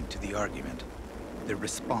listening to the argument, their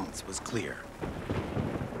response was clear.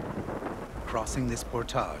 Crossing this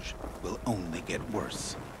portage will only get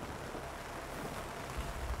worse.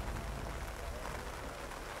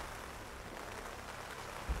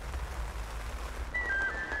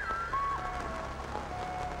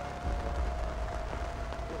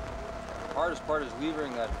 The hardest part is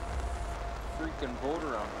levering that freaking boat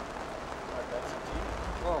around.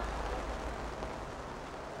 Oh.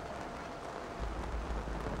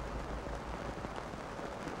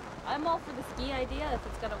 I'm all for the ski idea if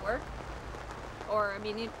it's gonna work. Or, I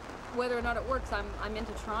mean, whether or not it works, I'm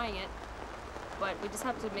into trying it. But we just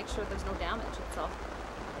have to make sure there's no damage itself.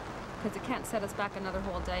 Because it can't set us back another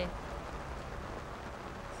whole day.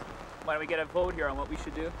 Why don't we get a vote here on what we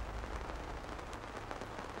should do?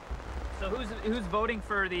 So who's voting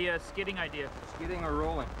for the skidding idea? Skidding or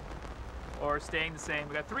rolling? Or staying the same?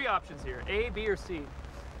 We got 3 options here: A, B, or C.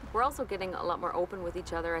 We're also getting a lot more open with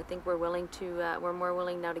each other. I think we're willing to, we're more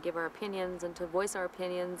willing now to give our opinions and to voice our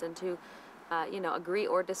opinions and to, you know, agree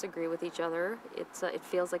or disagree with each other. It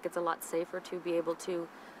feels like it's a lot safer to be able to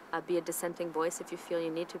be a dissenting voice if you feel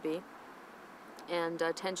you need to be. And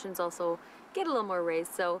tensions also get a little more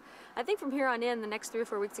raised. So I think from here on in, the next 3 or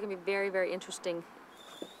 4 weeks are going to be very, very interesting.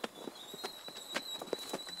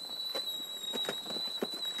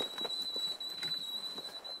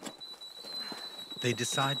 They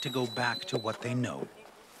decide to go back to what they know,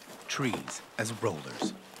 trees as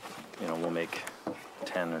rollers. You know, we'll make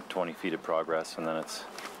 10 or 20 feet of progress, and then it's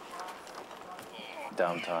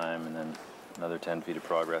downtime, and then another 10 feet of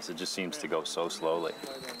progress. It just seems to go so slowly.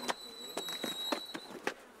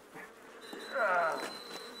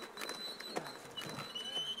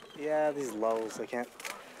 Yeah, these lulls, I can't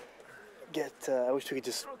get, I wish we could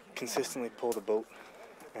just consistently pull the boat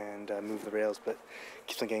and move the rails, but it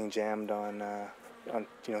keeps on getting jammed on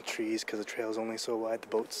you know, trees because the trail's only so wide. The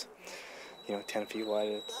boat's, you know, 10 feet wide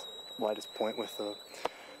at its widest point with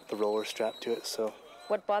the roller strapped to it, so.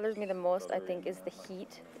 What bothers me the most, I think, is the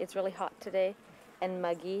heat. It's really hot today and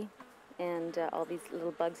muggy, and all these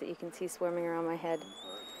little bugs that you can see swarming around my head.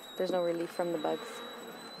 There's no relief from the bugs.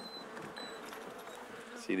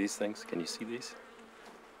 See these things? Can you see these?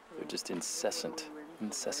 They're just incessant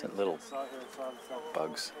little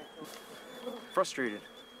bugs. Frustrated.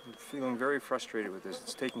 I'm feeling very frustrated with this.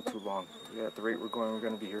 It's taking too long. Yeah, at the rate we're going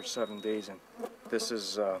to be here 7 days, and this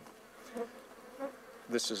is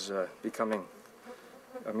becoming.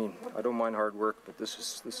 I mean, I don't mind hard work, but this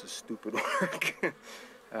is stupid work,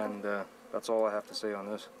 and that's all I have to say on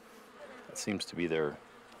this. It seems to be their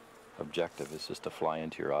objective, is just to fly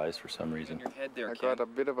into your eyes for some reason. Your head there, I got a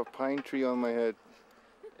bit of a pine tree on my head.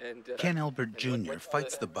 And, Ken Albert Jr.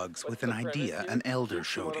 fights the bugs with an idea an elder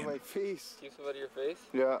showed him. Keep some out of your face?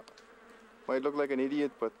 Yeah. Might look like an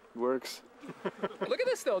idiot, but works. Look at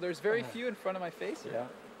this though, there's very few in front of my face here. Yeah.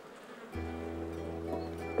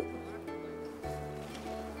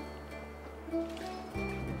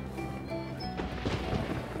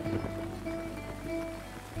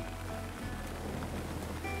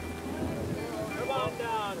 Come on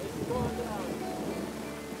down, it's going down.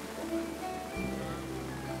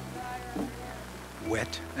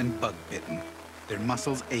 Wet and bug-bitten, their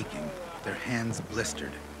muscles aching, their hands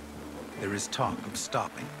blistered. There is talk of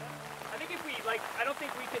stopping. I think if we, I don't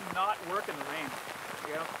think we can not work in the rain,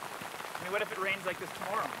 you know? I mean, what if it rains like this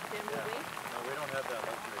tomorrow? Yeah. No, we don't have that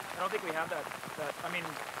luxury. I don't think we have that, I mean,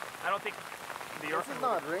 I don't think the Yorkmen... This is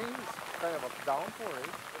not rain, it's kind of a downpour, eh?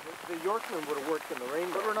 The Yorkmen would have worked in the rain.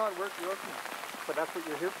 But we're not working Yorkmen. But that's what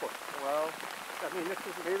you're here for. Well, I mean, this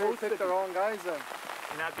is maybe they picked the wrong guys then.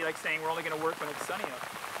 And that'd be like saying we're only going to work when it's sunny out.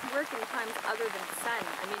 Work in times other than sun.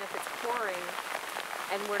 I mean, if it's pouring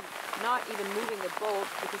and we're not even moving the boat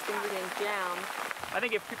because things are getting jammed. I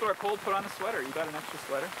think if people are cold, put on a sweater. You got an extra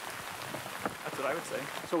sweater. That's what I would say.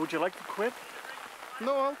 So would you like to quit?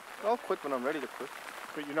 No, I'll quit when I'm ready to quit.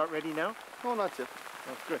 But you're not ready now? No, not yet.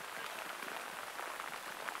 That's good.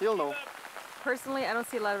 You'll know. Personally, I don't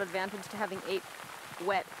see a lot of advantage to having 8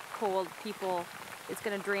 wet, cold people. It's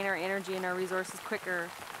going to drain our energy and our resources quicker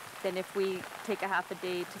than if we take a half a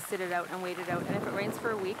day to sit it out and wait it out. And if it rains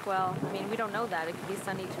for a week, well, I mean, we don't know that. It could be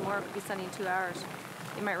sunny tomorrow, it could be sunny in 2 hours.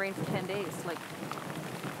 It might rain for 10 days. Like,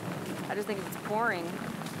 I just think if it's pouring,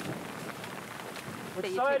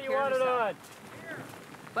 which side do you want it on?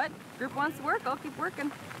 But group wants to work, I'll keep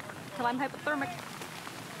working till I'm hypothermic.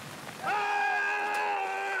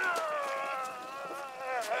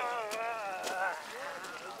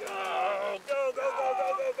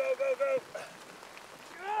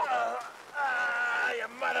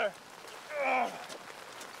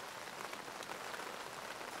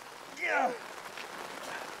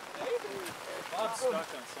 Bob's stuck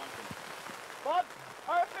on something. Bob,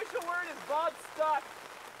 our official word is Bob's stuck.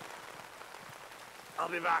 I'll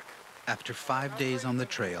be back. After 5 days on the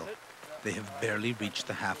trail, they have barely reached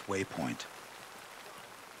the halfway point.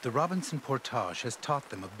 The Robinson Portage has taught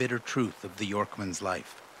them a bitter truth of the Yorkman's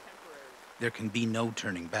life. There can be no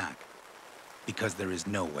turning back, because there is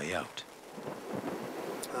no way out.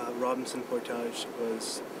 Robinson Portage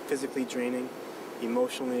was physically draining,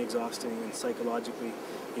 emotionally exhausting, and psychologically,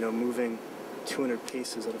 moving 200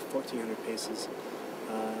 paces out of 1,400 paces,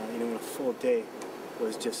 in a full day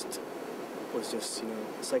was just,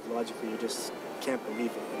 psychologically, you just can't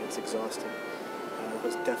believe it, and it's exhausting. It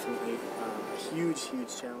was definitely a huge,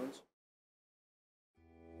 huge challenge.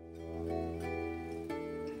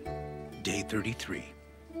 Day 33,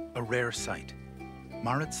 a rare sight.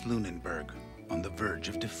 Maritz Lunenburg on the verge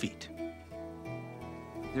of defeat.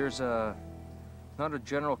 There's not a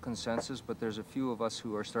general consensus, but there's a few of us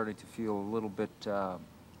who are starting to feel a little bit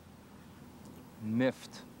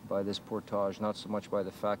miffed by this portage, not so much by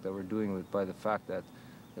the fact that we're doing it, but by the fact that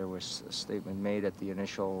there was a statement made at the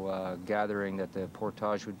initial gathering that the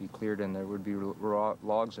portage would be cleared and there would be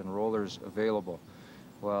logs and rollers available.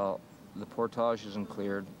 Well, the portage isn't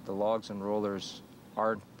cleared, the logs and rollers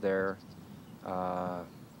aren't there.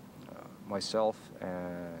 Myself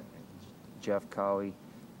and Jeff Cowie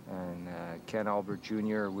and Ken Albert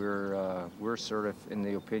Jr., we're sort of in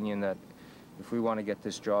the opinion that if we want to get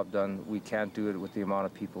this job done, we can't do it with the amount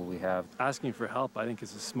of people we have. Asking for help, I think,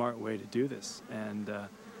 is a smart way to do this. And,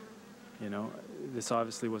 this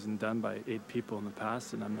obviously wasn't done by 8 people in the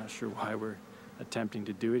past, and I'm not sure why we're attempting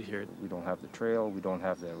to do it here. We don't have the trail, we don't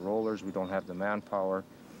have the rollers, we don't have the manpower,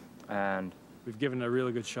 and... We've given it a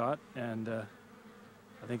really good shot, and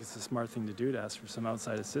I think it's a smart thing to do to ask for some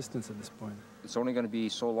outside assistance at this point. It's only going to be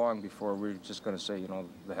so long before we're just going to say,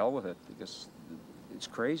 the hell with it, because it's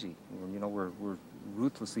crazy. We're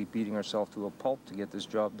ruthlessly beating ourselves to a pulp to get this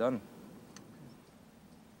job done.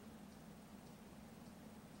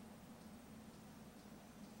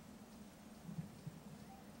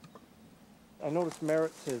 I noticed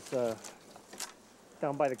Maritz is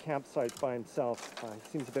down by the campsite by himself. He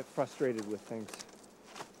seems a bit frustrated with things.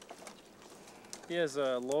 He has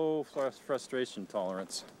a low frustration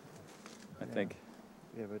tolerance, I think.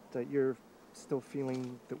 Yeah, but you're still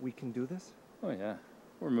feeling that we can do this? Oh, yeah.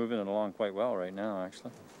 We're moving it along quite well right now,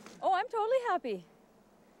 actually. Oh, I'm totally happy.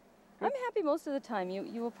 I'm happy most of the time.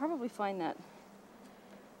 You will probably find that.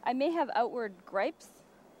 I may have outward gripes,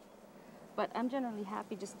 but I'm generally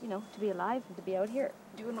happy just, to be alive and to be out here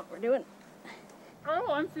doing what we're doing.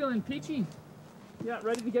 Oh, I'm feeling peachy. Yeah,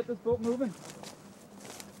 ready to get this boat moving.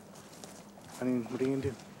 I mean, what are you gonna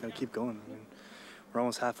do? Gotta keep going. I mean, we're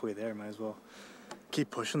almost halfway there. Might as well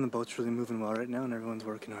keep pushing. The boat's really moving well right now, and everyone's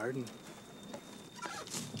working hard. And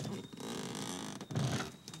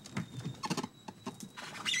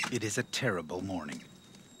It is a terrible morning.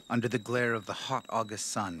 Under the glare of the hot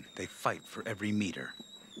August sun, they fight for every meter.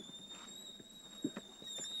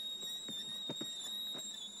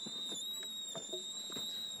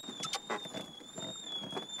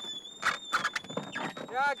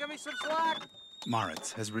 Yeah, give me some slack.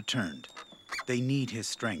 Moritz has returned. They need his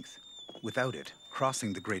strength. Without it,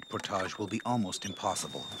 crossing the Great Portage will be almost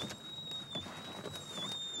impossible.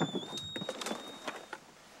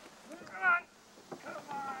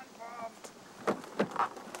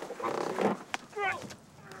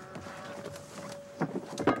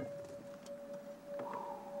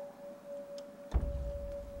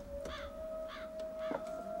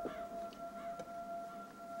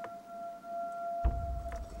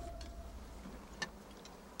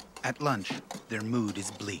 At lunch, their mood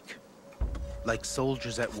is bleak. Like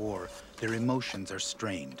soldiers at war, their emotions are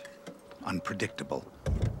strained, unpredictable.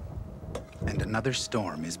 And another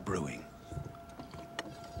storm is brewing.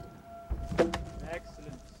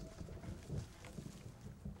 Excellent.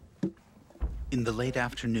 In the late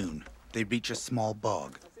afternoon, they reach a small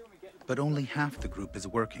bog, but only half the group is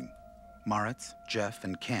working. Moritz, Jeff,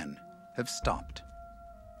 and Ken have stopped.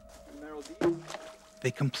 They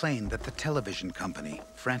complain that the television company,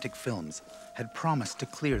 Frantic Films, had promised to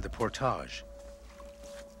clear the portage.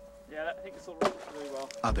 Yeah, I think this will work really well.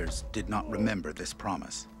 Others did not remember this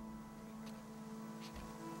promise.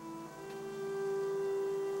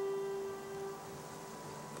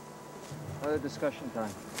 Other discussion time.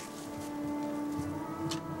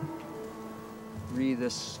 Read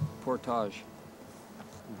this portage.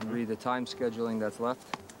 Read the time scheduling that's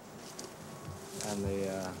left and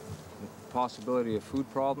the possibility of food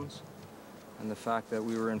problems and the fact that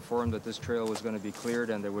we were informed that this trail was going to be cleared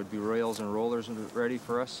and there would be rails and rollers ready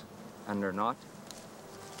for us, and they're not.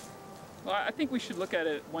 Well, I think we should look at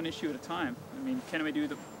it one issue at a time. I mean, can we do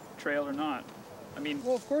the trail or not? I mean...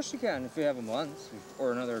 Well, of course you can if we have a month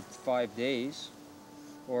or another 5 days,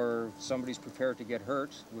 or somebody's prepared to get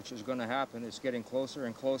hurt, which is going to happen. It's getting closer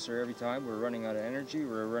and closer every time. We're running out of energy.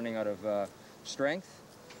 We're running out of strength.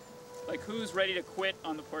 Like, who's ready to quit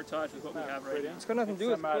on the portage with what we have right now? It's got nothing to do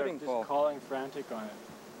with quitting, Paul. Just calling Frantic on it.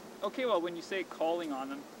 Okay, well, when you say calling on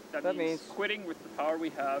them, that means quitting with the power we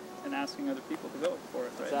have and asking other people to go for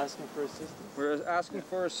it, right? It's asking for assistance. We're asking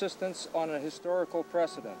for assistance on a historical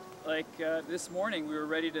precedent. Like, this morning, we were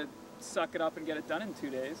ready to suck it up and get it done in 2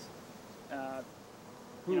 days.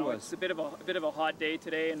 Who was? It's a bit of a hot day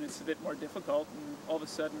today, and it's a bit more difficult, and all of a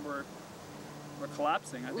sudden we're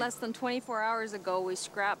collapsing. I think. Less than 24 hours ago, we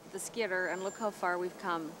scrapped the skidder, and look how far we've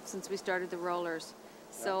come since we started the rollers.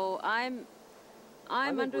 Yeah. So I'm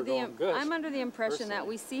under the impression that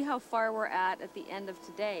we see how far we're at the end of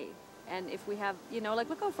today, and if we have, like,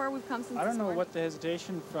 look how far we've come since. I don't know what the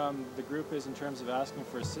hesitation from the group is in terms of asking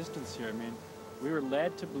for assistance here. I mean, we were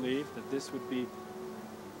led to believe that this would be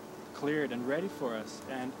cleared and ready for us,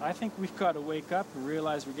 and I think we've got to wake up and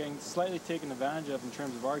realize we're getting slightly taken advantage of in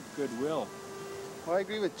terms of our goodwill. Well, I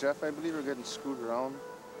agree with Jeff. I believe we're getting screwed around.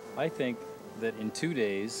 I think that in 2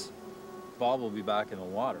 days, Bob will be back in the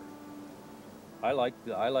water. I like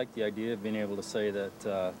the idea of being able to say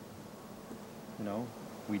that,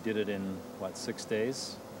 we did it in, 6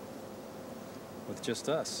 days with just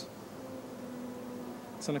us.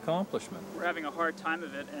 It's an accomplishment. We're having a hard time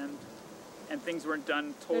of it, and things weren't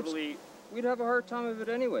done totally... We'd have a hard time of it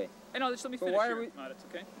anyway. I know, just let me finish here, It's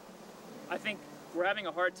okay? I think we're having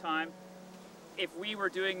a hard time. If we were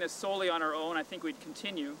doing this solely on our own, I think we'd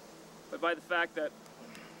continue. But by the fact that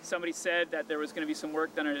somebody said that there was going to be some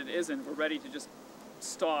work done and it isn't, we're ready to just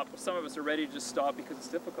stop. Some of us are ready to just stop because it's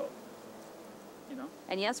difficult,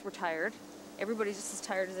 And yes, we're tired. Everybody's just as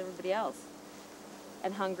tired as everybody else.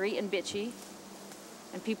 And hungry and bitchy.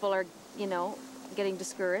 And people are, getting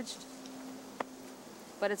discouraged.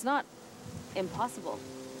 But it's not impossible.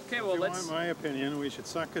 Okay, well, if you want my opinion, we should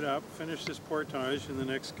suck it up, finish this portage in the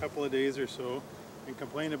next couple of days or so, and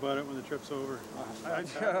complain about it when the trip's over. I'm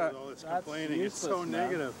tired of all this complaining. It's so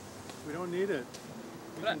negative. We don't need it.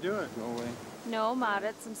 We can do it. Go away. No,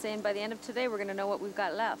 Moritz, I'm saying by the end of today, we're going to know what we've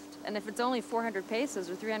got left. And if it's only 400 paces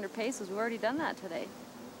or 300 paces, we've already done that today.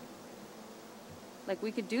 Like,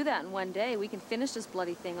 we could do that in 1 day. We can finish this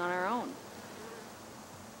bloody thing on our own.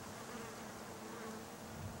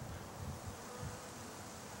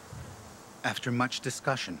 After much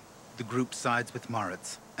discussion, the group sides with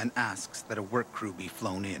Moritz and asks that a work crew be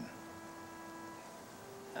flown in.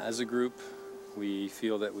 As a group, we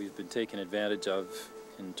feel that we've been taken advantage of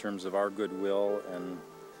in terms of our goodwill and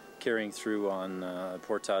carrying through on a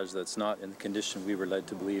portage that's not in the condition we were led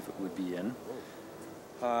to believe it would be in.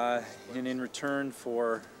 And in return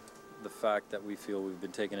for the fact that we feel we've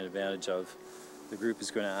been taken advantage of, the group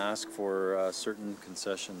is going to ask for certain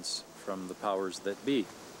concessions from the powers that be.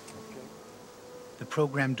 The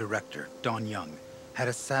program director, Don Young, had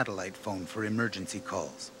a satellite phone for emergency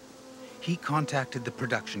calls. He contacted the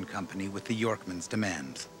production company with the Yorkmen's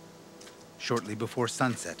demands. Shortly before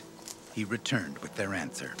sunset, he returned with their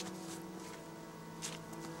answer.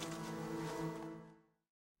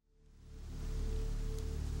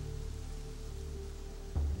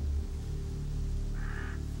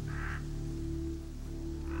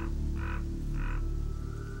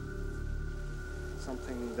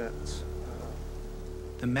 Something that...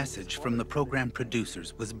 The message from the program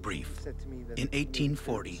producers was brief. In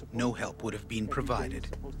 1840, no help would have been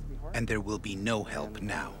provided, and there will be no help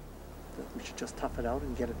now. That we should just tough it out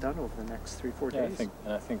and get it done over the next 3-4 days.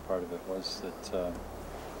 I think part of it was that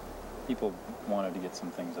people wanted to get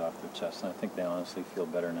some things off their chest, and I think they honestly feel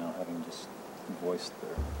better now, having just voiced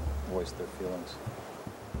their feelings.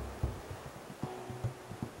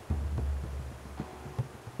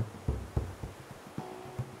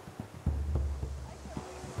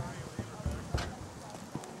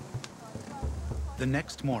 The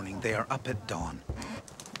next morning, they are up at dawn.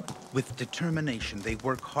 With determination, they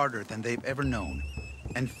work harder than they've ever known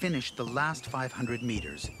and finish the last 500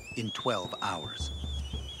 meters in 12 hours.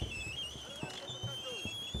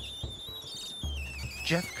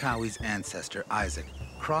 Jeff Cowie's ancestor, Isaac,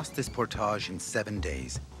 crossed this portage in 7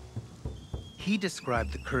 days. He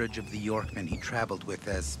described the courage of the Yorkmen he traveled with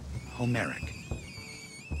as Homeric.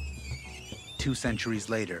 2 centuries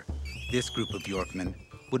later, this group of Yorkmen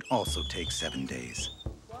would also take 7 days.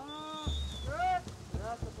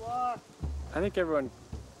 I think everyone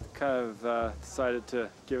kind of decided to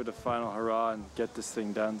give it a final hurrah and get this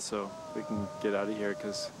thing done so we can get out of here,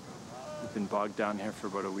 because we've been bogged down here for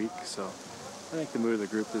about a week. So I think the mood of the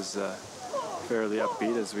group is fairly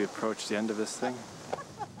upbeat as we approach the end of this thing.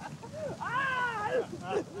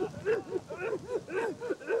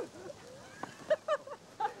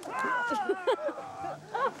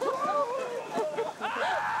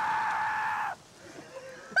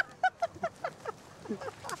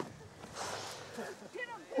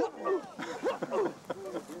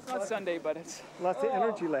 Sunday, but it's... Lots of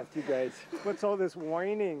energy left, you guys. What's all this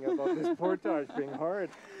whining about this portage being hard?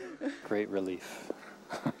 Great relief.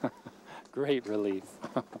 Great relief.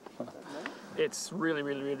 It's really,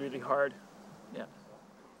 really, really, really hard. Yeah.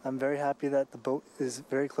 I'm very happy that the boat is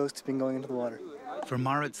very close to being going into the water. For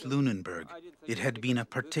Maritz Lunenberg, it had been a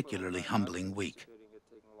particularly humbling week.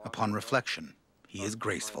 Upon reflection, he is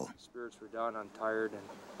graceful. Spirits were down, I'm tired, and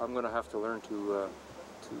I'm going to have to learn to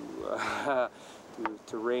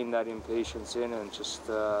rein that impatience in and just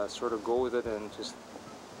sort of go with it and just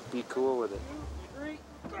be cool with it.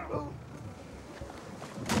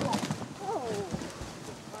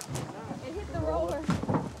 It hit the roller.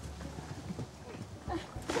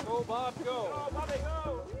 Go, Bob, go. Go, Bobby,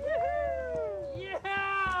 go.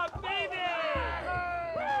 Yeah, baby!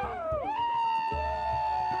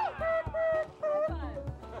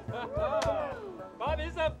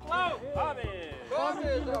 Bobby's afloat. Bobby.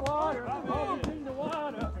 Bobby's in the water. Bobby's in the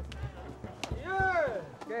water. Yeah.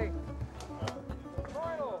 Okay.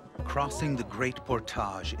 Crossing the Great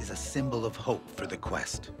Portage is a symbol of hope for the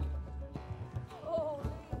quest.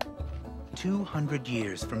 200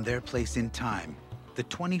 years from their place in time, the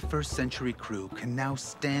 21st century crew can now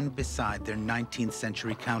stand beside their 19th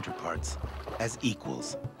century counterparts as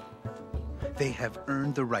equals. They have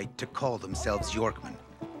earned the right to call themselves Yorkmen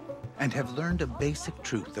and have learned a basic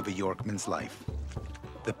truth of a Yorkman's life.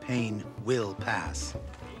 The pain will pass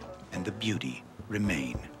and the beauty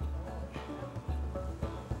remain.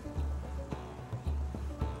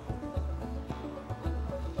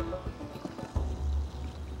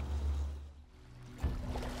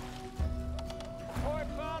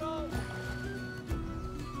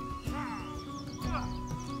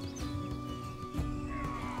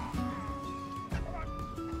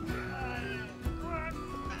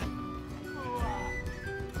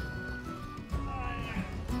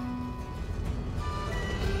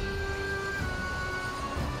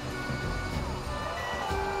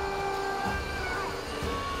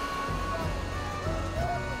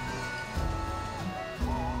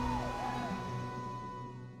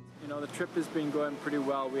 The trip has been going pretty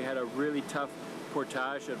well. We had a really tough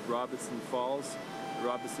portage at Robinson Falls. The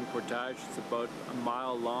Robinson Portage, it's about a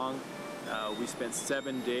mile long. We spent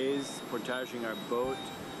 7 days portaging our boat.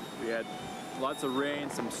 We had lots of rain,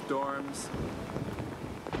 some storms.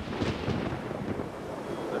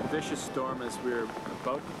 A vicious storm as we were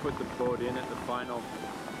about to put the boat in at the final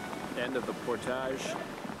end of the portage.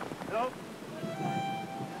 It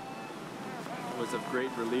was sense of great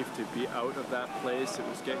relief to be out of that place. It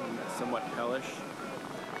was getting somewhat hellish.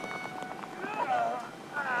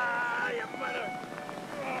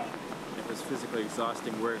 It was physically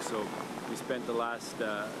exhausting work, so we spent the last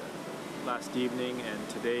evening and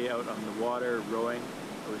today out on the water rowing.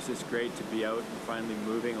 It was just great to be out and finally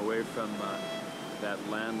moving away from that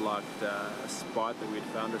landlocked spot that we'd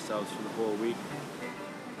found ourselves for the whole week.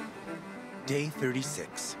 Day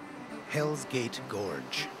 36, Hell's Gate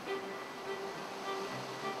Gorge.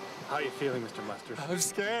 How are you feeling, Mr. Mustard? I'm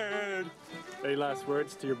scared. Any last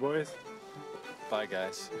words to your boys? Bye,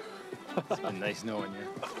 guys. It's been nice knowing you.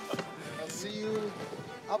 I'll see you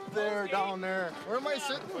up there, down there. Where am I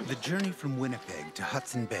sitting? The journey from Winnipeg to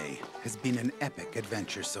Hudson Bay has been an epic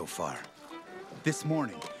adventure so far. This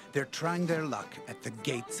morning, they're trying their luck at the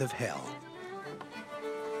gates of hell.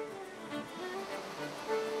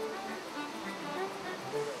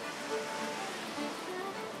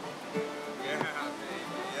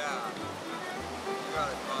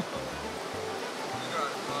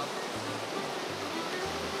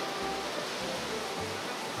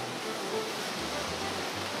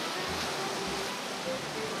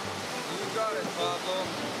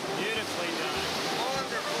 Beautifully done.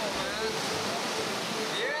 Wonderful, man.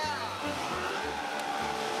 Yeah.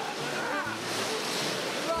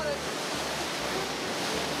 You got it.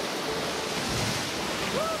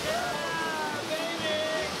 Yeah,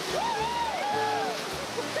 baby.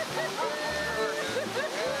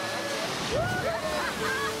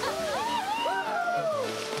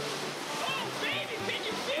 Oh, baby, can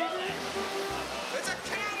you feel it? It's a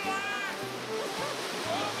Cadillac.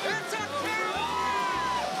 It's a Cadillac.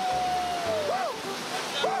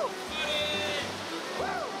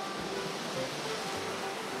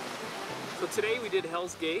 So today we did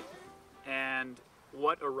Hell's Gate, and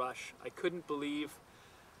what a rush. I couldn't believe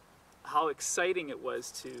how exciting it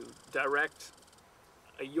was to direct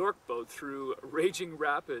a York boat through raging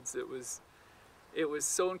rapids. It was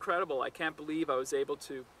so incredible. I can't believe I was able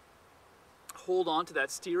to hold on to that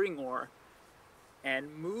steering oar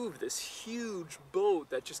and move this huge boat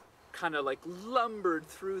that just kind of like lumbered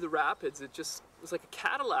through the rapids. It just was like a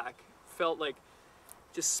Cadillac. Felt like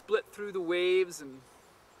just split through the waves and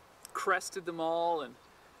crested them all,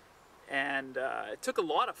 and it took a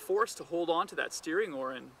lot of force to hold on to that steering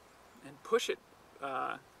oar and push it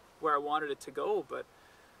where I wanted it to go. But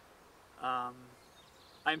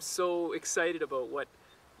I'm so excited about what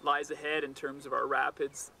lies ahead in terms of our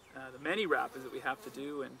rapids, the many rapids that we have to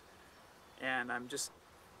do, and I'm just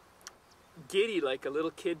giddy like a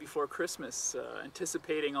little kid before Christmas,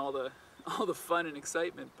 anticipating all the fun and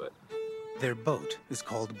excitement. But Their boat is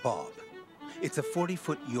called Bob. It's a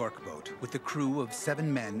 40-foot York boat with a crew of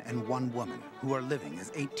 7 men and 1 woman who are living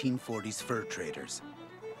as 1840s fur traders.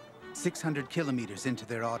 600 kilometers into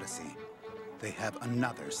their odyssey, they have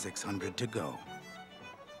another 600 to go.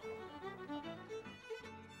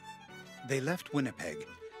 They left Winnipeg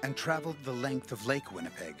and traveled the length of Lake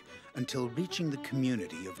Winnipeg until reaching the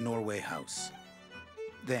community of Norway House.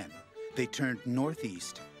 Then, they turned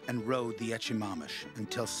northeast and rowed the Echimamish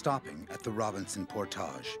until stopping at the Robinson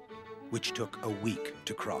Portage, which took a week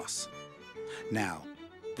to cross. Now,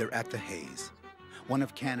 they're at the Hayes, one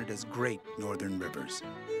of Canada's great northern rivers.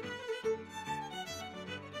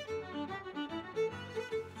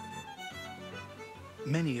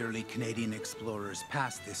 Many early Canadian explorers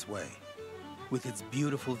passed this way. With its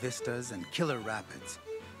beautiful vistas and killer rapids,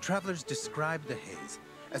 travelers described the Hayes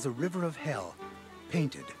as a river of hell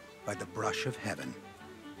painted by the brush of heaven.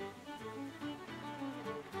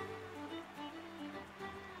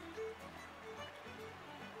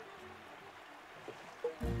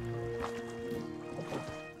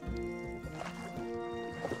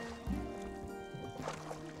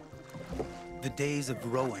 The days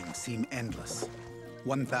of rowing seem endless.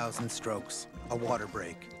 1,000 strokes, a water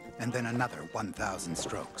break, and then another 1,000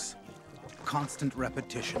 strokes. Constant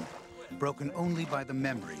repetition, broken only by the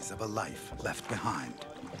memories of a life left behind.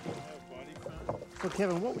 So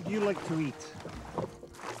Kevin, what would you like to eat?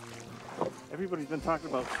 Everybody's been talking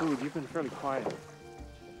about food. You've been fairly quiet.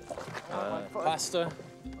 Pasta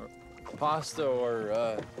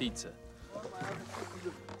or pizza.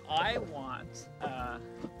 I want a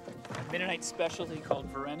Mennonite specialty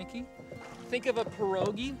called vareniki. Think of a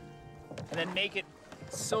pierogi, and then make it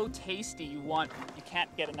so tasty you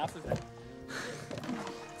can't get enough of it.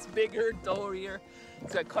 It's bigger, doughier.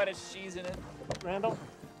 It's got cottage cheese in it. Randall,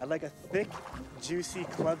 I'd like a thick, juicy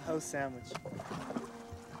clubhouse sandwich.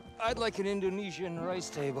 I'd like an Indonesian rice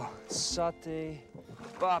table. Satay,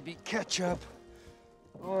 Bobby ketchup.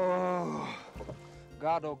 Oh,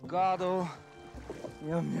 gado gado.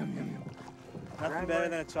 Yum, yum, yum, yum. Nothing better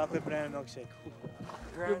than a chocolate banana milkshake. Ooh.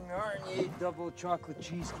 Grand Marnier double chocolate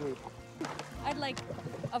cheesecake. I'd like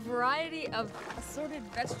a variety of assorted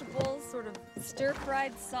vegetables, sort of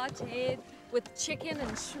stir-fried, sautéed with chicken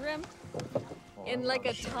and shrimp in like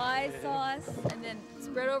a Thai sauce, and then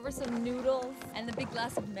spread over some noodles and a big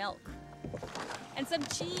glass of milk. And some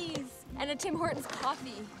cheese and a Tim Hortons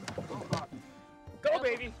coffee. Go,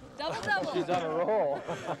 baby! Double, double! She's on a roll.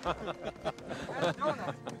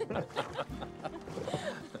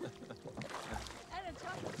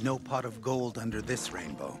 No pot of gold under this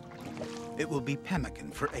rainbow. It will be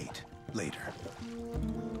pemmican for 8 later.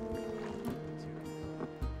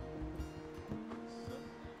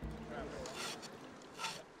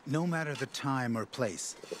 No matter the time or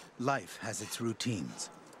place, life has its routines.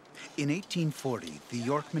 In 1840, the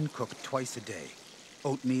Yorkmen cooked twice a day,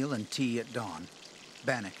 oatmeal and tea at dawn,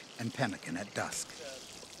 bannock and pemmican at dusk.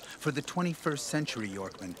 For the 21st century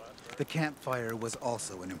Yorkmen, the campfire was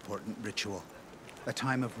also an important ritual, a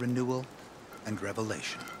time of renewal and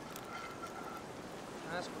revelation.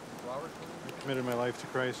 I committed my life to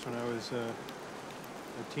Christ when I was a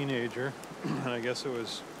teenager, and I guess it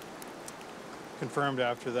was confirmed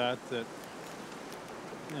after that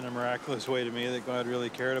in a miraculous way to me that God really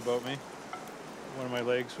cared about me. One of my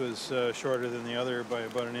legs was shorter than the other by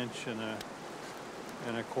about 1 inch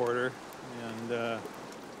and a quarter, and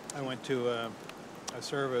I went to a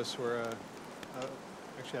service where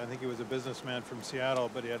actually I think he was a businessman from Seattle,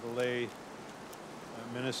 but he had a lay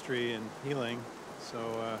ministry and healing, so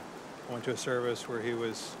I went to a service where he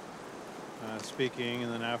was speaking,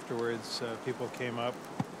 and then afterwards people came up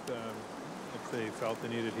if they felt they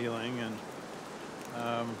needed healing, and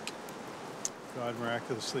God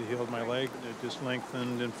miraculously healed my leg. It just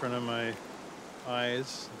lengthened in front of my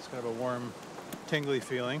eyes. It's got a warm, tingly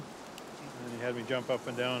feeling, and he had me jump up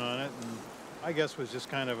and down on it, and I guess was just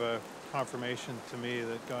kind of a confirmation to me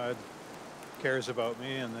that God cares about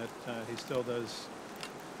me and that he still does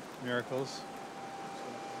miracles.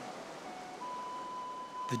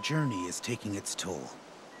 The journey is taking its toll,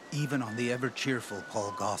 even on the ever-cheerful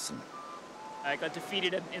Paul Gosson. I got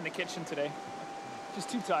defeated in the kitchen today. Just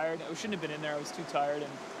too tired. I shouldn't have been in there. I was too tired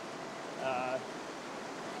and a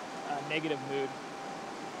negative mood.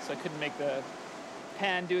 So I couldn't make the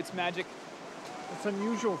pan do its magic. It's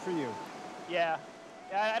unusual for you. Yeah.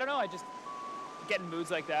 I don't know. I just get in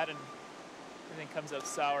moods like that and everything comes out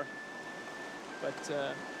sour.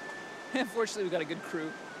 But unfortunately, we got a good crew.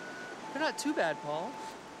 They're not too bad, Paul.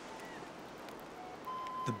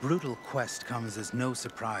 The brutal quest comes as no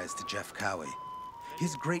surprise to Jeff Cowie.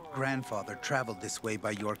 His great-grandfather traveled this way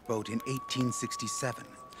by York boat in 1867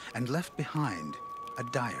 and left behind a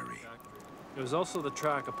diary. It was also the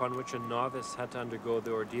track upon which a novice had to undergo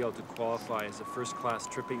the ordeal to qualify as a first-class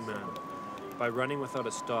tripping man by running without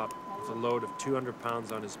a stop with a load of 200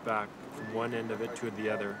 pounds on his back from one end of it to the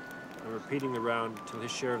other, and repeating the round until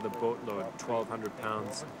his share of the boatload, 1,200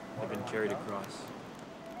 pounds, had been carried across.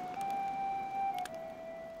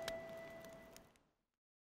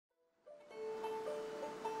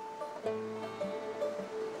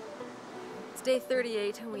 It's day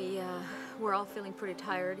 38, and we're all feeling pretty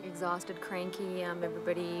tired, exhausted, cranky,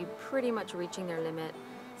 everybody pretty much reaching their limit.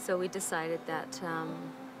 So we decided that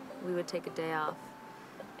we would take a day off.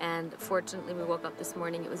 And fortunately, we woke up this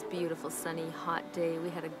morning. It was beautiful, sunny, hot day.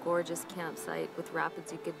 We had a gorgeous campsite with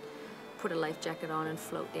rapids. You could put a life jacket on and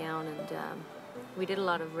float down. And we did a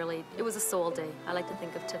lot of really, it was a soul day. I like to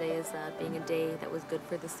think of today as being a day that was good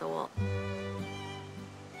for the soul.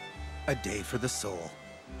 A day for the soul.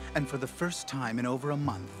 And for the first time in over a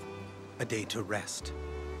month, a day to rest.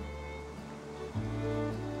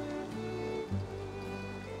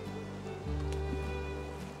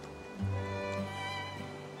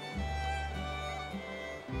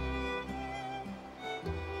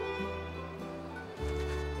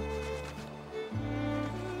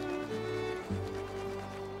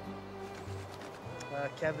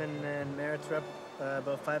 Kevin and Merritt's were up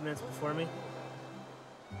about 5 minutes before me.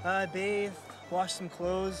 I bathed, washed some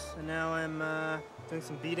clothes, and now I'm doing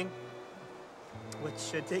some beating, which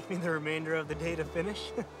should take me the remainder of the day to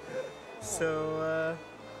finish. So,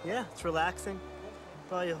 yeah, it's relaxing.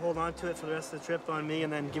 Probably hold on to it for the rest of the trip on me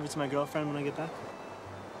and then give it to my girlfriend when I get back.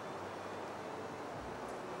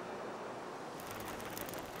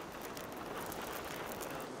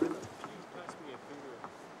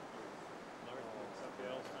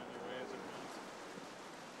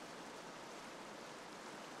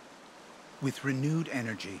 With renewed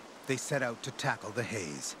energy, they set out to tackle the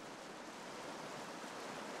haze.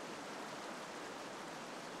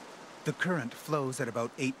 The current flows at about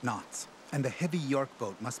 8 knots, and the heavy York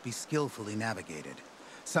boat must be skillfully navigated,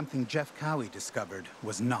 something Jeff Cowie discovered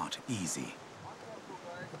was not easy.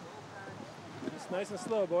 nice and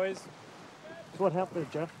slow, boys. So what happened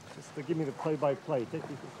there, Jeff? Just to give me the play-by-play. Take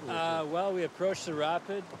me through. Well, we approached the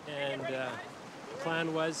rapid, and the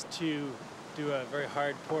plan was to do a very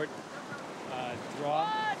hard port draw.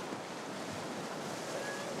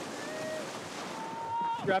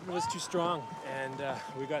 The rapid was too strong, and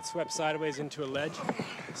we got swept sideways into a ledge.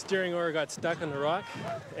 Steering oar got stuck on the rock,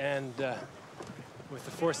 and with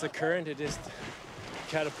the force of the current, it just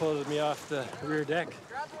catapulted me off the rear deck.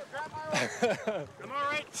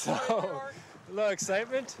 So, a lot of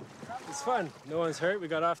excitement. It's fun. No one's hurt. We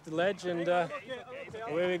got off the ledge, and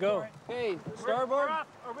away we go. Hey, starboard. Are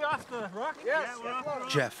we off the rock? Yes.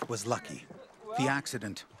 Jeff was lucky. The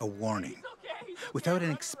accident, a warning. Without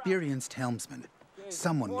an experienced helmsman,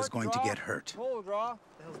 someone was going to get hurt. Pull, draw.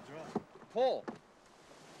 Pull.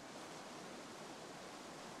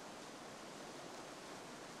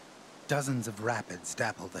 Dozens of rapids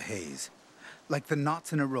dapple the haze. Like the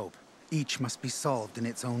knots in a rope, each must be solved in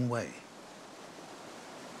its own way.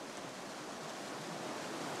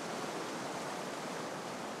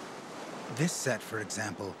 This set, for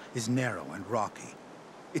example, is narrow and rocky.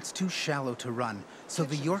 It's too shallow to run, so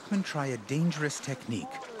the Yorkmen try a dangerous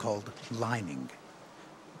technique called lining.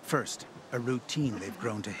 First, a routine they've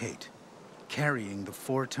grown to hate, carrying the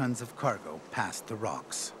 4 tons of cargo past the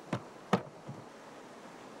rocks.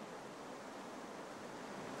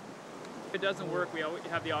 If it doesn't work, we always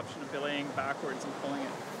have the option of belaying backwards and pulling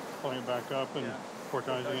it. Pulling it back up and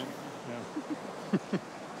portaging it. Yeah.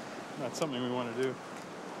 That's something we want to do.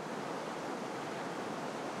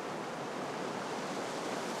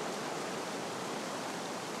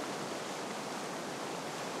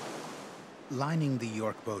 Lining the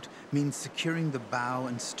York boat means securing the bow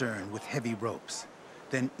and stern with heavy ropes,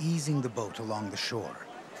 then easing the boat along the shore,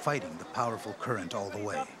 fighting the powerful current all the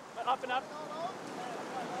way. Up and up.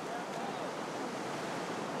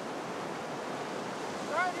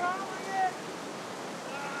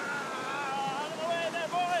 Out of the way there,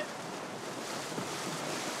 boys!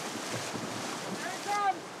 Here he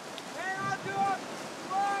comes! Hang on to him!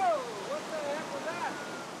 Whoa! What the heck was that?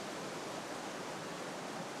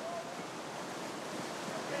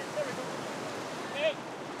 Okay, there we go. Hey!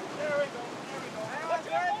 There we go. There we go. Hang on to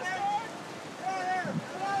it, there! Get out there!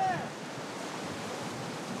 Get out there!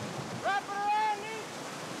 Wrap it around me!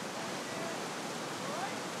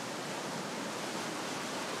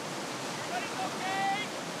 Everybody's okay?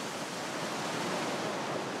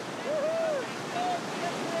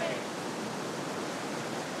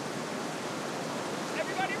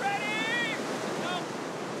 Everybody ready? No.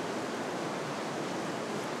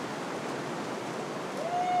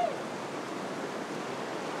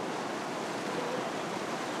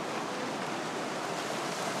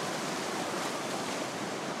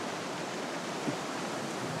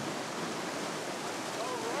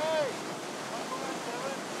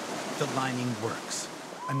 The lining works.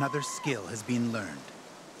 Another skill has been learned.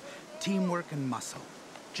 Teamwork and muscle,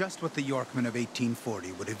 just what the Yorkmen of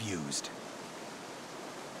 1840 would have used.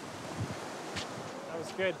 That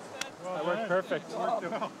was good. Well that worked done. perfect. Worked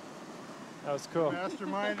well. That was cool.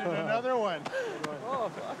 Masterminded another one. Oh,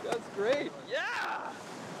 fuck, that's great. Yeah!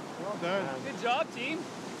 Well done. Good job, team.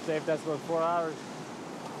 Saved us about 4 hours.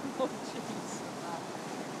 Oh, jeez.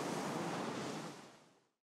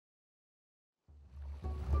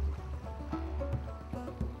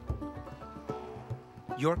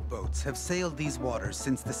 York boats have sailed these waters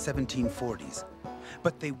since the 1740s,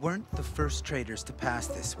 but they weren't the first traders to pass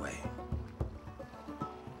this way.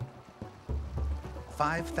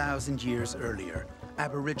 5,000 years earlier,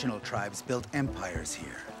 Aboriginal tribes built empires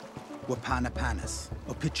here. Wapanapanas,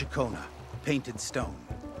 Opichikona, Painted Stone.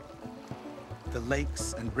 The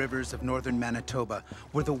lakes and rivers of northern Manitoba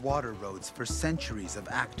were the water roads for centuries of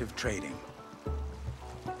active trading.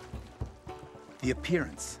 The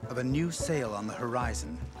appearance of a new sail on the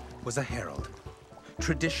horizon was a herald.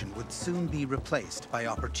 Tradition would soon be replaced by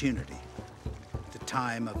opportunity. The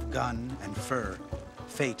time of gun and fur,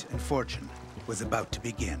 fate and fortune was about to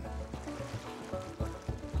begin.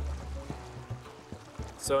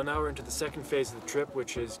 So now we're into the second phase of the trip,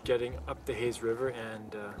 which is getting up the Hayes River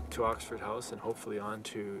and to Oxford House and hopefully on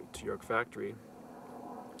to York Factory.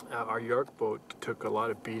 Our York boat took a lot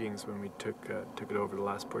of beatings when we took it over the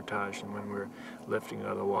last portage, and when we were lifting it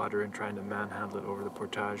out of the water and trying to manhandle it over the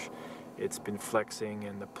portage, it's been flexing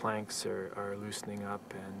and the planks are loosening up,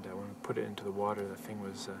 and when we put it into the water, the thing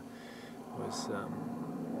was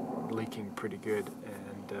leaking pretty good,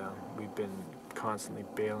 and we've been constantly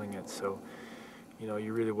bailing it. So, you know,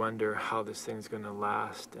 you really wonder how this thing's going to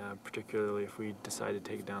last, particularly if we decide to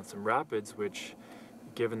take down some rapids, which,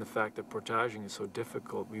 given the fact that portaging is so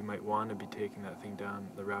difficult, we might want to be taking that thing down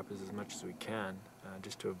the rapids as much as we can,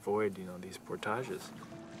 just to avoid, you know, these portages.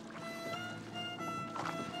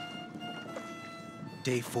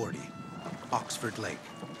 Day 40, Oxford Lake.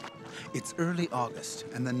 It's early August,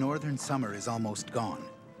 and the northern summer is almost gone.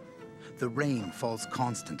 The rain falls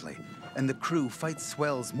constantly, and the crew fights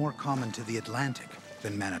swells more common to the Atlantic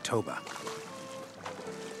than Manitoba.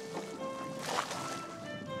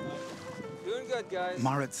 Doing good, guys.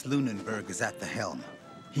 Maritz Lunenberg is at the helm.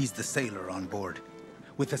 He's the sailor on board.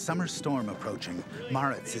 With the summer storm approaching,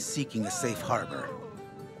 Maritz is seeking a safe harbor.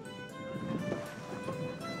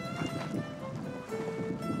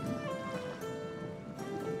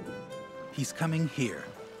 He's coming here,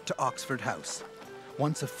 to Oxford House.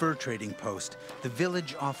 Once a fur trading post, the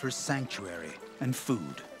village offers sanctuary and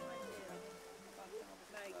food.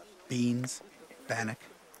 Beans, bannock,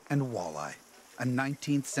 and walleye, a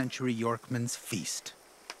 19th century Yorkman's feast.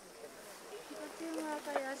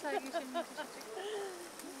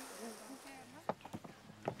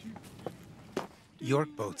 York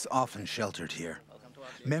boats often sheltered here.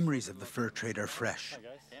 Memories of the fur trade are fresh.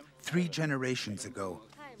 3 generations ago,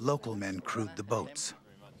 local men crewed the boats.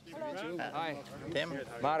 Hi, Tim.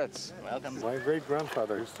 Maritz. Welcome. My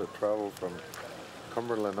great-grandfather used to travel from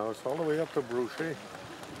Cumberland House all the way up to Bruchet.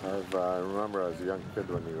 I remember as a young kid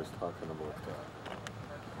when he was talking about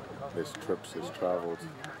his trips, his travels,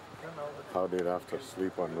 how they'd have to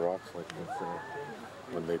sleep on rocks like this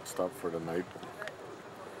when they'd stop for the night.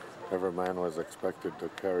 Every man was expected to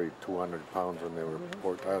carry 200 pounds when they were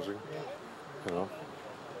portaging, you know,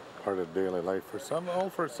 part of daily life. For some, all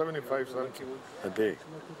for 75 cents a day.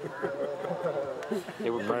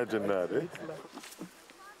 Imagine that, eh?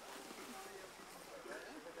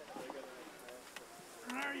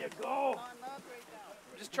 There you go.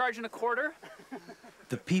 Just charging a quarter.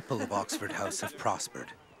 The people of Oxford House have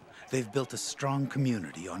prospered. They've built a strong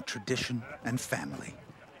community on tradition and family.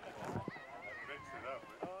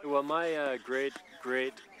 Well, my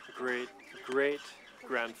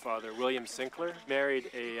great-great-great-grandfather, William Sinclair, married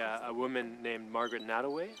a woman named Margaret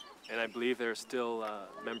Nataway, and I believe there are still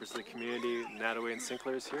members of the community, Nataway and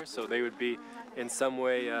Sinclairs here, so they would be in some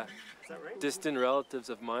way distant relatives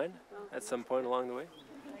of mine at some point along the way.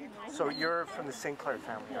 So you're from the Sinclair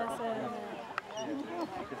family? Yes,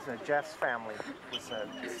 It's Jeff's family was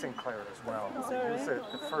Sinclair as well. He was the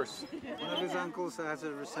first. One of his uncles has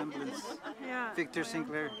a resemblance. Yeah. Victor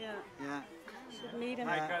Sinclair. Yeah. Should meet him.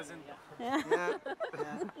 Hi, cousin. Yeah. Yeah.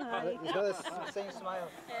 He's got the same smile.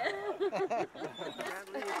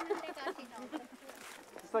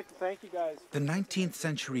 Just like to thank you guys. The 19th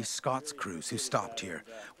century Scots crews who stopped here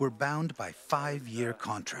were bound by 5-year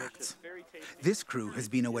contracts. This crew has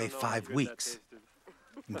been away 5 weeks.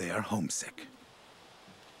 They are homesick.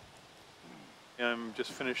 I'm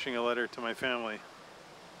just finishing a letter to my family.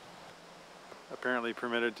 Apparently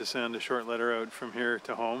permitted to send a short letter out from here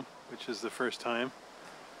to home, which is the first time.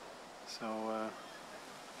 So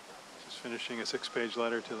just finishing a 6-page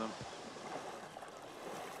letter to them.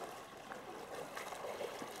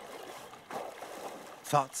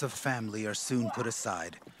 Thoughts of family are soon put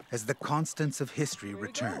aside as the constants of history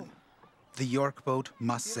return. The York boat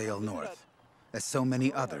must sail north, as so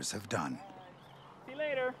many others have done. See you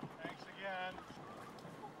later. Thanks again.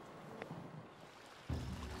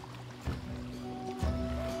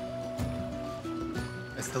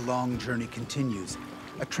 As the long journey continues,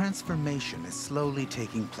 a transformation is slowly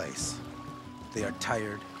taking place. They are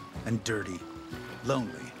tired and dirty,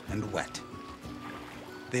 lonely and wet.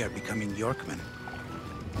 They are becoming Yorkmen.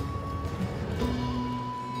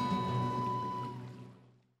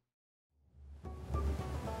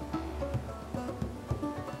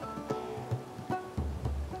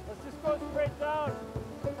 Let's just go straight down.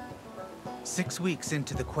 6 weeks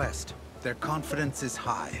into the quest, their confidence is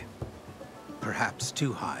high. Perhaps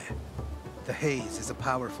too high. The Hayes is a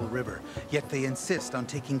powerful river, yet they insist on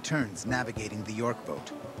taking turns navigating the York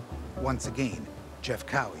boat. Once again, Jeff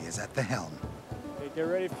Cowie is at the helm. Okay, get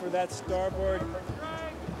ready for that starboard.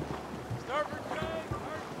 Starboard drag,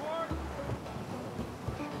 hard port.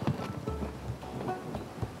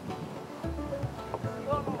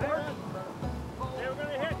 Okay, we're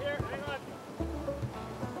gonna hit here. Hang on.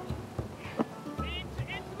 Lean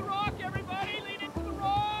into the rock, everybody. Lean into the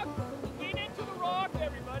rock. Lean into the rock,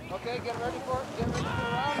 everybody. Okay, get ready for it. Get ready for the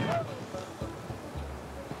round.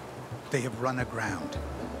 They have run aground.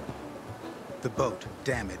 The boat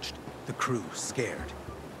damaged, the crew scared.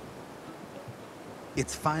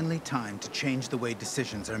 It's finally time to change the way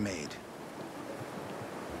decisions are made.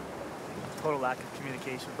 total lack of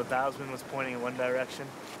communication. The bowsman was pointing in one direction,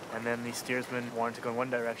 and then the steersman wanted to go in one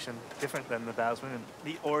direction, different than the bowsman. And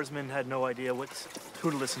the oarsman had no idea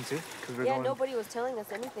who to listen to. Nobody was telling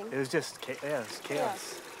us anything. It was just it was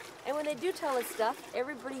chaos. Yeah. And when they do tell us stuff,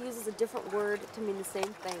 everybody uses a different word to mean the same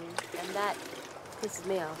thing, and that pisses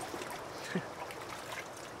me off.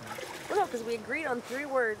 Well, no, because we agreed on 3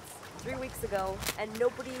 words 3 weeks ago, and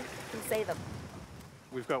nobody can say them.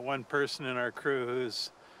 We've got one person in our crew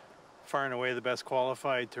who's far and away the best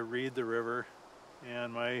qualified to read the river,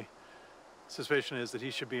 and my suspicion is that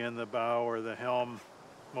he should be in the bow or the helm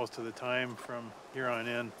most of the time from here on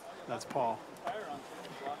in. That's Paul.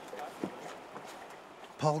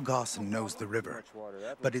 Paul Gosson knows the river,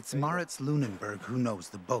 but it's Maritz Lunenberg who knows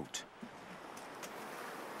the boat.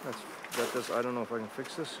 I don't know if I can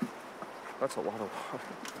fix this. That's a lot of water.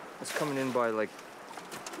 It's coming in by like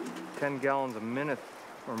 10 gallons a minute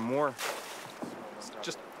or more. It's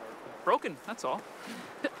just broken, that's all.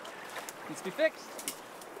 Needs to be fixed.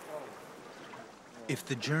 If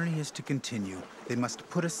the journey is to continue, they must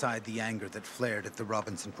put aside the anger that flared at the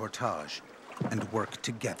Robinson Portage and work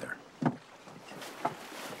together.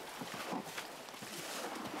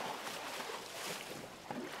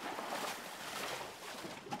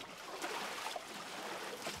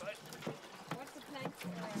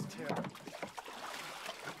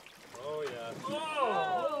 Oh, yeah.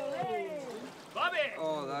 Oh! Hey. Bobby!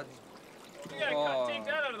 Oh, that... You gotta take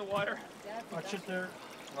that out of the water. Watch it there.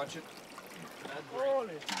 Watch it.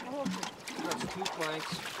 Holy. That's 2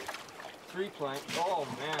 planks. 3 planks. Oh,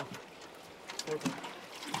 man.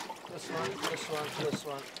 This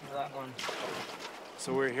one, that one.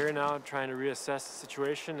 So we're here now trying to reassess the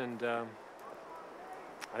situation, and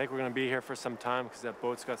I think we're going to be here for some time because that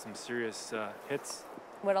boat's got some serious hits.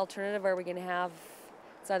 What alternative are we going to have?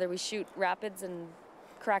 It's either we shoot rapids and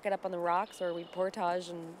crack it up on the rocks, or we portage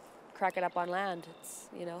and crack it up on land. It's,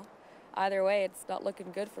 either way, it's not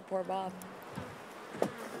looking good for poor Bob.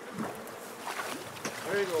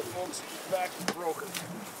 There you go, folks. Back broken.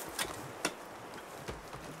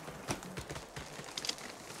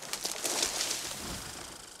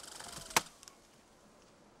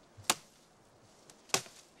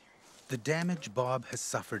 The damage Bob has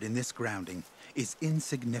suffered in this grounding is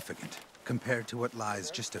insignificant compared to what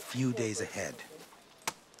lies just a few days ahead.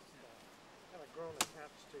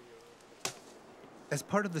 As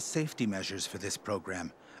part of the safety measures for this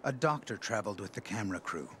program, a doctor traveled with the camera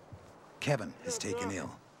crew. Kevin has taken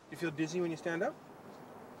ill. You feel dizzy when you stand up?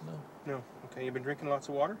 No. No. Okay, you've been drinking lots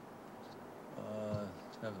of water?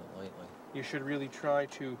 Haven't lately. You should really try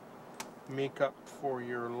to make up for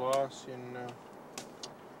your loss in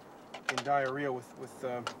diarrhea with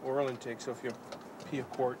oral intake. So if you pee a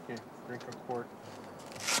quart, you drink a quart.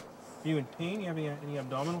 Are you in pain? You having any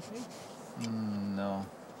abdominal pain? No.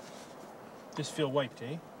 Just feel wiped,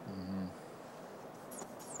 eh? Mm-hmm.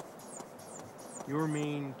 Your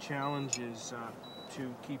main challenge is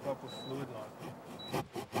to keep up with fluid loss.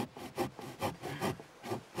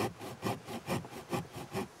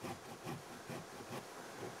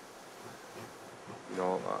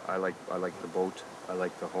 I like the boat. I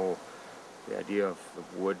like the idea of the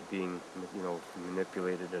wood being,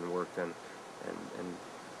 manipulated and worked and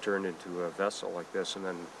turned into a vessel like this, and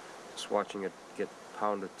then just watching it get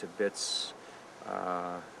pounded to bits.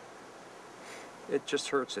 It just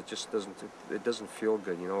hurts. It just doesn't feel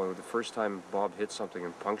good. The first time Bob hit something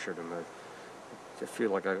and punctured him, I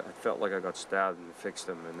felt like I got stabbed and fixed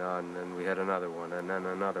him, and then we had another one, and then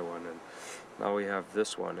another one, and now we have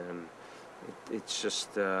this one, and it's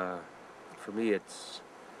just for me it's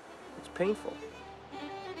painful.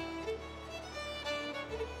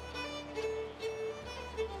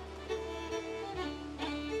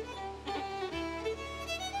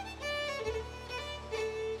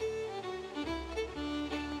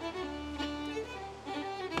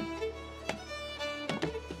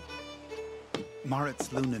 Maritz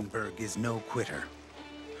Lunenberg is no quitter.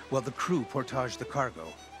 While the crew portage the cargo,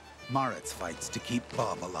 Maritz fights to keep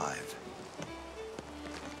Bob alive.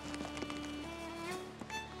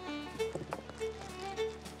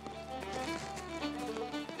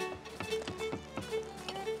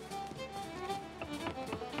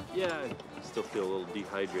 Yeah, I still feel a little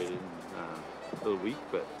dehydrated and a little weak,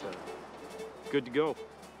 but good to go.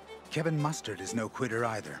 Kevin Mustard is no quitter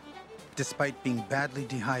either. Despite being badly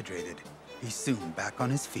dehydrated, he's soon back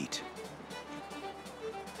on his feet.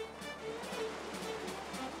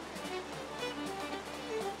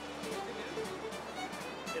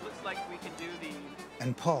 It looks like we can do the...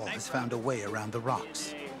 And Paul has found a way around the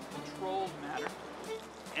rocks. In a controlled manner.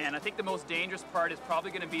 And I think the most dangerous part is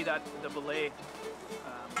probably going to be the belay.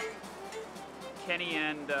 Kenny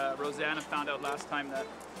and Rosanna found out last time that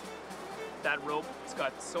that rope has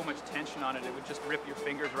got so much tension on it, it would just rip your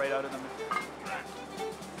fingers right out of them.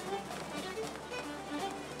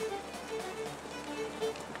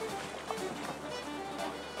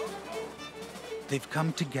 They've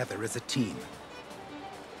come together as a team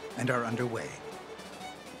and are underway.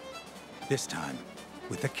 This time,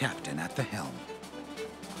 with the captain at the helm.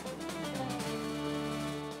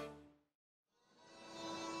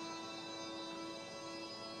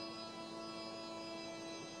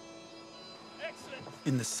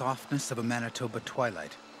 In the softness of a Manitoba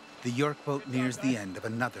twilight, the York boat nears the end of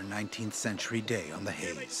another 19th century day on the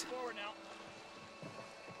Hayes.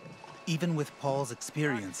 Even with Paul's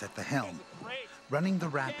experience at the helm, running the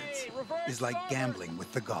rapids is like gambling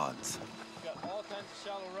with the gods. Got all kinds of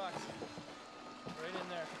shallow rocks right in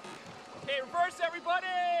there. Okay, reverse everybody!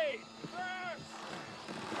 Reverse!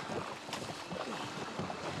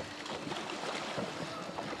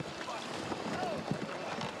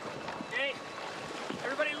 Okay,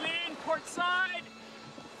 everybody lean, port side!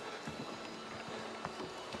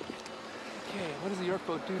 Okay, what does the York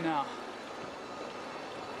boat do now?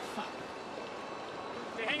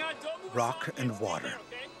 Rock and water,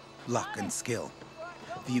 luck and skill,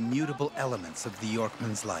 the immutable elements of the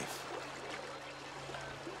Yorkman's life.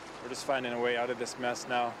 We're just finding a way out of this mess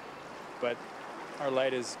now, but our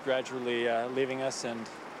light is gradually leaving us, and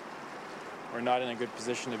we're not in a good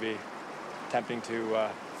position to be attempting to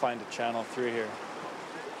find a channel through here.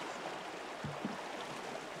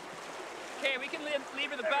 Okay, we can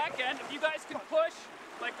lever the back end. If you guys can push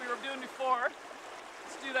like we were doing before,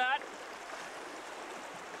 let's do that.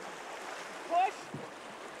 Push.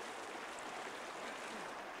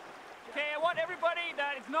 Okay, I want everybody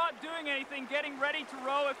that is not doing anything getting ready to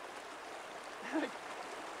row.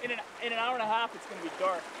 In an hour and a half, it's going to be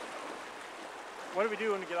dark. What do we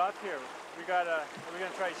do when we get off here? Are we going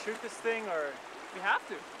to try to shoot this thing, or? We have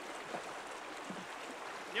to.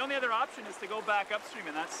 The only other option is to go back upstream,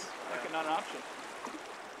 and that's like not an option.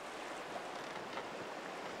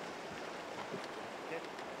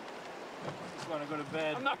 Just want to go to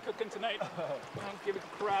bed. I'm not cooking tonight. I don't give a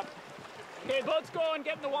crap. Okay, boat's going.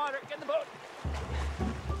 Get in the water. Get in the boat.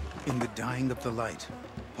 In the dying of the light,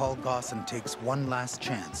 Paul Gosson takes one last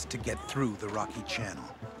chance to get through the rocky channel.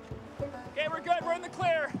 Okay, we're good. We're in the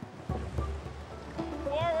clear.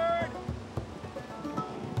 Forward.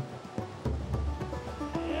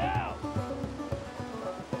 Yeah.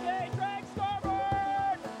 Okay, drag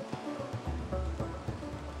starboard.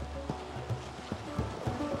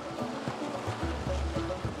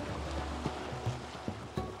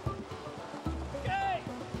 Okay,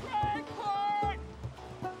 drag port.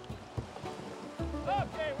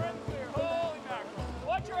 Okay, we're in the clear. Holy mackerel.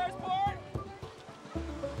 Watch your oars, port.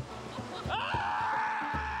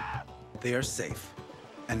 Ah! They are safe,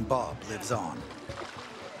 and Bob lives on.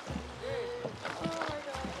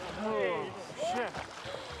 Oh, shit.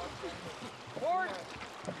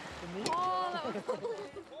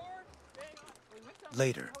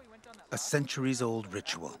 Later, a centuries-old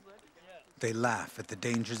ritual. They laugh at the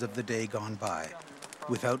dangers of the day gone by,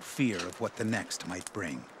 without fear of what the next might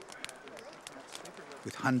bring.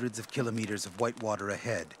 With hundreds of kilometers of whitewater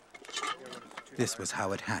ahead, this was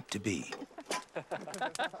how it had to be.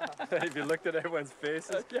 If you looked at everyone's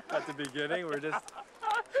faces at the beginning, we're just...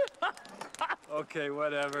 Okay,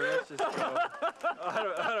 whatever, let's just go.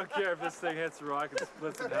 I don't care if this thing hits the rock and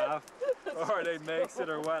splits in half, or it makes it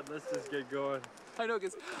or what, let's just get going. I know,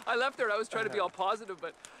 because I left there and I was trying to be all positive,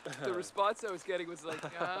 but the response I was getting was like,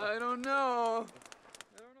 I don't know.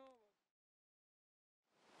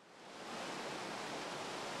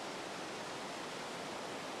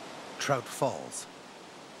 Trout Falls,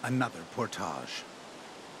 another portage.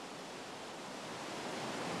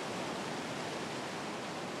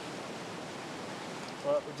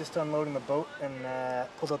 Well, we're just unloading the boat and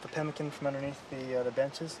pulled out the pemmican from underneath the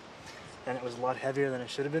benches, and it was a lot heavier than it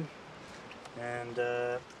should have been, and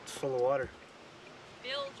it's full of water.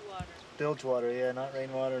 Bilge water. Bilge water, yeah, not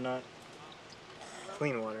rainwater, not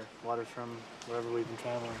clean water. Water from wherever we've been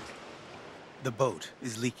traveling. The boat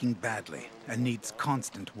is leaking badly and needs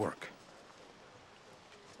constant work.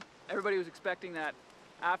 Everybody was expecting that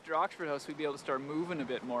after Oxford House we'd be able to start moving a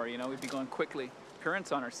bit more, you know, we'd be going quickly.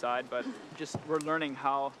 Current's on our side, but just we're learning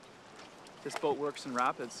how this boat works in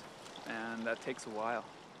rapids, and that takes a while.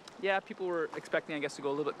 Yeah, people were expecting, I guess, to go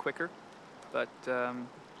a little bit quicker, but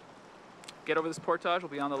get over this portage,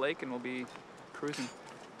 we'll be on the lake and we'll be cruising.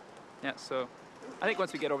 Yeah, so I think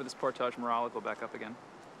once we get over this portage, morale will go back up again.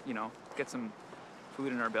 You know, get some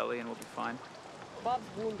food in our belly and we'll be fine. Bob's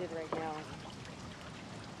wounded right now.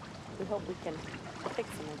 We hope we can fix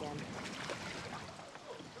him again.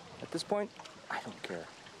 At this point, I don't care.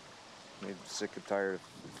 I'm sick and tired of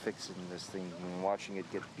fixing this thing and watching it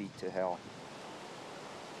get beat to hell.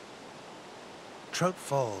 Trout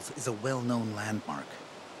Falls is a well-known landmark.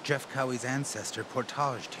 Jeff Cowie's ancestor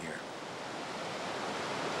portaged here.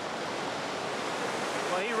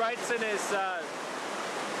 Well, he writes in his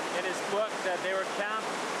book that they were camped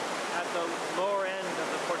at the lower end of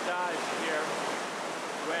the portage here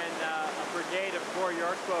when a brigade of 4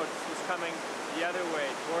 York boats was coming the other way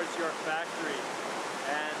towards York Factory,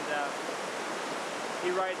 and he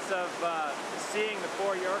writes of seeing the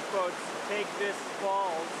 4 York boats take this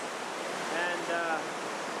falls and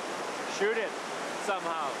shoot it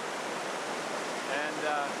somehow. And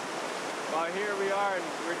well, here we are, and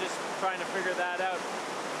we're just trying to figure that out.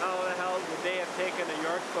 How the hell would they have taken a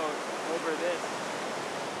York boat over this?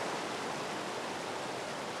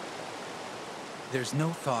 There's no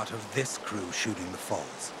thought of this crew shooting the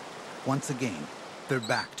falls. Once again, they're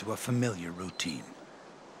back to a familiar routine.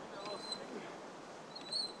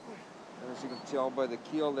 As you can tell by the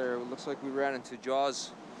keel there, it looks like we ran into jaws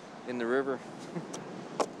in the river.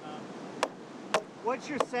 What's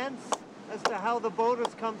your sense as to how the boat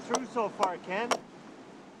has come through so far, Ken?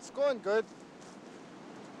 It's going good.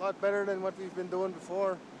 A lot better than what we've been doing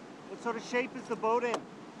before. What sort of shape is the boat in?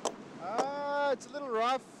 It's a little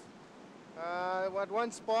rough. At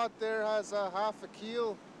one spot there has half a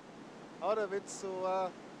keel out of it,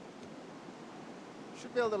 so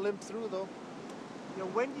should be able to limp through though. You know,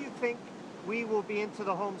 when do you think we will be into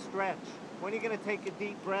the home stretch? When are you going to take a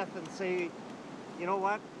deep breath and say, you know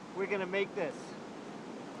what, we're going to make this?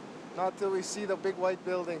 Not till we see the big white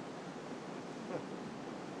building.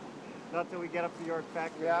 Not till we get up to York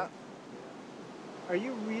Factory. Yeah. Are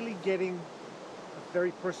you really getting a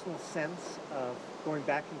very personal sense of going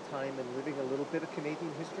back in time and living a little bit of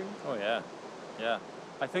Canadian history? Oh yeah, yeah.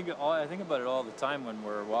 I think about it all the time when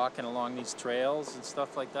we're walking along these trails and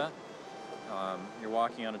stuff like that. You're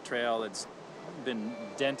walking on a trail that's been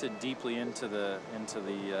dented deeply into the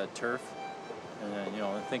turf, and you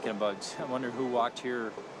know, thinking about, I wonder who walked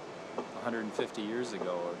here 150 years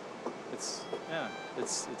ago. It's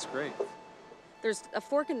great. There's a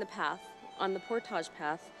fork in the path on the portage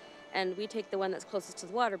path, and we take the one that's closest to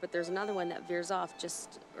the water, but there's another one that veers off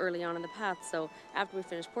just early on in the path. So after we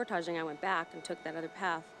finished portaging, I went back and took that other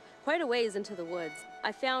path quite a ways into the woods.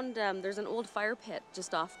 I found there's an old fire pit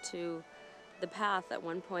just off to the path at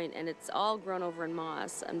one point, and it's all grown over in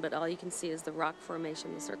moss, but all you can see is the rock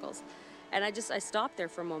formation, the circles. And I stopped there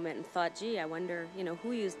for a moment and thought, gee, I wonder, you know,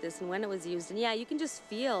 who used this and when it was used. And yeah, you can just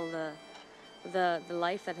feel the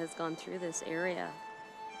life that has gone through this area.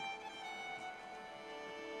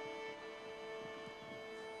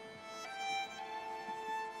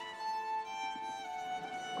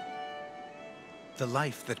 The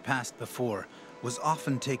life that passed before was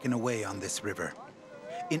often taken away on this river.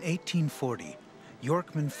 In 1840,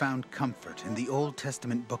 Yorkmen found comfort in the Old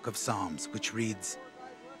Testament book of Psalms, which reads,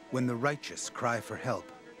 "When the righteous cry for help,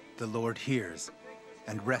 the Lord hears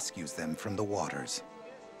and rescues them from the waters."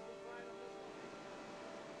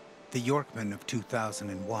 The Yorkmen of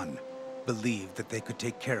 2001 believed that they could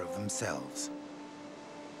take care of themselves.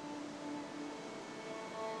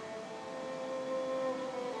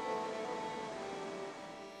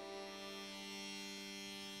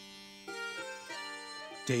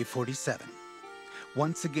 Day 47.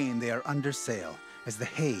 Once again, they are under sail as the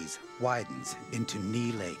haze widens into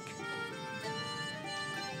Knee Lake.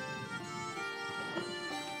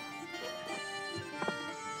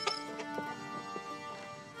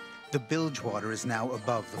 The bilge water is now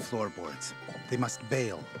above the floorboards. They must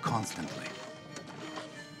bail constantly.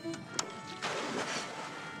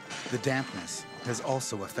 The dampness has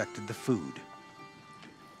also affected the food.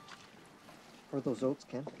 Or those oats,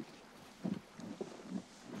 Ken?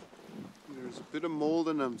 There's a bit of mold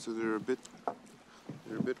in them, so they're a bit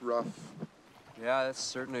rough. Yeah, that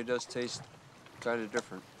certainly does taste kind of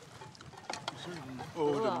different.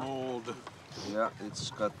 Oh, the mold. Yeah,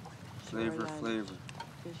 it's got flavor. I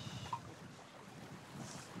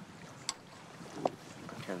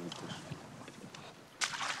can't eat this.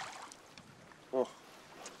 Oh.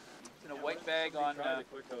 It's in a white bag on the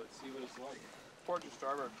quick out, see what it's like. Port to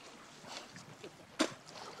starboard.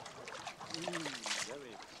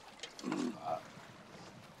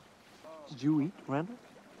 Did you eat, Randall?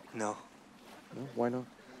 No. No? Why not?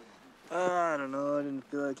 I don't know. I didn't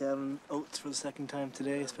feel like having oats for the second time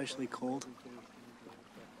today, especially cold.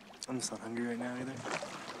 I'm just not hungry right now either.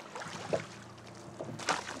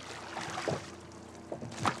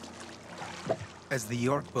 As the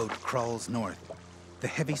York boat crawls north, the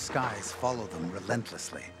heavy skies follow them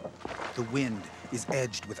relentlessly. The wind is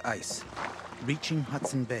edged with ice, reaching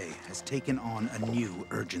Hudson Bay has taken on a new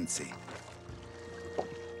urgency.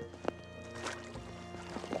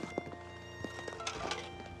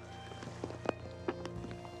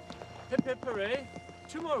 Hip hip hooray.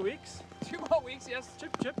 2 more weeks. 2 more weeks, yes.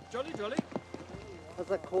 Chip chip, jolly jolly. How's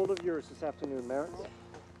that cold of yours this afternoon, Merritt?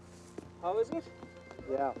 How is it?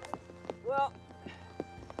 Yeah. Well,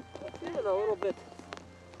 I'm feeling a little bit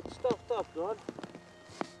stuffed up, Don.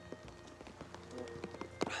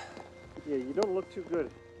 Yeah, you don't look too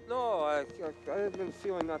good. No, I've been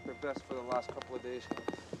feeling not the best for the last couple of days.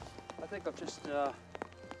 I think I'm just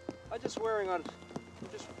wearing out.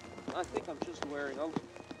 I think I'm just wearing out.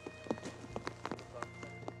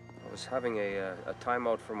 I was having a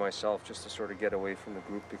timeout for myself just to sort of get away from the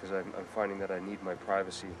group because I'm finding that I need my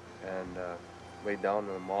privacy, and laid down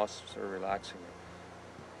in the moss, sort of relaxing.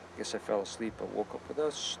 I guess I fell asleep. I woke up with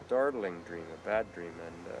a startling dream, a bad dream,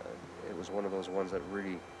 and it was one of those ones that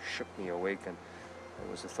really shook me awake, and it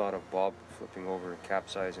was the thought of Bob flipping over and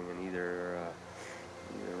capsizing, and either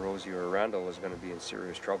Rosie or Randall was going to be in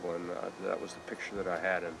serious trouble, and that was the picture that I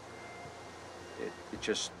had, and it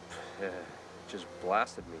just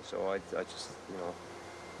blasted me. So I just,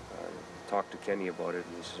 talked to Kenny about it,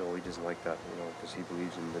 and he says, oh, he doesn't like that, because he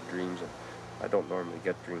believes in the dreams, and I don't normally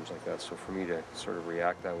get dreams like that, so for me to sort of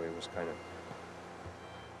react that way was kind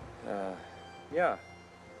of, yeah,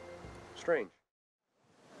 strange.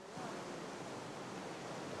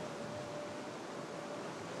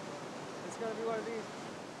 It's gonna be one of these.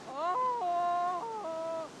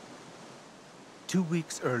 2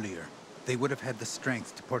 weeks earlier, they would have had the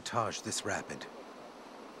strength to portage this rapid.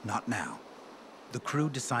 Not now. The crew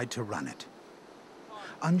decide to run it.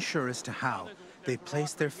 Unsure as to how, they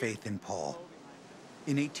place their faith in Paul.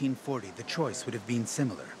 In 1840, the choice would have been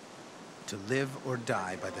similar: to live or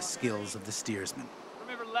die by the skills of the steersman.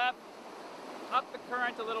 Remember, left, up the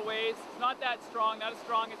current a little ways. It's not that strong, not as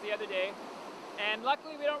strong as the other day. And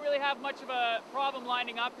luckily, we don't really have much of a problem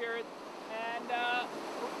lining up here. And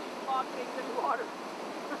Bob takes any water.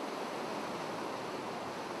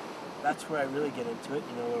 That's where I really get into it,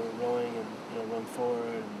 where we're rowing and rowing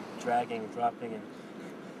forward and dragging and dropping, and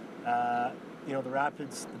the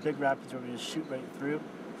rapids, the big rapids where we just shoot right through.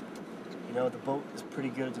 The boat is pretty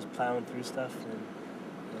good at just plowing through stuff,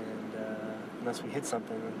 and unless we hit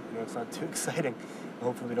something, it's not too exciting.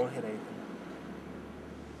 Hopefully we don't hit anything.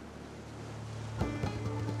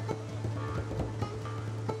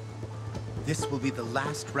 This will be the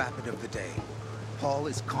last rapid of the day. Paul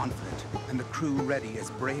is confident, and the crew ready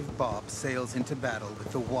as brave Bob sails into battle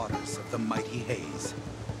with the waters of the mighty Hayes.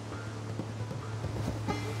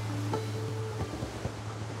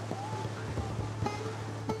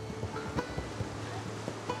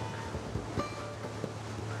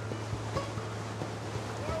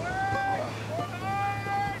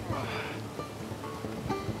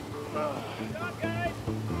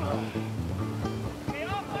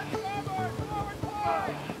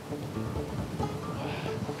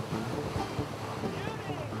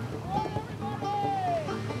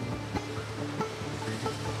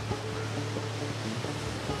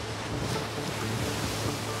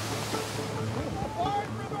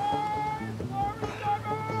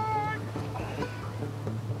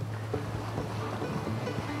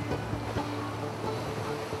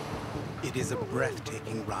 It is a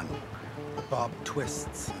breathtaking run. Bob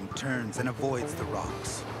twists and turns and avoids the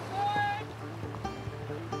rocks.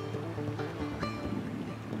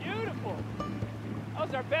 Beautiful! That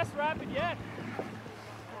was our best rapid yet.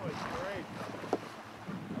 Oh, it's great.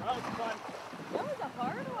 That was fun. That was a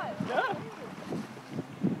hard one. Yeah.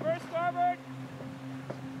 First starboard.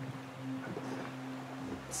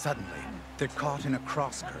 Suddenly, they're caught in a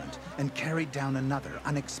cross current and carried down another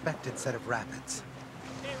unexpected set of rapids.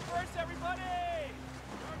 Okay, reverse, everybody!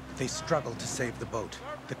 They struggle to save the boat.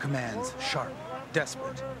 The commands sharp,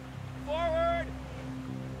 desperate. Forward!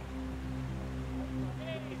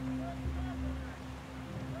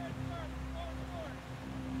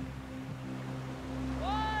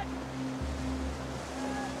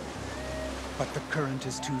 But the current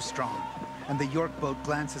is too strong, and the York boat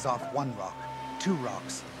glances off one rock, two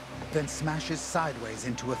rocks, then smashes sideways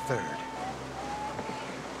into a third.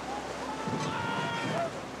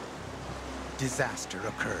 Disaster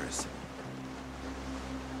occurs.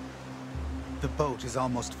 The boat is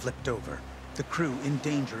almost flipped over, the crew in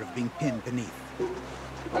danger of being pinned beneath.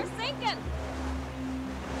 We're sinking!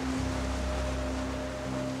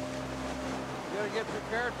 You gotta get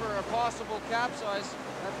prepared for a possible capsize.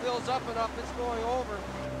 That fills up and up, it's going over.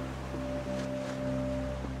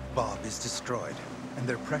 Bob is destroyed, and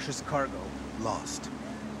their precious cargo lost.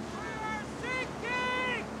 We're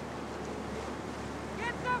sinking!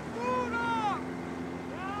 Get the food off!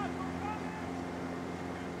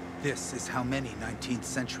 This is how many 19th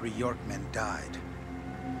century Yorkmen died.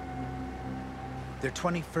 Their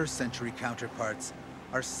 21st century counterparts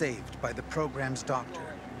are saved by the program's doctor,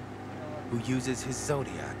 who uses his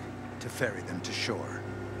Zodiac to ferry them to shore.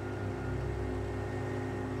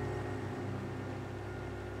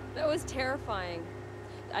 That was terrifying.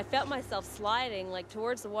 I felt myself sliding like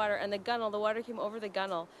towards the water, and the water came over the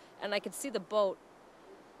gunnel, and I could see the boat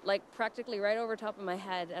like practically right over top of my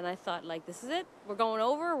head, and I thought, like, this is it, we're going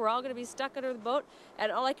over, we're all gonna be stuck under the boat,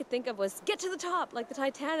 and all I could think of was get to the top, like the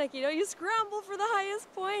Titanic, you know, you scramble for the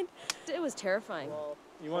highest point. It was terrifying. Well,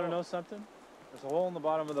 you want to know something? There's a hole in the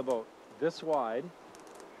bottom of the boat, this wide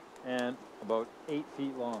and about 8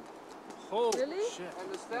 feet long. Oh, really? Shit.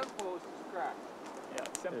 And the stem post is cracked. Yeah,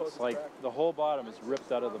 the stem post is like cracked. The whole bottom is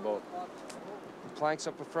ripped out of the boat. The planks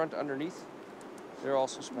up the front underneath, they're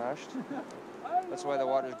also smashed. That's why the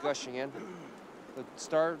water's gushing in.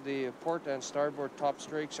 The port and starboard top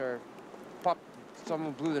strakes are popped.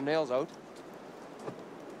 Someone blew the nails out.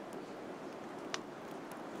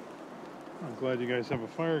 I'm glad you guys have a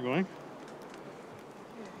fire going.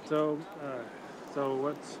 So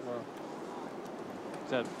what's, is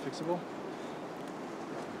that fixable?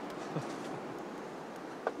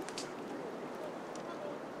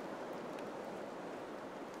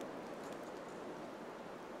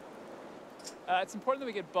 It's important that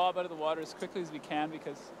we get Bob out of the water as quickly as we can,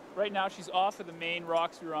 because right now she's off of the main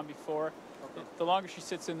rocks we were on before. Okay. The longer she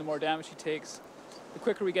sits in, the more damage she takes. The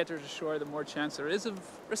quicker we get her to shore, the more chance there is of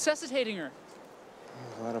resuscitating her.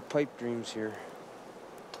 A lot of pipe dreams here.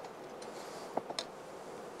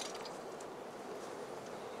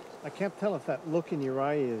 I can't tell if that look in your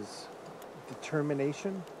eye is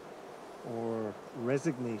determination or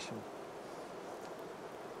resignation.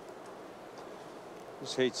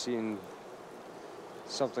 Just hate seeing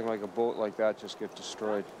something like a boat like that just get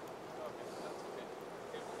destroyed.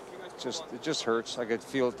 It just hurts. I could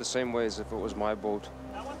feel it the same way as if it was my boat.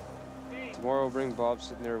 Tomorrow I'll bring Bob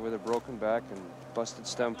sitting there with a broken back and busted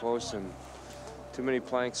stem posts and too many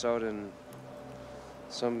planks out and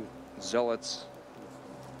some zealots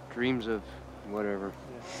dreams of whatever.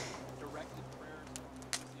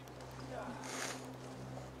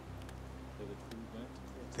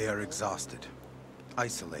 They are exhausted,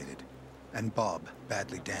 isolated, and Bob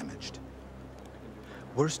badly damaged.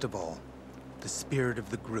 Worst of all, the spirit of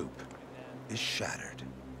the group is shattered.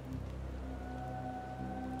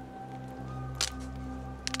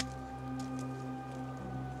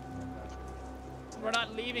 We're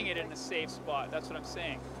not leaving it in a safe spot, that's what I'm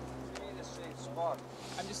saying. In a safe spot?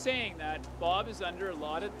 I'm just saying that Bob is under a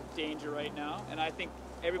lot of danger right now, and I think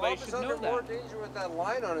everybody should know that. Bob is under more danger with that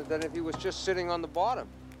line on it than if he was just sitting on the bottom.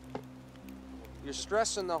 You're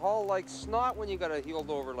stressing the hull like snot when you got it heeled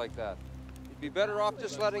over like that. You'd be better off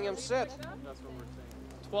just letting him sit. That's what we're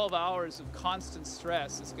saying. 12 hours of constant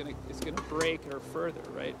stress is gonna break her further,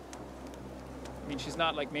 right? I mean, she's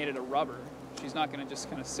not like made out of rubber. She's not gonna just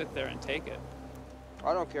kind of sit there and take it.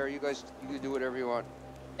 I don't care. You guys, you can do whatever you want.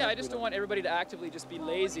 Yeah, I just don't want everybody to actively just be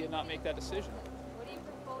lazy and not make that decision. What do you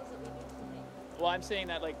propose that we do tonight? Well, I'm saying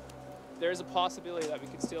that, like, there's a possibility that we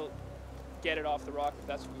could still get it off the rock if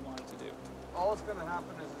that's what we wanted to do. All that's going to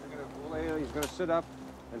happen is he's going to sit up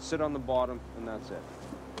and sit on the bottom, and that's it.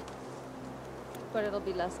 But it'll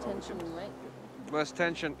be less tension, right? Less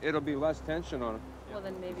tension. It'll be less tension on it. Well,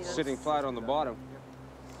 then maybe that's... Sitting flat on the bottom.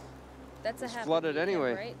 That's a it's happy flooded medium,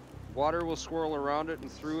 anyway. Right? Water will swirl around it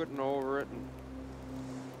and through it and over it. And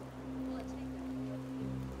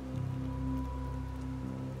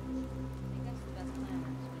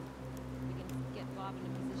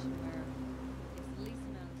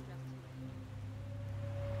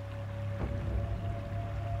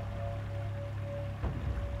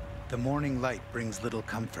the morning light brings little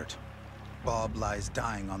comfort. Bob lies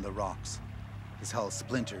dying on the rocks, his hull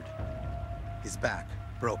splintered, his back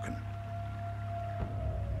broken.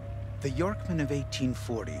 The Yorkmen of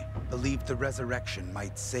 1840 believed the resurrection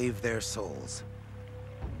might save their souls.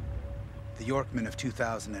 The Yorkmen of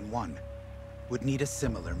 2001 would need a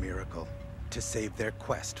similar miracle to save their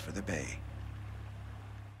quest for the bay.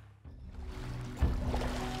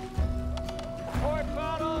 Port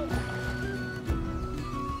bottle!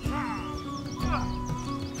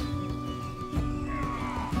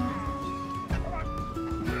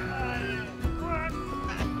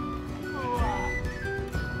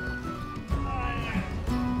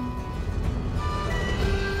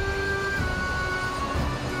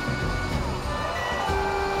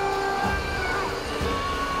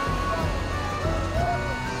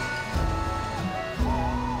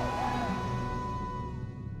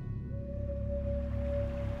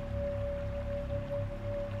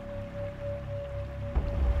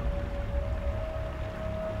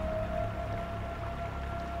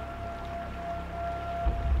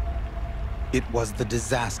 It was the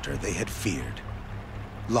disaster they had feared.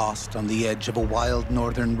 Lost on the edge of a wild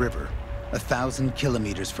northern river, 1,000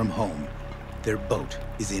 kilometers from home, their boat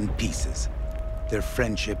is in pieces, their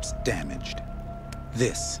friendships damaged.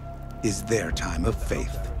 This is their time of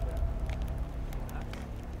faith.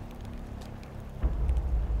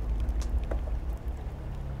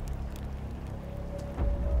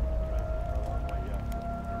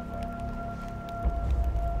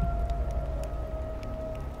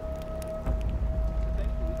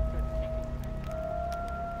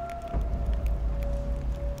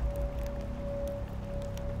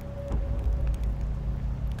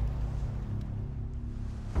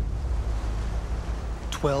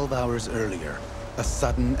 "12 hours earlier, a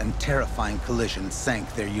sudden and terrifying collision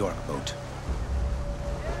sank their York boat.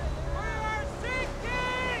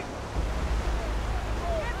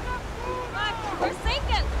 We're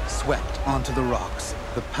sinking! Swept onto the rocks,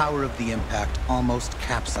 the power of the impact almost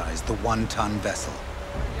capsized the one-ton vessel.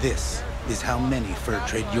 This is how many fur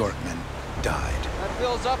trade Yorkmen died. That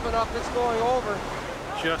fills up enough, it's going over.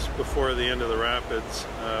 Just before the end of the rapids,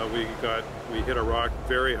 we hit a rock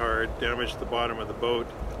very hard, damaged the bottom of the boat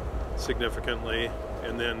significantly,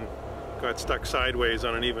 and then got stuck sideways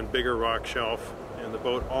on an even bigger rock shelf, and the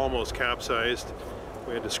boat almost capsized.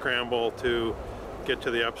 We had to scramble to get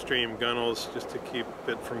to the upstream gunnels just to keep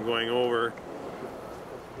it from going over.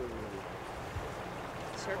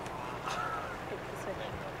 Sir?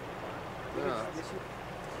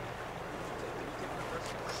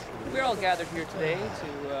 We're all gathered here today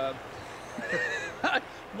to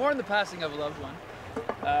mourn the passing of a loved one.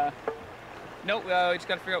 We just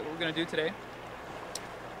got to figure out what we're going to do today.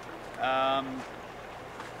 I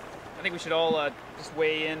think we should all just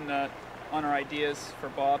weigh in on our ideas for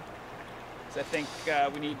Bob. So I think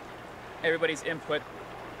we need everybody's input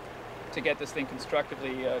to get this thing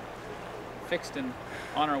constructively fixed and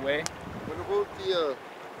on our way. What about the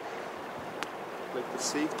like the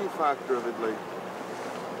safety factor of it? Like,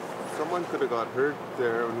 someone could have got hurt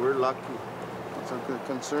there, and we're lucky. It's a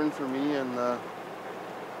concern for me, and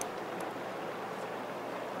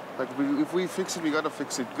like if we fix it, we got to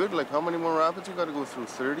fix it good. Like, how many more rapids we got to go through?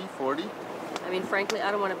 30, 40? I mean, frankly,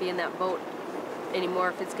 I don't want to be in that boat anymore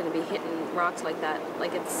if it's going to be hitting rocks like that.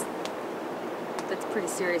 Like, that's pretty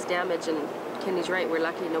serious damage, and Kenny's right, we're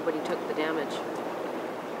lucky nobody took the damage.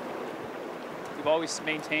 We've always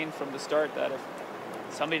maintained from the start that if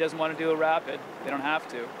somebody doesn't want to do a rapid, they don't have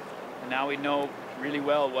to. And now we know really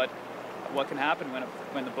well what can happen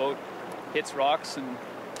when the boat hits rocks and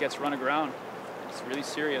gets run aground. It's really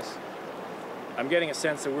serious. I'm getting a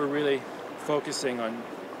sense that we're really focusing on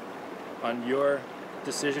your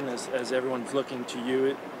decision as everyone's looking to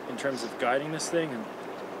you in terms of guiding this thing.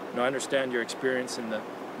 And I understand your experience in the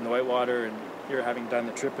whitewater, and you're having done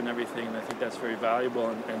the trip and everything, and I think that's very valuable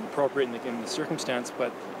and appropriate in the circumstance.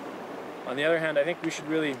 But on the other hand, I think we should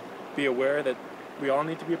really be aware that we all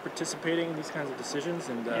need to be participating in these kinds of decisions.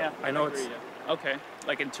 And I know it's okay.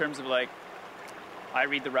 Like, in terms of, like, I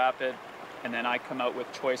read the rapid, and then I come out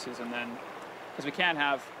with choices, and then because we can't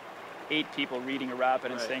have 8 people reading a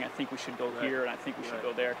rapid and saying, I think we should go here and I think we should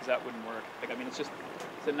go there, because that wouldn't work. Like, I mean, it's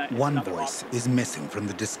One voice is missing from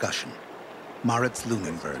the discussion. Maritz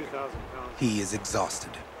Lunenberg. He is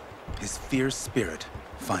exhausted. His fierce spirit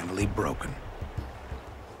finally broken.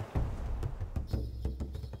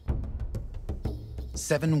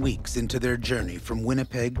 7 weeks into their journey from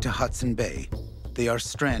Winnipeg to Hudson Bay, they are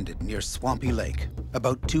stranded near Swampy Lake,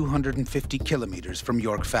 about 250 kilometers from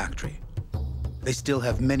York Factory. They still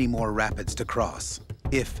have many more rapids to cross,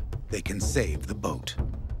 if they can save the boat.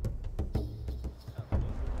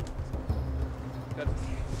 Got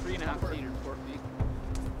 3.5 feet or 4 feet.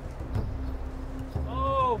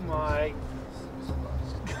 Oh my!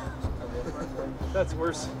 That's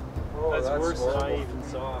worse. That's worse than I even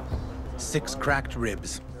saw. 6 cracked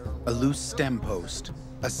ribs, a loose stem post,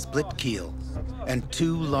 a split keel, and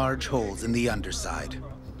 2 large holes in the underside.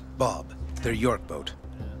 Bob, their York boat,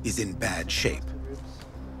 is in bad shape.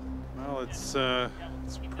 Well, it's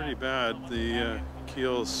pretty bad. The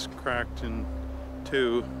keel's cracked in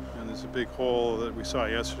 2, and there's a big hole that we saw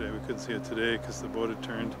yesterday. We couldn't see it today because the boat had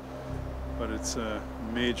turned, but it's a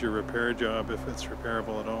major repair job if it's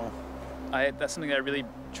repairable at all. That's something that I really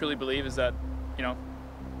truly believe is that, you know,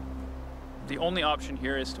 the only option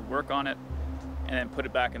here is to work on it and then put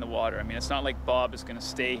it back in the water. I mean, it's not like Bob is going to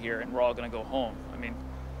stay here and we're all going to go home. I mean,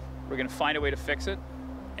 we're going to find a way to fix it,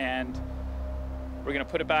 and we're going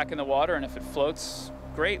to put it back in the water, and if it floats,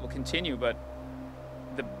 great, we'll continue. But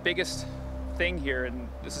the biggest thing here, and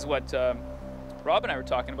this is what Rob and I were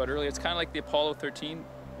talking about earlier, it's kind of like the Apollo 13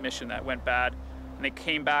 mission that went bad, and they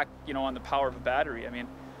came back, you know, on the power of a battery. I mean,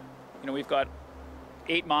 You know, we've got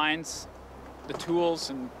 8 mines, the tools,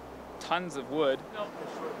 and tons of wood.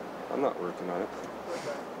 I'm not working on it.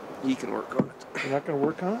 He can work on it. You're not going to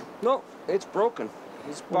work on it? No, it's broken.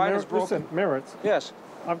 His spine is broken. Listen, Merritt. Yes.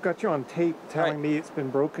 I've got you on tape telling me it's been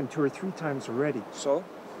broken 2 or 3 times already. So?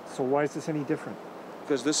 So why is this any different?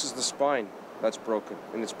 Because this is the spine that's broken,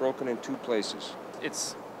 and it's broken in 2 places.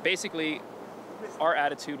 It's basically our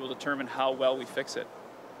attitude will determine how well we fix it.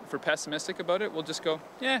 If we're pessimistic about it, we'll just go,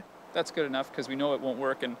 yeah, that's good enough because we know it won't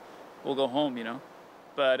work and we'll go home, you know.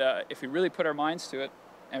 But if we really put our minds to it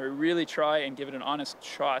and we really try and give it an honest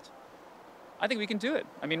shot, I think we can do it.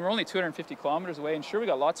 I mean, we're only 250 kilometers away, and sure, we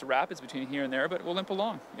got lots of rapids between here and there, but we'll limp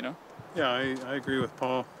along, you know? Yeah, I agree with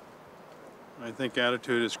Paul. I think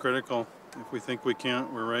attitude is critical. If we think we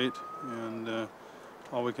can't, we're right. And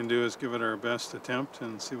all we can do is give it our best attempt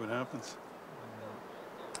and see what happens.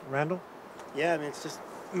 Randall? Yeah, I mean, it's just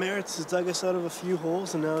Merritt's has dug us out of a few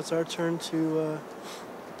holes, and now it's our turn to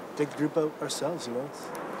dig the group out ourselves, you know?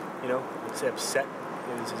 I'd say upset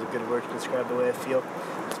is a good word to describe the way I feel.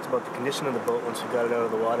 Just about the condition of the boat once we got it out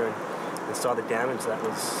of the water and saw the damage that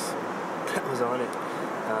was on it.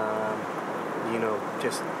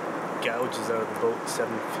 Just gouges out of the boat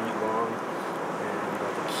 7 feet long, and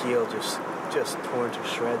the keel just torn to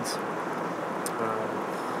shreds.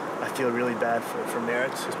 I feel really bad for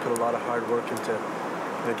Merritt's, who's put a lot of hard work into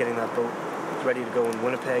getting that boat ready to go in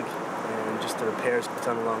Winnipeg, and just the repairs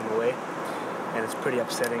done along the way. And it's pretty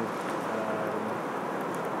upsetting,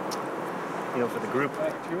 for the group.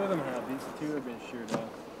 2 of them have. These 2 have been sheared off.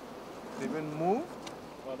 They've been moved?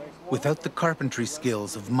 Without the carpentry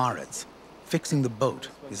skills of Maritz, fixing the boat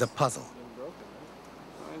is a puzzle.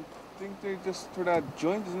 I think they're just for that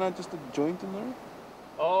joint. Isn't that just a joint in there?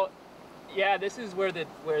 Oh, yeah. This is where the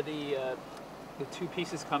 2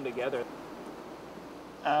 pieces come together.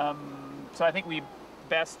 So I think we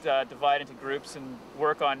best divide into groups and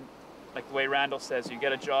work on, like the way Randall says, you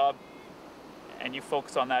get a job and you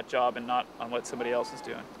focus on that job and not on what somebody else is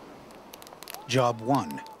doing. Job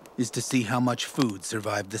 1 is to see how much food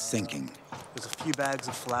survived the sinking. There's a few bags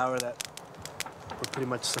of flour that were pretty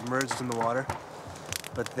much submerged in the water,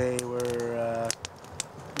 but they were,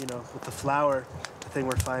 with the flour, the thing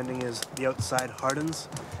we're finding is the outside hardens,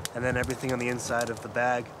 and then everything on the inside of the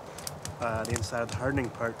bag, the inside of the hardening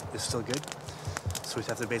part, is still good. So we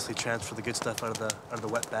have to basically transfer the good stuff out of the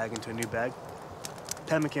wet bag into a new bag.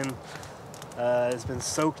 Pemmican has been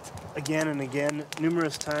soaked again and again,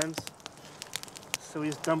 numerous times. So we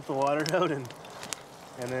just dump the water out and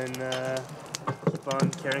then keep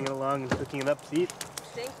on carrying it along and cooking it up to eat.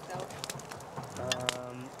 Stink though.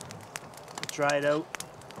 Dried out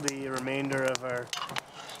the remainder of our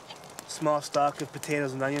small stock of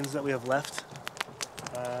potatoes and onions that we have left.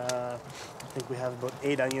 I think we have about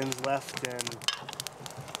 8 onions left and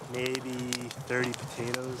maybe 30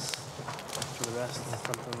 potatoes for the rest,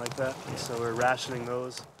 something like that. So we're rationing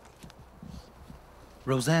those.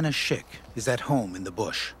 Rosanna Schick is at home in the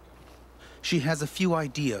bush. She has a few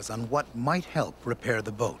ideas on what might help repair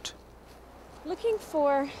the boat. Looking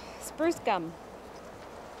for spruce gum.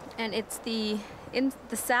 And it's the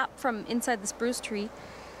sap from inside the spruce tree.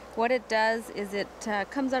 What it does is it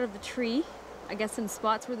comes out of the tree, I guess in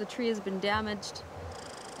spots where the tree has been damaged,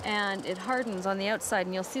 and it hardens on the outside,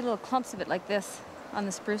 and you'll see little clumps of it like this on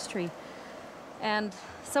the spruce tree. And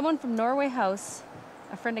someone from Norway House,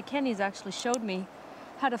 a friend of Kenny's, actually showed me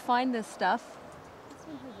how to find this stuff. This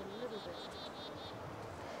one has a little bit.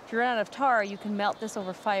 If you run out of tar, you can melt this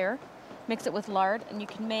over fire, mix it with lard, and you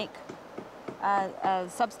can make a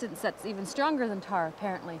substance that's even stronger than tar,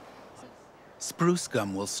 apparently. Spruce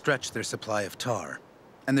gum will stretch their supply of tar,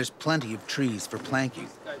 and there's plenty of trees for planking.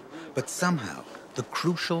 But somehow, the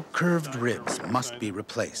crucial curved ribs must be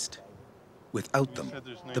replaced. Without them,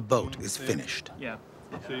 the boat is finished. Yeah.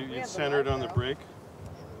 So you center it on the brake?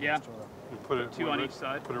 Yeah. You put it 2 on each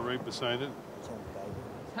side. Put it right beside it.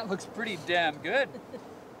 That looks pretty damn good.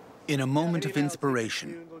 In a moment of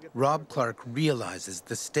inspiration, Rob Clark realizes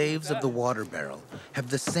the staves of the water barrel have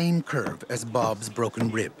the same curve as Bob's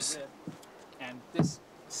broken ribs. And this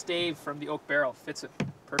stave from the oak barrel fits it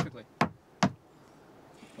perfectly.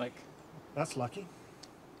 Like, that's lucky.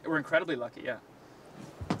 We're incredibly lucky, yeah.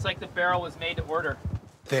 It's like the barrel was made to order.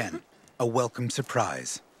 Then, a welcome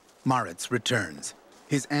surprise. Maritz returns.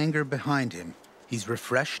 His anger behind him, he's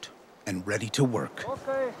refreshed and ready to work.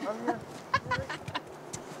 Okay, I'm here.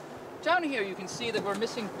 Down here you can see that we're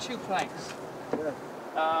missing 2 planks.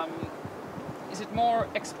 Yeah. Is it more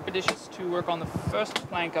expeditious to work on the first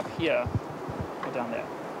plank up here or down there?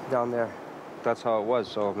 Down there. That's how it was,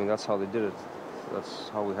 so I mean that's how they did it. That's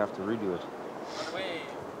how we have to redo it.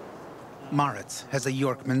 Maritz has a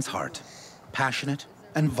Yorkman's heart, passionate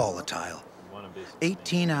and volatile.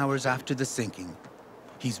 18 hours after the sinking,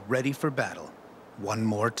 he's ready for battle one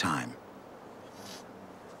more time.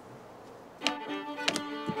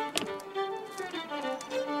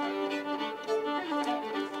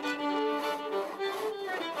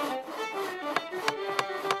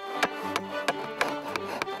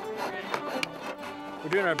 We're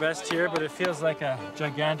doing our best here, but it feels like a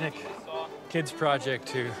gigantic kids project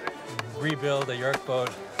to rebuild a York boat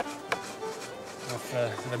with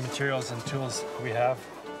the materials and tools we have.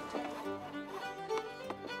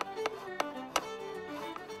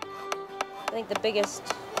 I think the biggest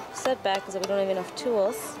setback is that we don't have enough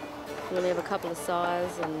tools. We only have a couple of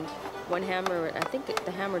saws and one hammer. I think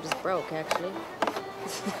the hammer just broke, actually.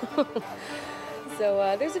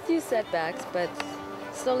 So there's a few setbacks, but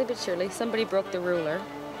slowly but surely. Somebody broke the ruler,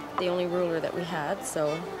 the only ruler that we had,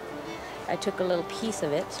 so I took a little piece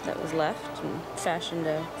of it that was left and fashioned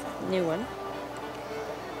a new one.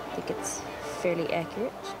 I think it's fairly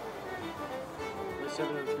accurate.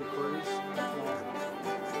 7 3/4.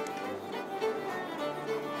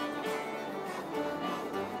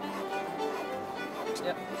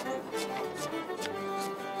 Yep.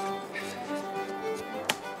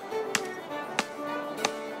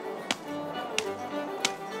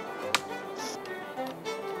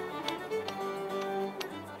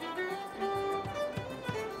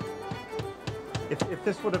 If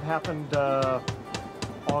this would have happened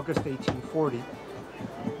August 1840,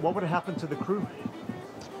 what would have happened to the crew?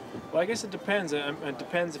 Well, I guess it depends. It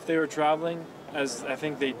depends if they were traveling, as I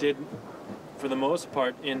think they did for the most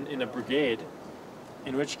part, in a brigade,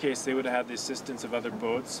 in which case they would have had the assistance of other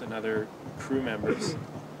boats and other crew members.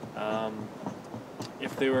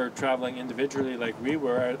 If they were traveling individually like we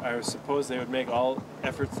were, I suppose they would make all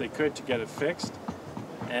efforts they could to get it fixed.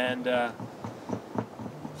 And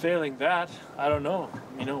failing that, I don't know.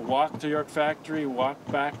 You know, walk to York Factory, walk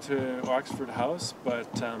back to Oxford House,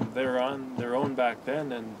 but they were on their own back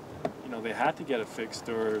then, and you know they had to get it fixed,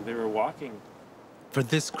 or they were walking. For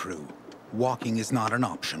this crew, walking is not an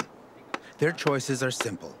option. Their choices are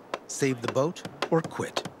simple: save the boat or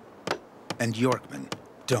quit. And Yorkmen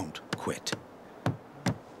don't quit.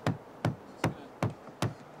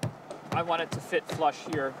 I want it to fit flush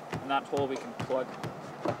here, and that hole we can plug.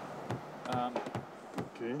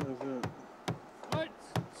 Okay,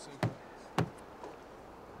 that's it.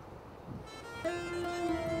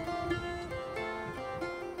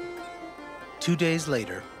 2 days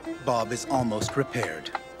later, Bob is almost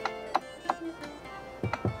repaired.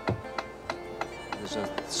 There's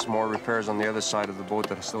some more repairs on the other side of the boat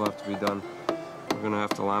that still have to be done. We're going to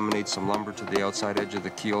have to laminate some lumber to the outside edge of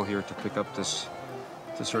the keel here to pick up this,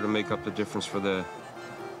 to sort of make up the difference for the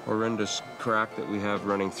horrendous crack that we have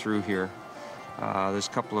running through here. There's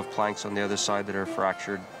a couple of planks on the other side that are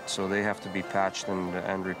fractured, so they have to be patched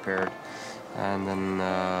and repaired. And then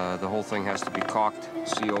the whole thing has to be caulked,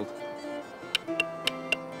 sealed.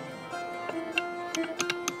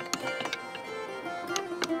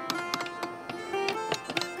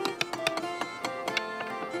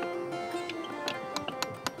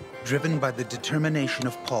 Driven by the determination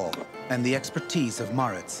of Paul and the expertise of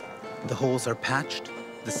Maritz, the holes are patched,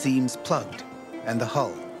 the seams plugged, and the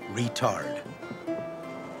hull retarred.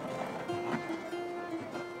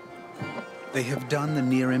 They have done the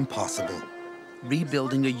near impossible,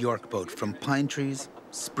 rebuilding a York boat from pine trees,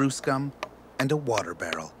 spruce gum, and a water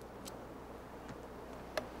barrel.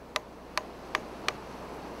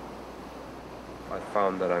 I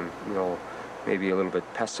found that I'm, maybe a little bit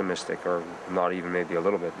pessimistic, or not even maybe a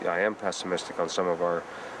little bit. I am pessimistic on some of our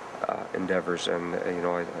endeavors, and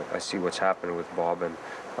I see what's happened with Bob, and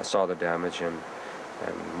I saw the damage, and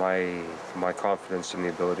my confidence in the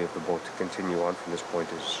ability of the boat to continue on from this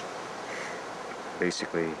point is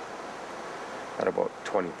basically at about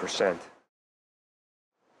 20%.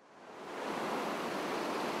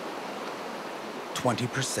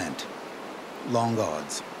 20%. Long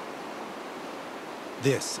odds.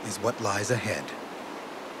 This is what lies ahead.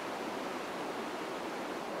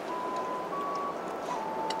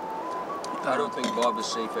 I don't think Bob is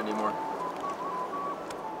safe anymore.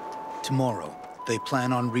 Tomorrow, they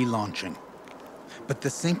plan on relaunching. But the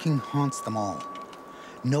sinking haunts them all.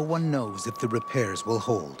 No one knows if the repairs will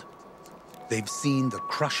hold. They've seen the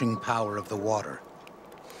crushing power of the water,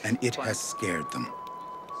 and it has scared them.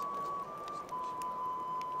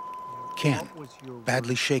 Ken,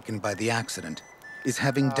 badly shaken by the accident, is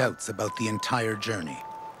having doubts about the entire journey.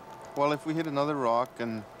 Well, if we hit another rock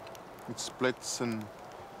and it splits and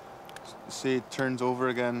say it turns over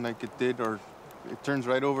again like it did, or it turns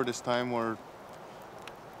right over this time, or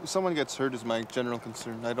if someone gets hurt is my general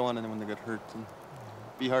concern. I don't want anyone to get hurt. And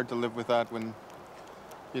be hard to live with that when,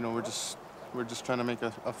 you know, we're just trying to make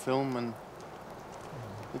a film, and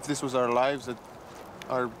if this was our lives,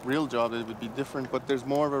 our real job, it would be different. But there's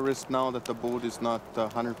more of a risk now that the boat is not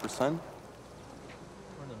 100%.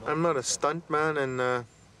 I'm not a stuntman, and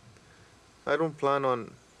I don't plan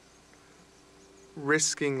on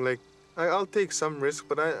risking, like, I'll take some risk,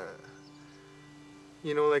 but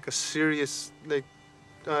you know, like a serious, like,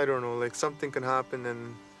 I don't know, like something can happen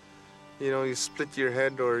and, you know, you split your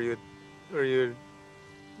head or you're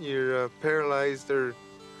paralyzed, or,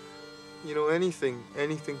 you know, anything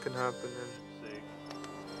can happen.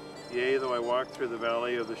 Yea, though I walk through the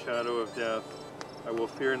valley of the shadow of death, I will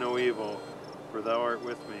fear no evil, for thou art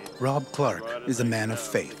with me. Rob Clark is a man of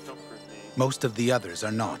faith. Most of the others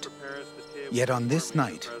are not. Yet on this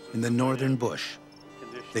night, in the northern bush,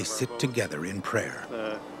 they sit together in prayer.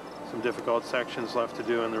 Some difficult sections left to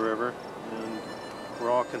do on the river, and we're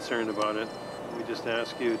all concerned about it. We just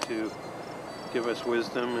ask you to give us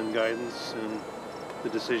wisdom and guidance in the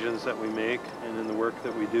decisions that we make and in the work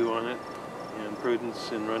that we do on it, and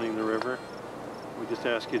prudence in running the river. We just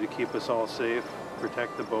ask you to keep us all safe,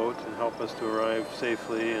 protect the boat, and help us to arrive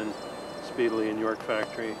safely and speedily in York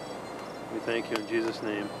Factory. We thank you in Jesus'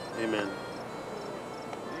 name. Amen.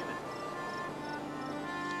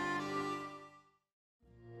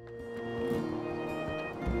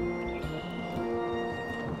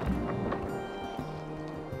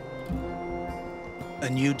 A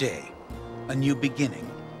new day, a new beginning,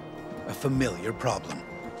 a familiar problem.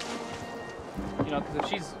 You know, because if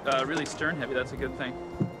she's really stern heavy, that's a good thing.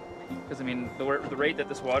 Because, I mean, the rate that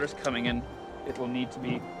this water's coming in, it will need to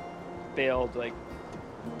be bailed, like,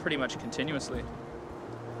 pretty much continuously.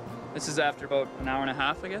 This is after about an hour and a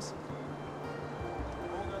half, I guess.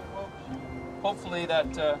 Hopefully that,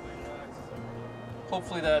 you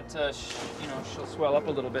know, she'll swell up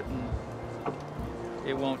a little bit and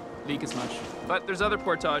it won't leak as much. But there's other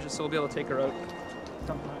portages, so we'll be able to take her out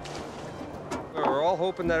sometime. We're all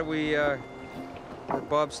hoping that that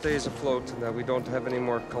Bob stays afloat and that we don't have any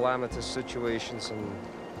more calamitous situations.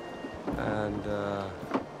 And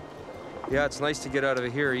yeah, it's nice to get out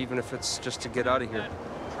of here, even if it's just to get out of here.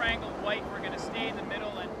 Triangle white, we're going to stay in the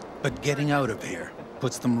middle. But getting out of here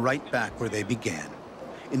puts them right back where they began,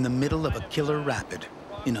 in the middle of a killer rapid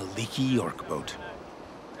in a leaky York boat.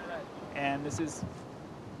 And this is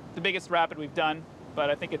the biggest rapid we've done, but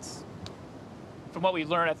I think it's, from what we've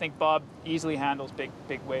learned, I think Bob easily handles big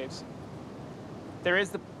waves. There is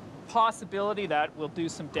the possibility that we'll do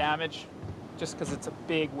some damage just because it's a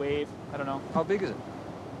big wave. I don't know. How big is it?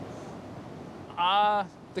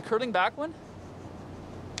 The curling back one?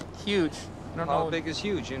 Huge. I don't know. How big is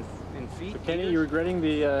huge in feet? So Kenny, you regretting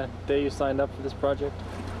the day you signed up for this project?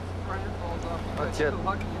 Not yet.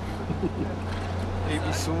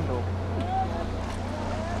 Maybe soon though.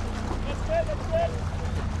 That's it.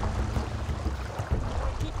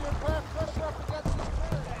 Keep your pressure up against the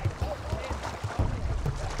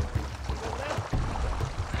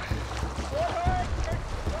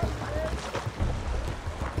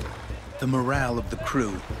The morale of the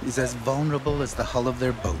crew is as vulnerable as the hull of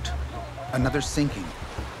their boat. Another sinking,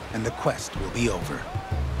 and the quest will be over.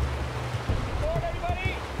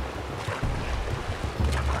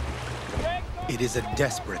 It is a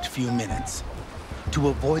desperate few minutes. To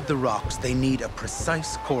avoid the rocks, they need a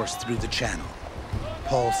precise course through the channel.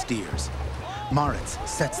 Paul steers. Moritz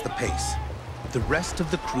sets the pace. The rest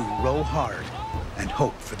of the crew row hard and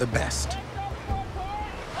hope for the best.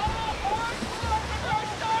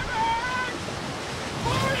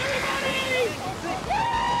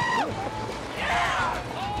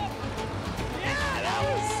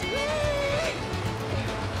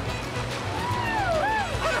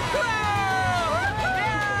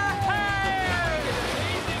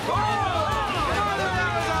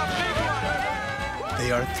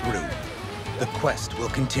 They are through. The quest will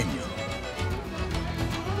continue.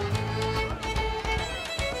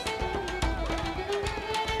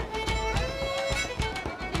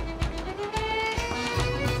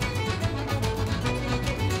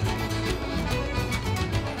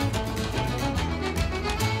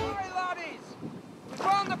 Hi, laddies! We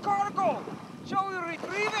found the cargo! Shall we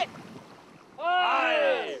retrieve it?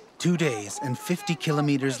 Aye! 2 days and 50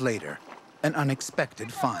 kilometers later, an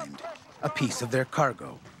unexpected find. A piece of their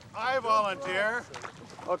cargo. I volunteer.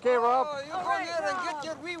 Okay, Rob. Oh, you go here and get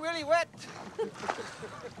your wee willy wet.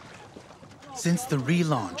 Since the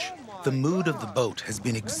relaunch, the mood of the boat has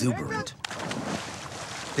been exuberant.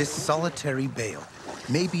 This solitary bale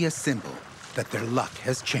may be a symbol that their luck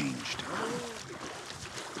has changed.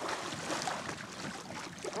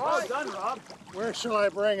 Well done, Rob. Where shall I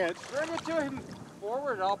bring it? Bring it to him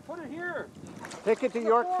forward. I'll put it here. Take it to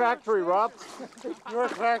York Factory, Rob.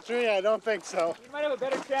 York Factory? I don't think so. You might have a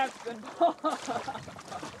better chance than...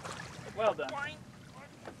 Well done.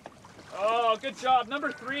 Oh, good job.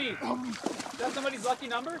 Number 3. Is that somebody's lucky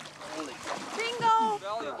number? Bingo!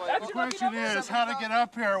 The question is how to get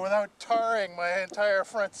up here without tarring my entire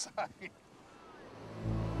front side.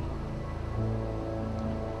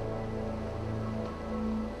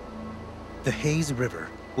 The Hayes River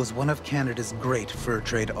was one of Canada's great fur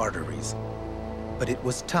trade arteries, but it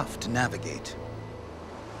was tough to navigate. Is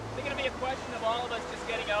it going to be a question of all of us just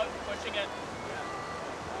getting out and pushing it?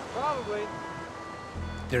 Probably.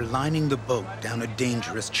 They're lining the boat down a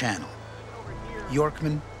dangerous channel.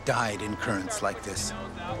 Yorkmen died in currents like this,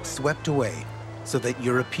 swept away so that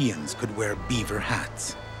Europeans could wear beaver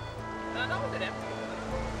hats.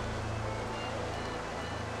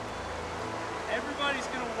 Everybody's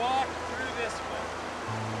going to walk through this one.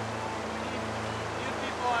 Few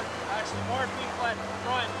people on, actually more people at the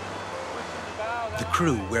front, pushing the bow. The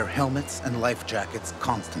crew wear helmets and life jackets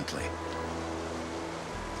constantly.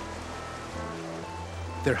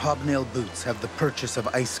 Their hobnail boots have the purchase of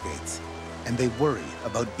ice skates, and they worry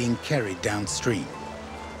about being carried downstream.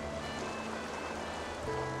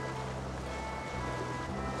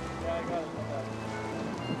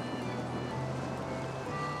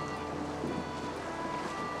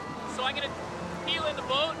 So I'm going to peel in the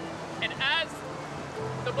boat, and as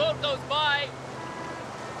the boat goes by,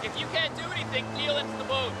 if you can't do anything, peel into the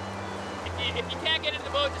boat. If you can't get into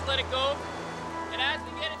the boat, just let it go. And as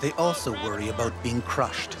we get into They also worry about being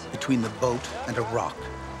crushed between the boat and a rock.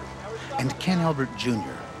 And Ken Albert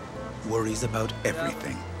Jr. worries about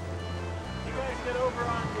everything. You guys get over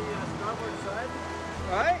on the starboard side.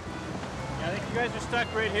 All right. Yeah, I think you guys are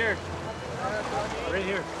stuck right here. Right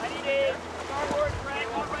here. I need a starboard drag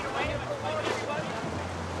on right away. Everybody.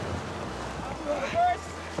 Reverse,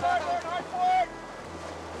 starboard, hard forward.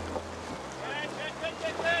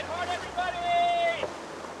 Good. Hard, everybody.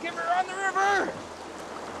 Give her on the river.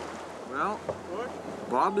 Well,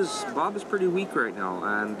 Bob is pretty weak right now,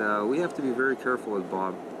 and we have to be very careful with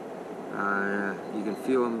Bob. You can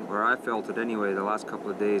feel him, or I felt it anyway, the last couple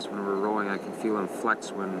of days when we're rowing. I can feel him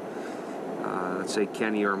flex when, let's say,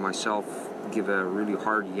 Kenny or myself give a really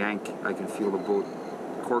hard yank. I can feel the boat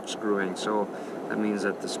corkscrewing, so that means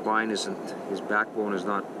that the spine isn't, his backbone is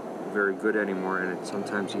not very good anymore, and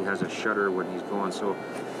sometimes he has a shudder when he's going. So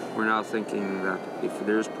we're now thinking that if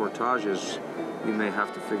there's portages, we may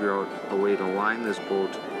have to figure out a way to line this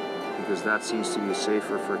boat, because that seems to be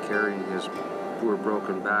safer for carrying his poor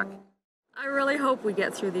broken back. I really hope we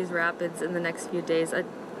get through these rapids in the next few days.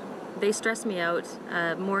 They stress me out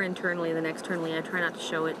more internally than externally. I try not to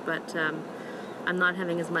show it, but I'm not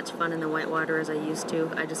having as much fun in the whitewater as I used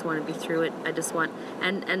to. I just want to be through it. I just want,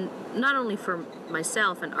 and not only for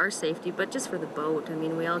myself and our safety, but just for the boat. I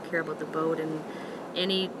mean, we all care about the boat, and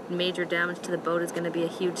any major damage to the boat is going to be a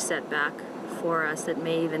huge setback for us. It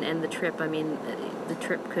may even end the trip. I mean, the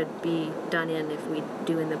trip could be done in if we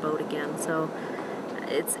do in the boat again. So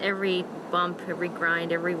it's every bump, every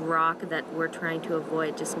grind, every rock that we're trying to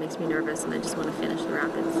avoid just makes me nervous, and I just want to finish the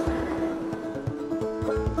rapids.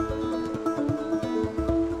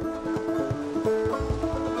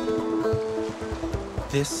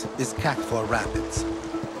 This is Kakwa Rapids,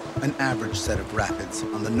 an average set of rapids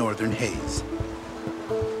on the northern Hayes.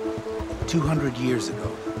 200 years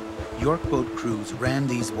ago, York boat crews ran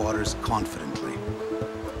these waters confidently.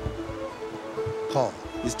 Paul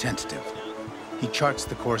is tentative. He charts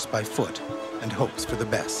the course by foot and hopes for the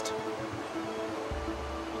best. So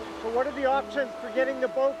what are the options for getting the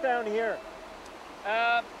boat down here?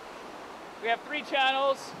 We have 3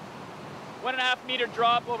 channels, 1.5 meter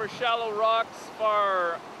drop over shallow rocks,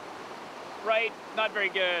 far right, not very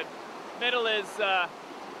good. Middle is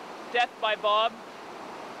death by bob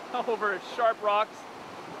over sharp rocks,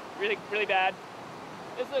 really bad.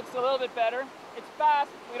 This looks a little bit better. It's fast,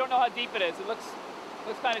 we don't know how deep it is. It looks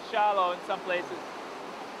kind of shallow in some places,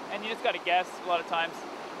 and you just got to guess a lot of times.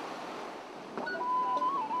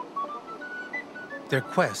 Their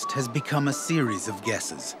quest has become a series of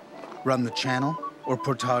guesses. Run the channel or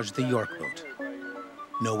portage the York boat.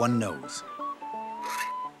 No one knows.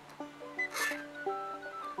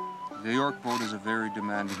 The York boat is a very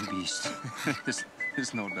demanding beast.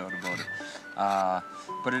 There's no doubt about it.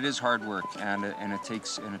 But it is hard work, and it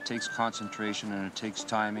takes concentration, and it takes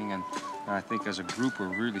timing, and I think as a group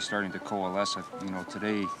we're really starting to coalesce. You know,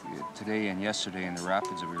 today and yesterday in the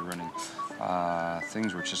rapids that we were running,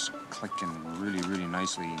 things were just clicking really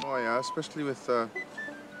nicely. Oh yeah, especially with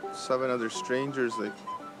 7 other strangers, like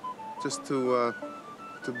just to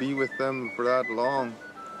to be with them for that long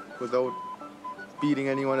without beating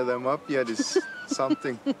any one of them up yet is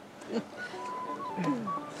something.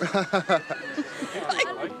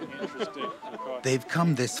 They've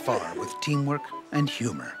come this far with teamwork and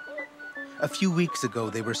humor. A few weeks ago,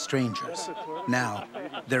 they were strangers. Now,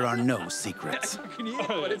 there are no secrets. You can eat it,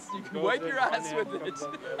 but you can wipe your ass with it.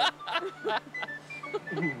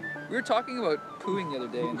 We were talking about pooing the other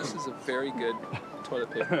day, and this is a very good toilet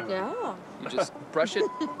paper. Yeah. You just brush it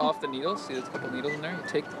off the needles. See, there's a couple needles in there. You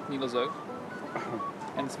take the needles out,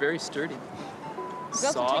 and it's very sturdy. You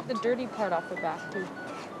also take the dirty part off the back, too.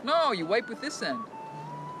 No, you wipe with this end.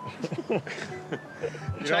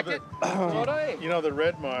 Check it. You know, the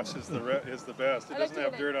red moss is the best. It doesn't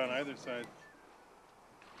have dirt on either side.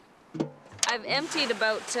 I've emptied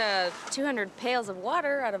about 200 pails of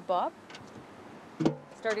water out of Bob.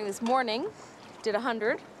 Starting this morning, did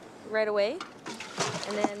 100 right away.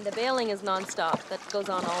 And then the baling is nonstop. That goes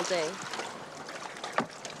on all day.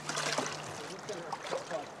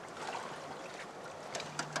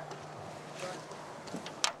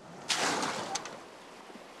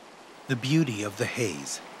 The beauty of the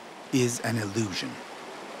Hayes is an illusion.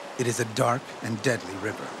 It is a dark and deadly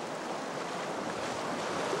river.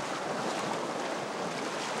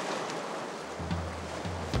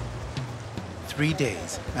 Three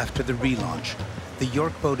days after the relaunch, the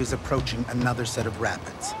York boat is approaching another set of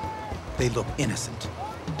rapids. They look innocent.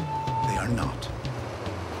 They are not.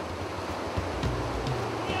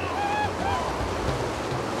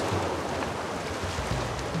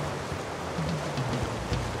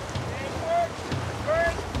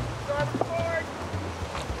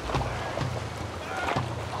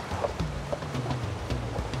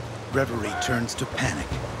 Reverie turns to panic.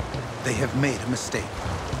 They have made a mistake.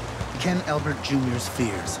 Ken Albert Jr.'s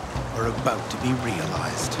fears are about to be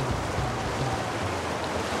realized.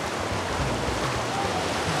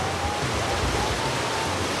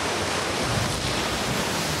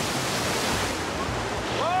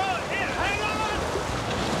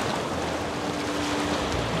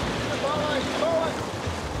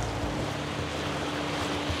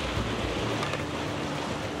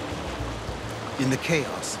 In the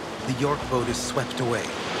chaos, the York boat is swept away.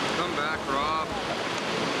 Come back, Rob.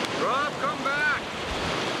 Rob, come back!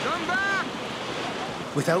 Come back!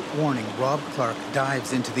 Without warning, Rob Clark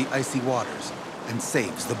dives into the icy waters and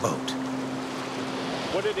saves the boat.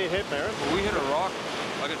 What did it hit, Marin? Well, we hit a rock.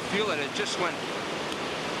 I could feel it. It just went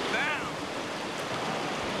bam!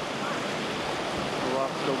 The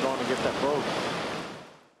rock's still going to get that boat.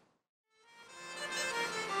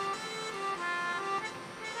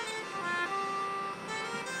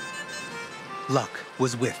 Luck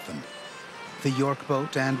was with them. The York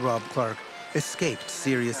boat and Rob Clark escaped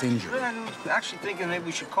serious injury. I'm actually thinking maybe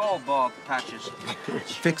we should call Bob Patches.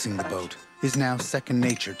 Fixing the boat is now second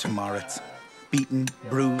nature to Moritz. Beaten,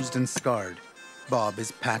 bruised, and scarred, Bob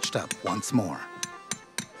is patched up once more.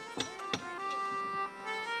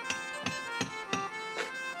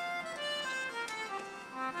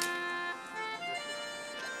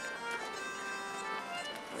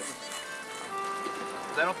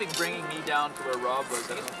 I don't think bringing me down to where Rob was,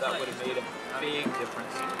 I don't know if that would have made a big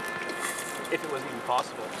difference, if it was even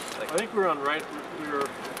possible. Like, I think we were on the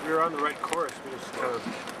right course. We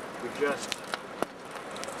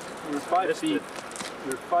were 5 feet.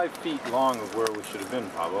 We were 5 feet long of where we should have been,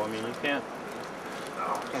 Pablo. I mean, you can't.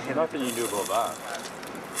 There's nothing you can do about that.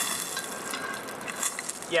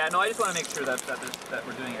 Yeah, no, I just want to make sure that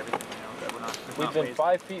we're doing everything. You know, that we're not. If we'd been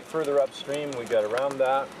 5 feet further upstream, we got around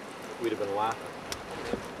that, we'd have been laughing.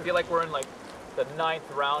 I feel like we're in like the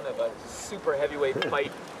 9th round of a super heavyweight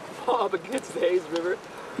fight. Bob against the Hayes River.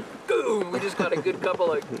 Boom! We just got a good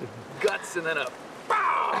couple of guts and then a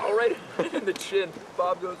pow right in the chin.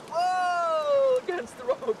 Bob goes, whoa! Against the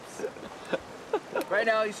ropes. Right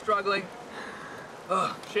now he's struggling.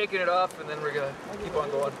 Oh, shaking it off, and then we're gonna keep on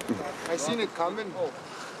going. I seen it coming. Oh.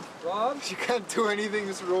 Rob? You can't do anything,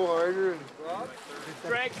 just roll harder. And... Rob?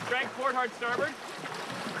 Drag port hard starboard.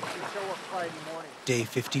 Day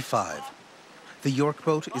 55. The York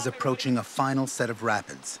boat is approaching a final set of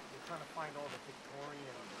rapids.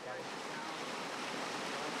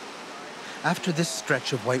 After this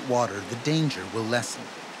stretch of white water, the danger will lessen.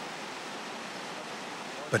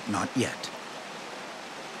 But not yet.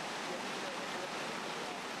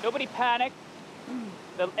 Nobody panic.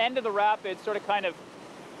 The end of the rapid sort of kind of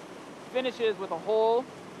finishes with a hole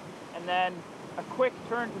and then a quick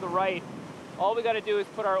turn to the right. All we got to do is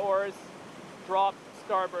put our oars, drop,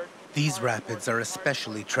 starboard. These rapids are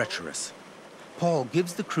especially treacherous. Paul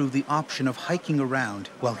gives the crew the option of hiking around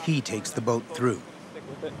while he takes the boat through. Stick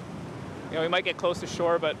with it. You know, we might get close to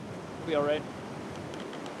shore, but we'll be all right.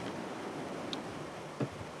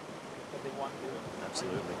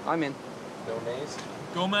 Absolutely. I'm in. No nays?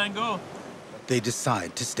 Go, man, go. They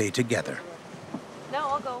decide to stay together. No,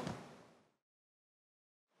 I'll go.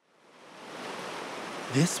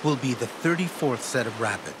 This will be the 34th set of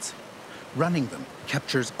rapids. Running them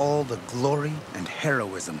captures all the glory and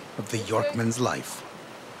heroism of the Yorkman's life.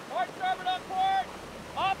 Port, starboard, on port!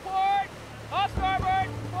 Off port! Off starboard!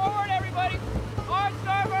 Forward, everybody! On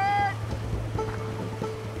starboard!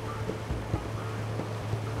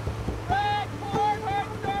 Back, port, hard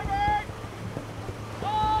starboard!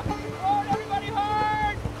 Off! Forward, everybody,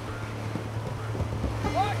 hard!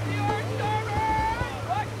 Watch the oars, starboard!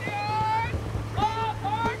 Watch the oars! Off,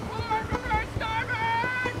 hard, port, reverse,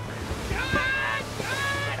 starboard! Good!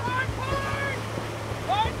 Good! Hard port!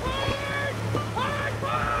 Hard port! Hard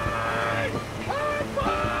port! Hard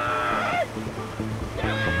port!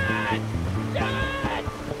 Good! Good!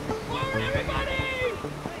 Forward, everybody!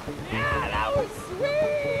 Yeah, that was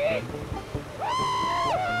sweet! Woo!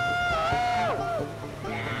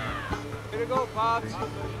 Yeah! Way to go, Pops!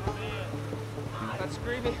 That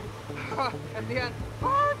screaming at the end.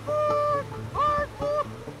 Hard port! Hard port!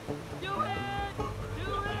 Do it! Do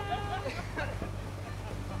it!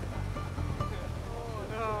 Oh,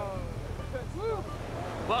 no. Woo.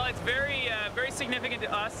 Well, it's very significant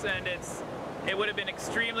to us, and it would have been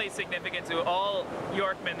extremely significant to all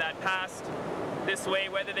Yorkmen that passed this way,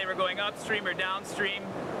 whether they were going upstream or downstream.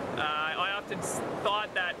 I often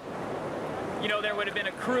thought that, you know, there would have been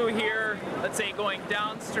a crew here, let's say going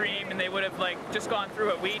downstream, and they would have just gone through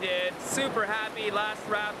what we did. Super happy, last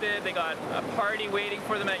rapid, they got a party waiting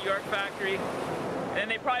for them at York Factory. And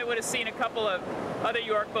they probably would have seen a couple of other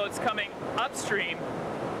York boats coming upstream,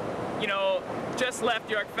 you know, just left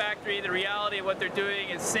York Factory. The reality of what they're doing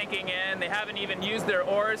is sinking in. They haven't even used their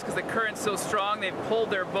oars because the current's so strong. They've pulled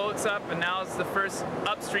their boats up, and now it's the first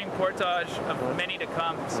upstream portage of many to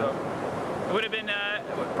come. So it would have been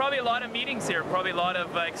probably a lot of meetings here, probably a lot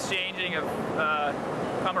of exchanging of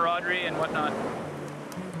camaraderie and whatnot.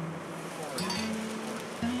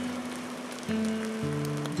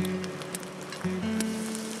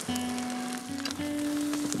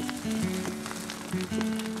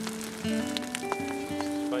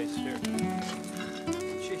 Spice here.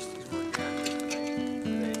 Jeez, these were good.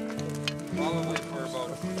 Probably for about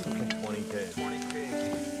 20K. 20K.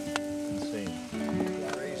 Insane.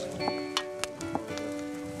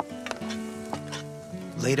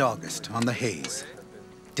 Late August on the Hayes.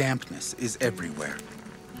 Dampness is everywhere.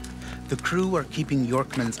 The crew are keeping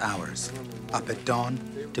Yorkman's hours, up at dawn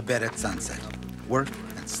to bed at sunset, work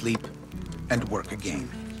and sleep and work again.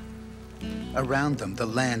 Around them, the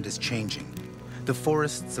land is changing. The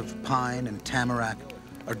forests of pine and tamarack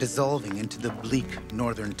are dissolving into the bleak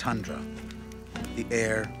northern tundra. The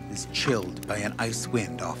air is chilled by an ice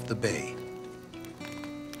wind off the bay.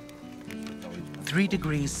 3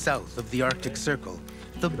 degrees south of the Arctic Circle,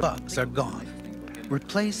 the bugs are gone,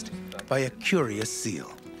 replaced by a curious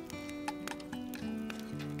seal.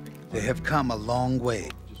 They have come a long way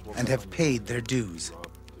and have paid their dues.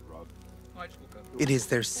 It is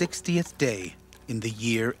their 60th day in the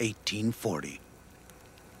year 1840.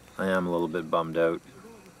 I am a little bit bummed out,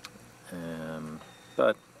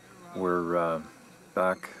 but we're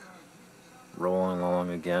back rolling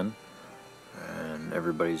along again, and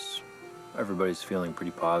everybody's feeling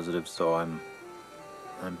pretty positive. So I'm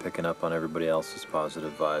picking up on everybody else's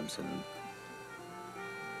positive vibes, and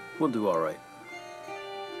we'll do all right.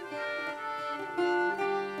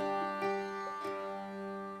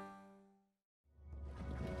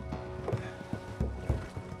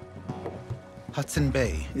 Hudson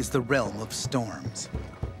Bay is the realm of storms.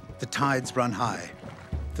 The tides run high.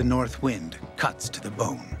 The north wind cuts to the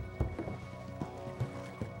bone.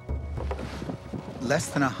 Less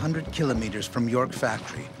than 100 kilometers from York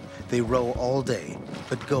Factory, they row all day,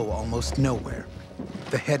 but go almost nowhere.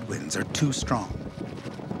 The headwinds are too strong.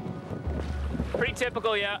 Pretty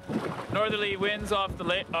typical, yeah. Northerly winds off the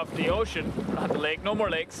lake, off the ocean, not the lake. No more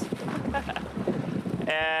lakes.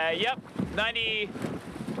 Yep, 90.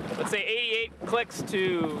 Let's say 88 clicks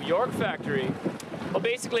to York Factory. Well,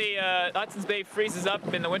 basically, Hudson's Bay freezes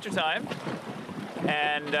up in the wintertime,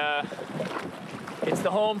 and it's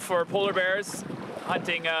the home for polar bears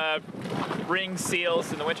hunting ring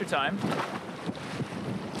seals in the wintertime.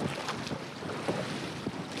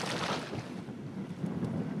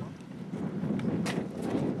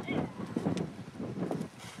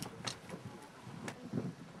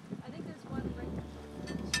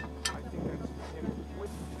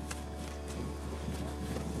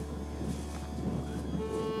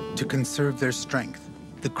 To conserve their strength,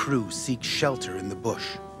 the crew seek shelter in the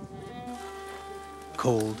bush.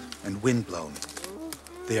 Cold and windblown,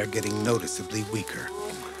 they are getting noticeably weaker.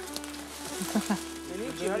 How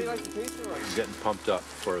do you like the taste of it? Getting pumped up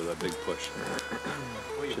for the big push.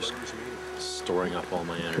 Just storing up all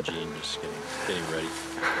my energy and just getting ready.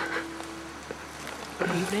 Good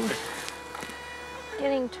evening.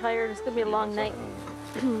 Getting tired. It's going to be a long night.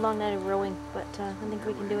 Long night of rowing, but I think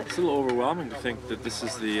we can do it. It's a little overwhelming to think that this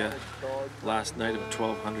is the last night of a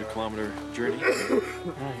 1,200-kilometer journey.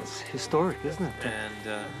 It's historic, isn't it?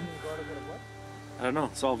 And I don't know,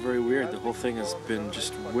 it's all very weird. The whole thing has been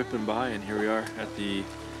just whipping by, and here we are at the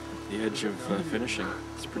edge of finishing.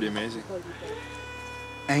 It's pretty amazing.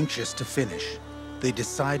 Anxious to finish, they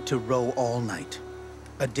decide to row all night.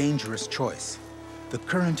 A dangerous choice. The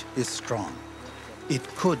current is strong. It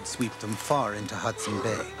could sweep them far into Hudson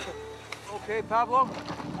Bay. Okay, Pablo?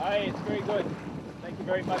 Aye, it's very good. Thank you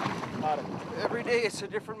very much. Every day it's a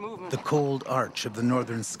different movement. The cold arch of the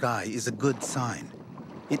northern sky is a good sign.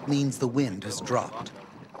 It means the wind has dropped.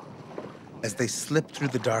 As they slip through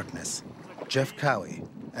the darkness, Jeff Cowie,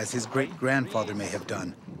 as his great-grandfather may have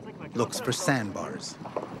done, looks for sandbars.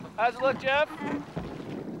 How's it look, Jeff? You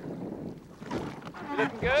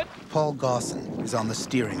looking good? Paul Gosson is on the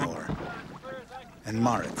steering oar. And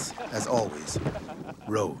Moritz, as always,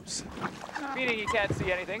 rows. Meaning you can't see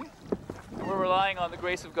anything. We're relying on the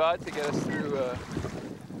grace of God to get us through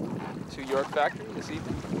to York Factory this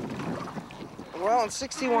evening. Well, in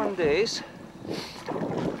 61 days,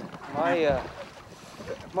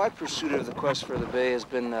 my pursuit of the quest for the bay has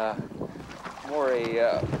been more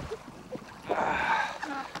a,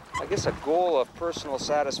 I guess, a goal of personal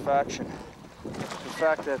satisfaction. The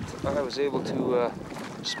fact that I was able to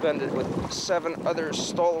spend it with 7 other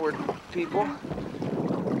stalwart people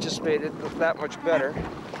just made it that much better.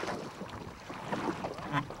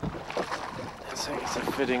 I think it's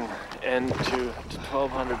a fitting end to a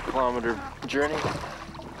 1,200-kilometer journey.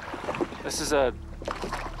 This is a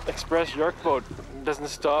express York boat. It doesn't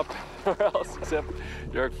stop where else except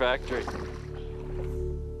York Factory.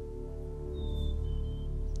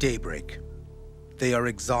 Daybreak. They are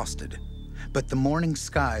exhausted, but the morning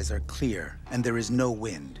skies are clear and there is no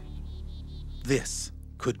wind. This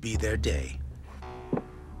could be their day.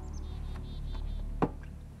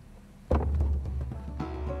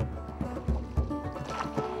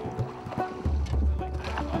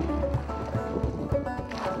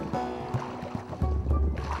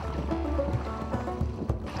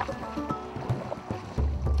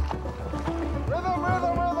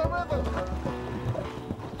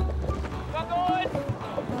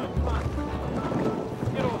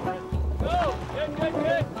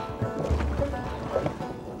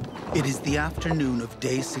 It is the afternoon of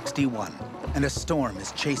day 61, and a storm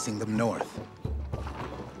is chasing them north.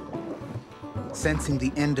 Sensing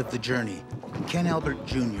the end of the journey, Ken Albert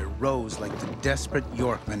Jr. rows like the desperate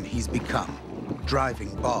Yorkman he's become,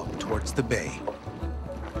 driving Bob towards the bay.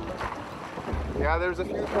 Yeah, there's a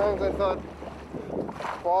few times I thought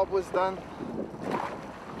Bob was done,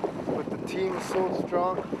 but the team is so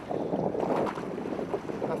strong,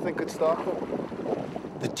 nothing could stop him.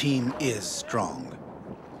 The team is strong.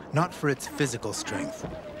 Not for its physical strength,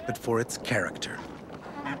 but for its character.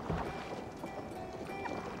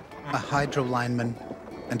 A hydro lineman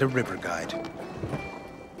and a river guide.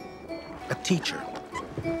 A teacher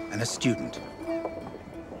and a student.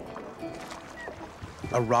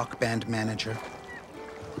 A rock band manager,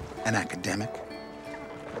 an academic,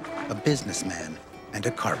 a businessman and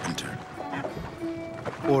a carpenter.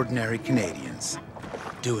 Ordinary Canadians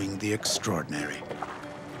doing the extraordinary.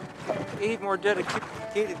 8 more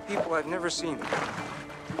dedicated people I've never seen.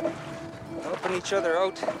 Helping each other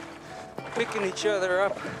out, picking each other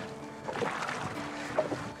up.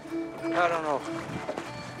 I don't know.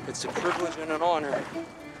 It's a privilege and an honor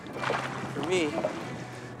for me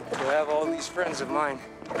to have all these friends of mine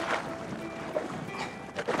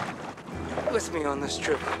with me on this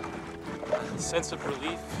trip. Sense of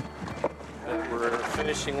relief that we're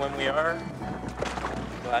finishing when we are.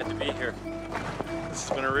 Glad to be here. This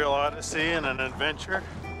has been a real odyssey and an adventure.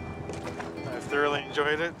 I've thoroughly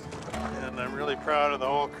enjoyed it, and I'm really proud of the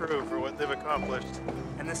whole crew for what they've accomplished.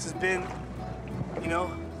 And this has been, you know,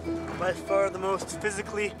 by far the most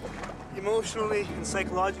physically, emotionally, and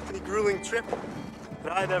psychologically grueling trip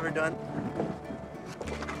that I've ever done.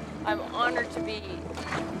 I'm honored to be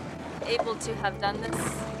able to have done this,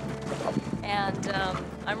 and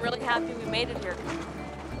I'm really happy we made it here.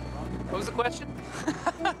 What was the question?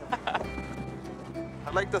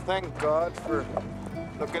 I'd like to thank God for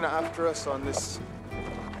looking after us on this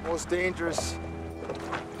most dangerous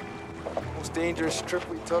trip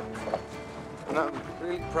we took. And I'm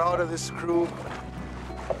really proud of this crew.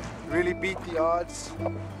 You really beat the odds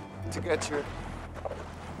to get here.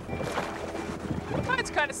 It's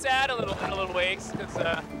kind of sad in a little ways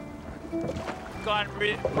because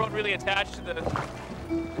grown really attached to the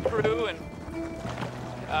crew, and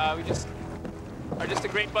we just are just a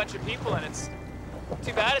great bunch of people, and it's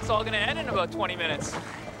too bad it's all going to end in about 20 minutes.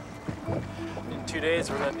 In 2 days,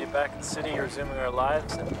 we're going to be back in the city, resuming our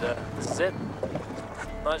lives, and this is it.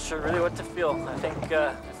 Not sure really what to feel. I think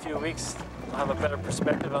a few weeks I'll have a better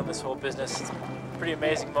perspective on this whole business. It's a pretty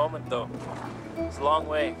amazing moment, though. It's a long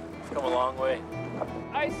way. We've come a long way.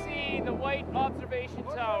 I see the white observation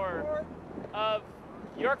tower of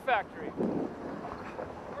York Factory.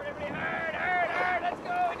 Everybody hard, let's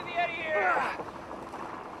go into the eddy here.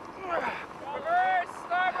 Reverse,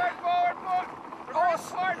 starboard, forward, reverse,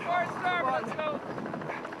 forward, starboard, let's go.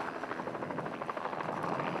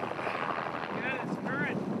 Get out of this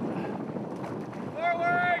current.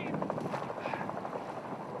 Forward.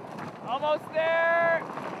 Almost there.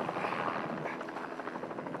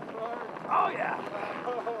 Oh yeah.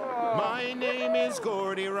 My name is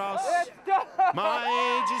Gordy Ross. My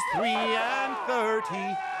age is 3 and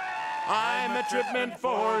 30. I'm a tripman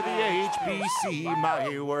for the HBC.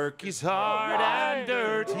 My work is hard and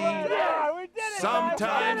dirty.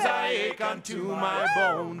 Sometimes I ache unto my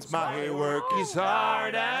bones. My work is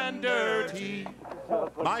hard and dirty.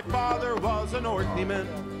 My father was an Orkneyman.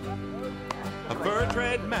 A fur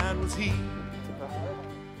trade man was he.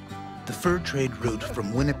 The fur trade route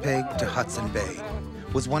from Winnipeg to Hudson Bay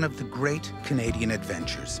was one of the great Canadian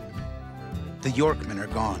adventures. The Yorkmen are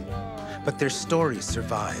gone, but their stories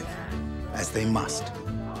survive, as they must.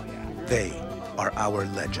 They are our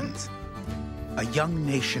legends. A young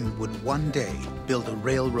nation would one day build a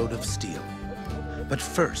railroad of steel. But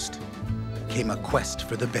first came a quest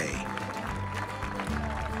for the bay.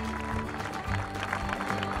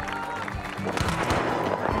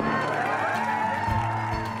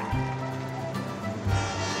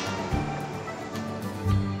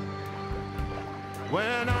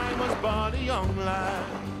 When I was but a young lad,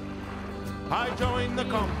 I joined the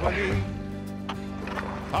company.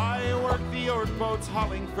 I worked the York boats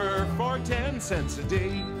hauling fur for 10 cents a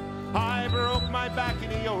day. I broke my back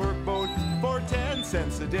in a York boat for 10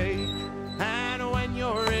 cents a day. And when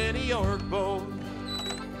you're in a York boat,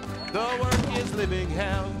 the work is living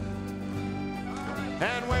hell.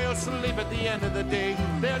 And where you'll sleep at the end of the day,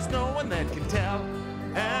 there's no one that can tell.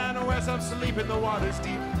 And where some sleep in the water's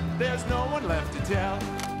deep, there's no one left to tell.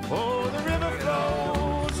 Oh, the river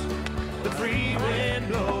flows, the free wind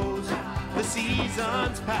blows, the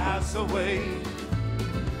seasons pass away,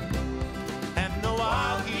 and the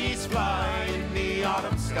wild geese fly in the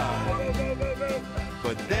autumn sky,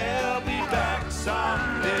 but they'll be back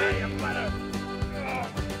someday.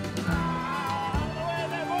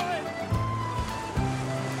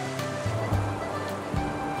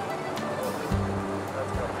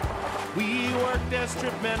 We worked as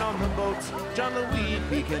stripmen on the boats, John Louis,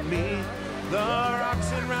 Peak and me. The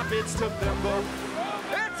rocks and rapids took them both.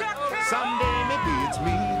 Someday maybe it's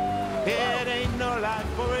me. It ain't no life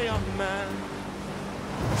for a young man.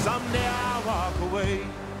 Someday I'll walk away,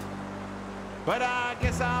 but I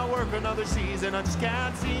guess I'll work another season. I just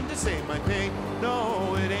can't seem to save my pay.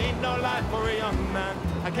 No, it ain't no life for a young man.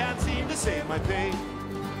 I can't seem to save my pay.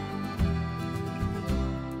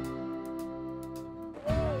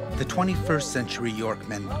 The 21st century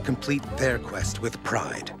Yorkmen complete their quest with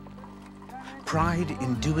pride. Pride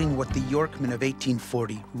in doing what the Yorkmen of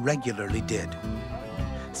 1840 regularly did,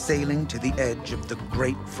 sailing to the edge of the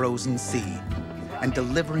great frozen sea and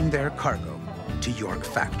delivering their cargo to York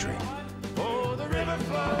Factory. Oh, the river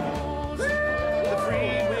flows, the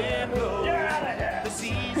free wind blows, the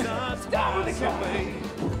seasons pass away.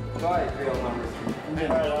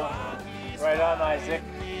 Right on, Isaac.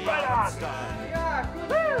 Right on.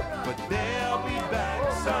 But they'll be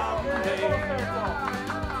back someday.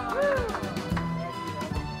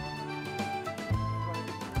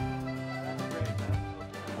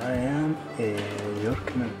 I am a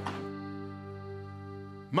Yorkman.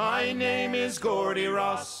 My name is Gordy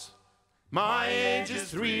Ross. My age is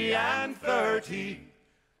 3 and 30.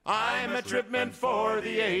 I'm a tripman for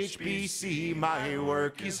the HBC. My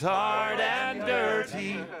work is hard and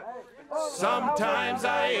dirty. Sometimes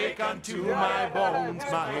I ache unto my bones.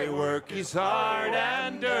 My work is hard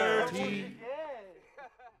and dirty.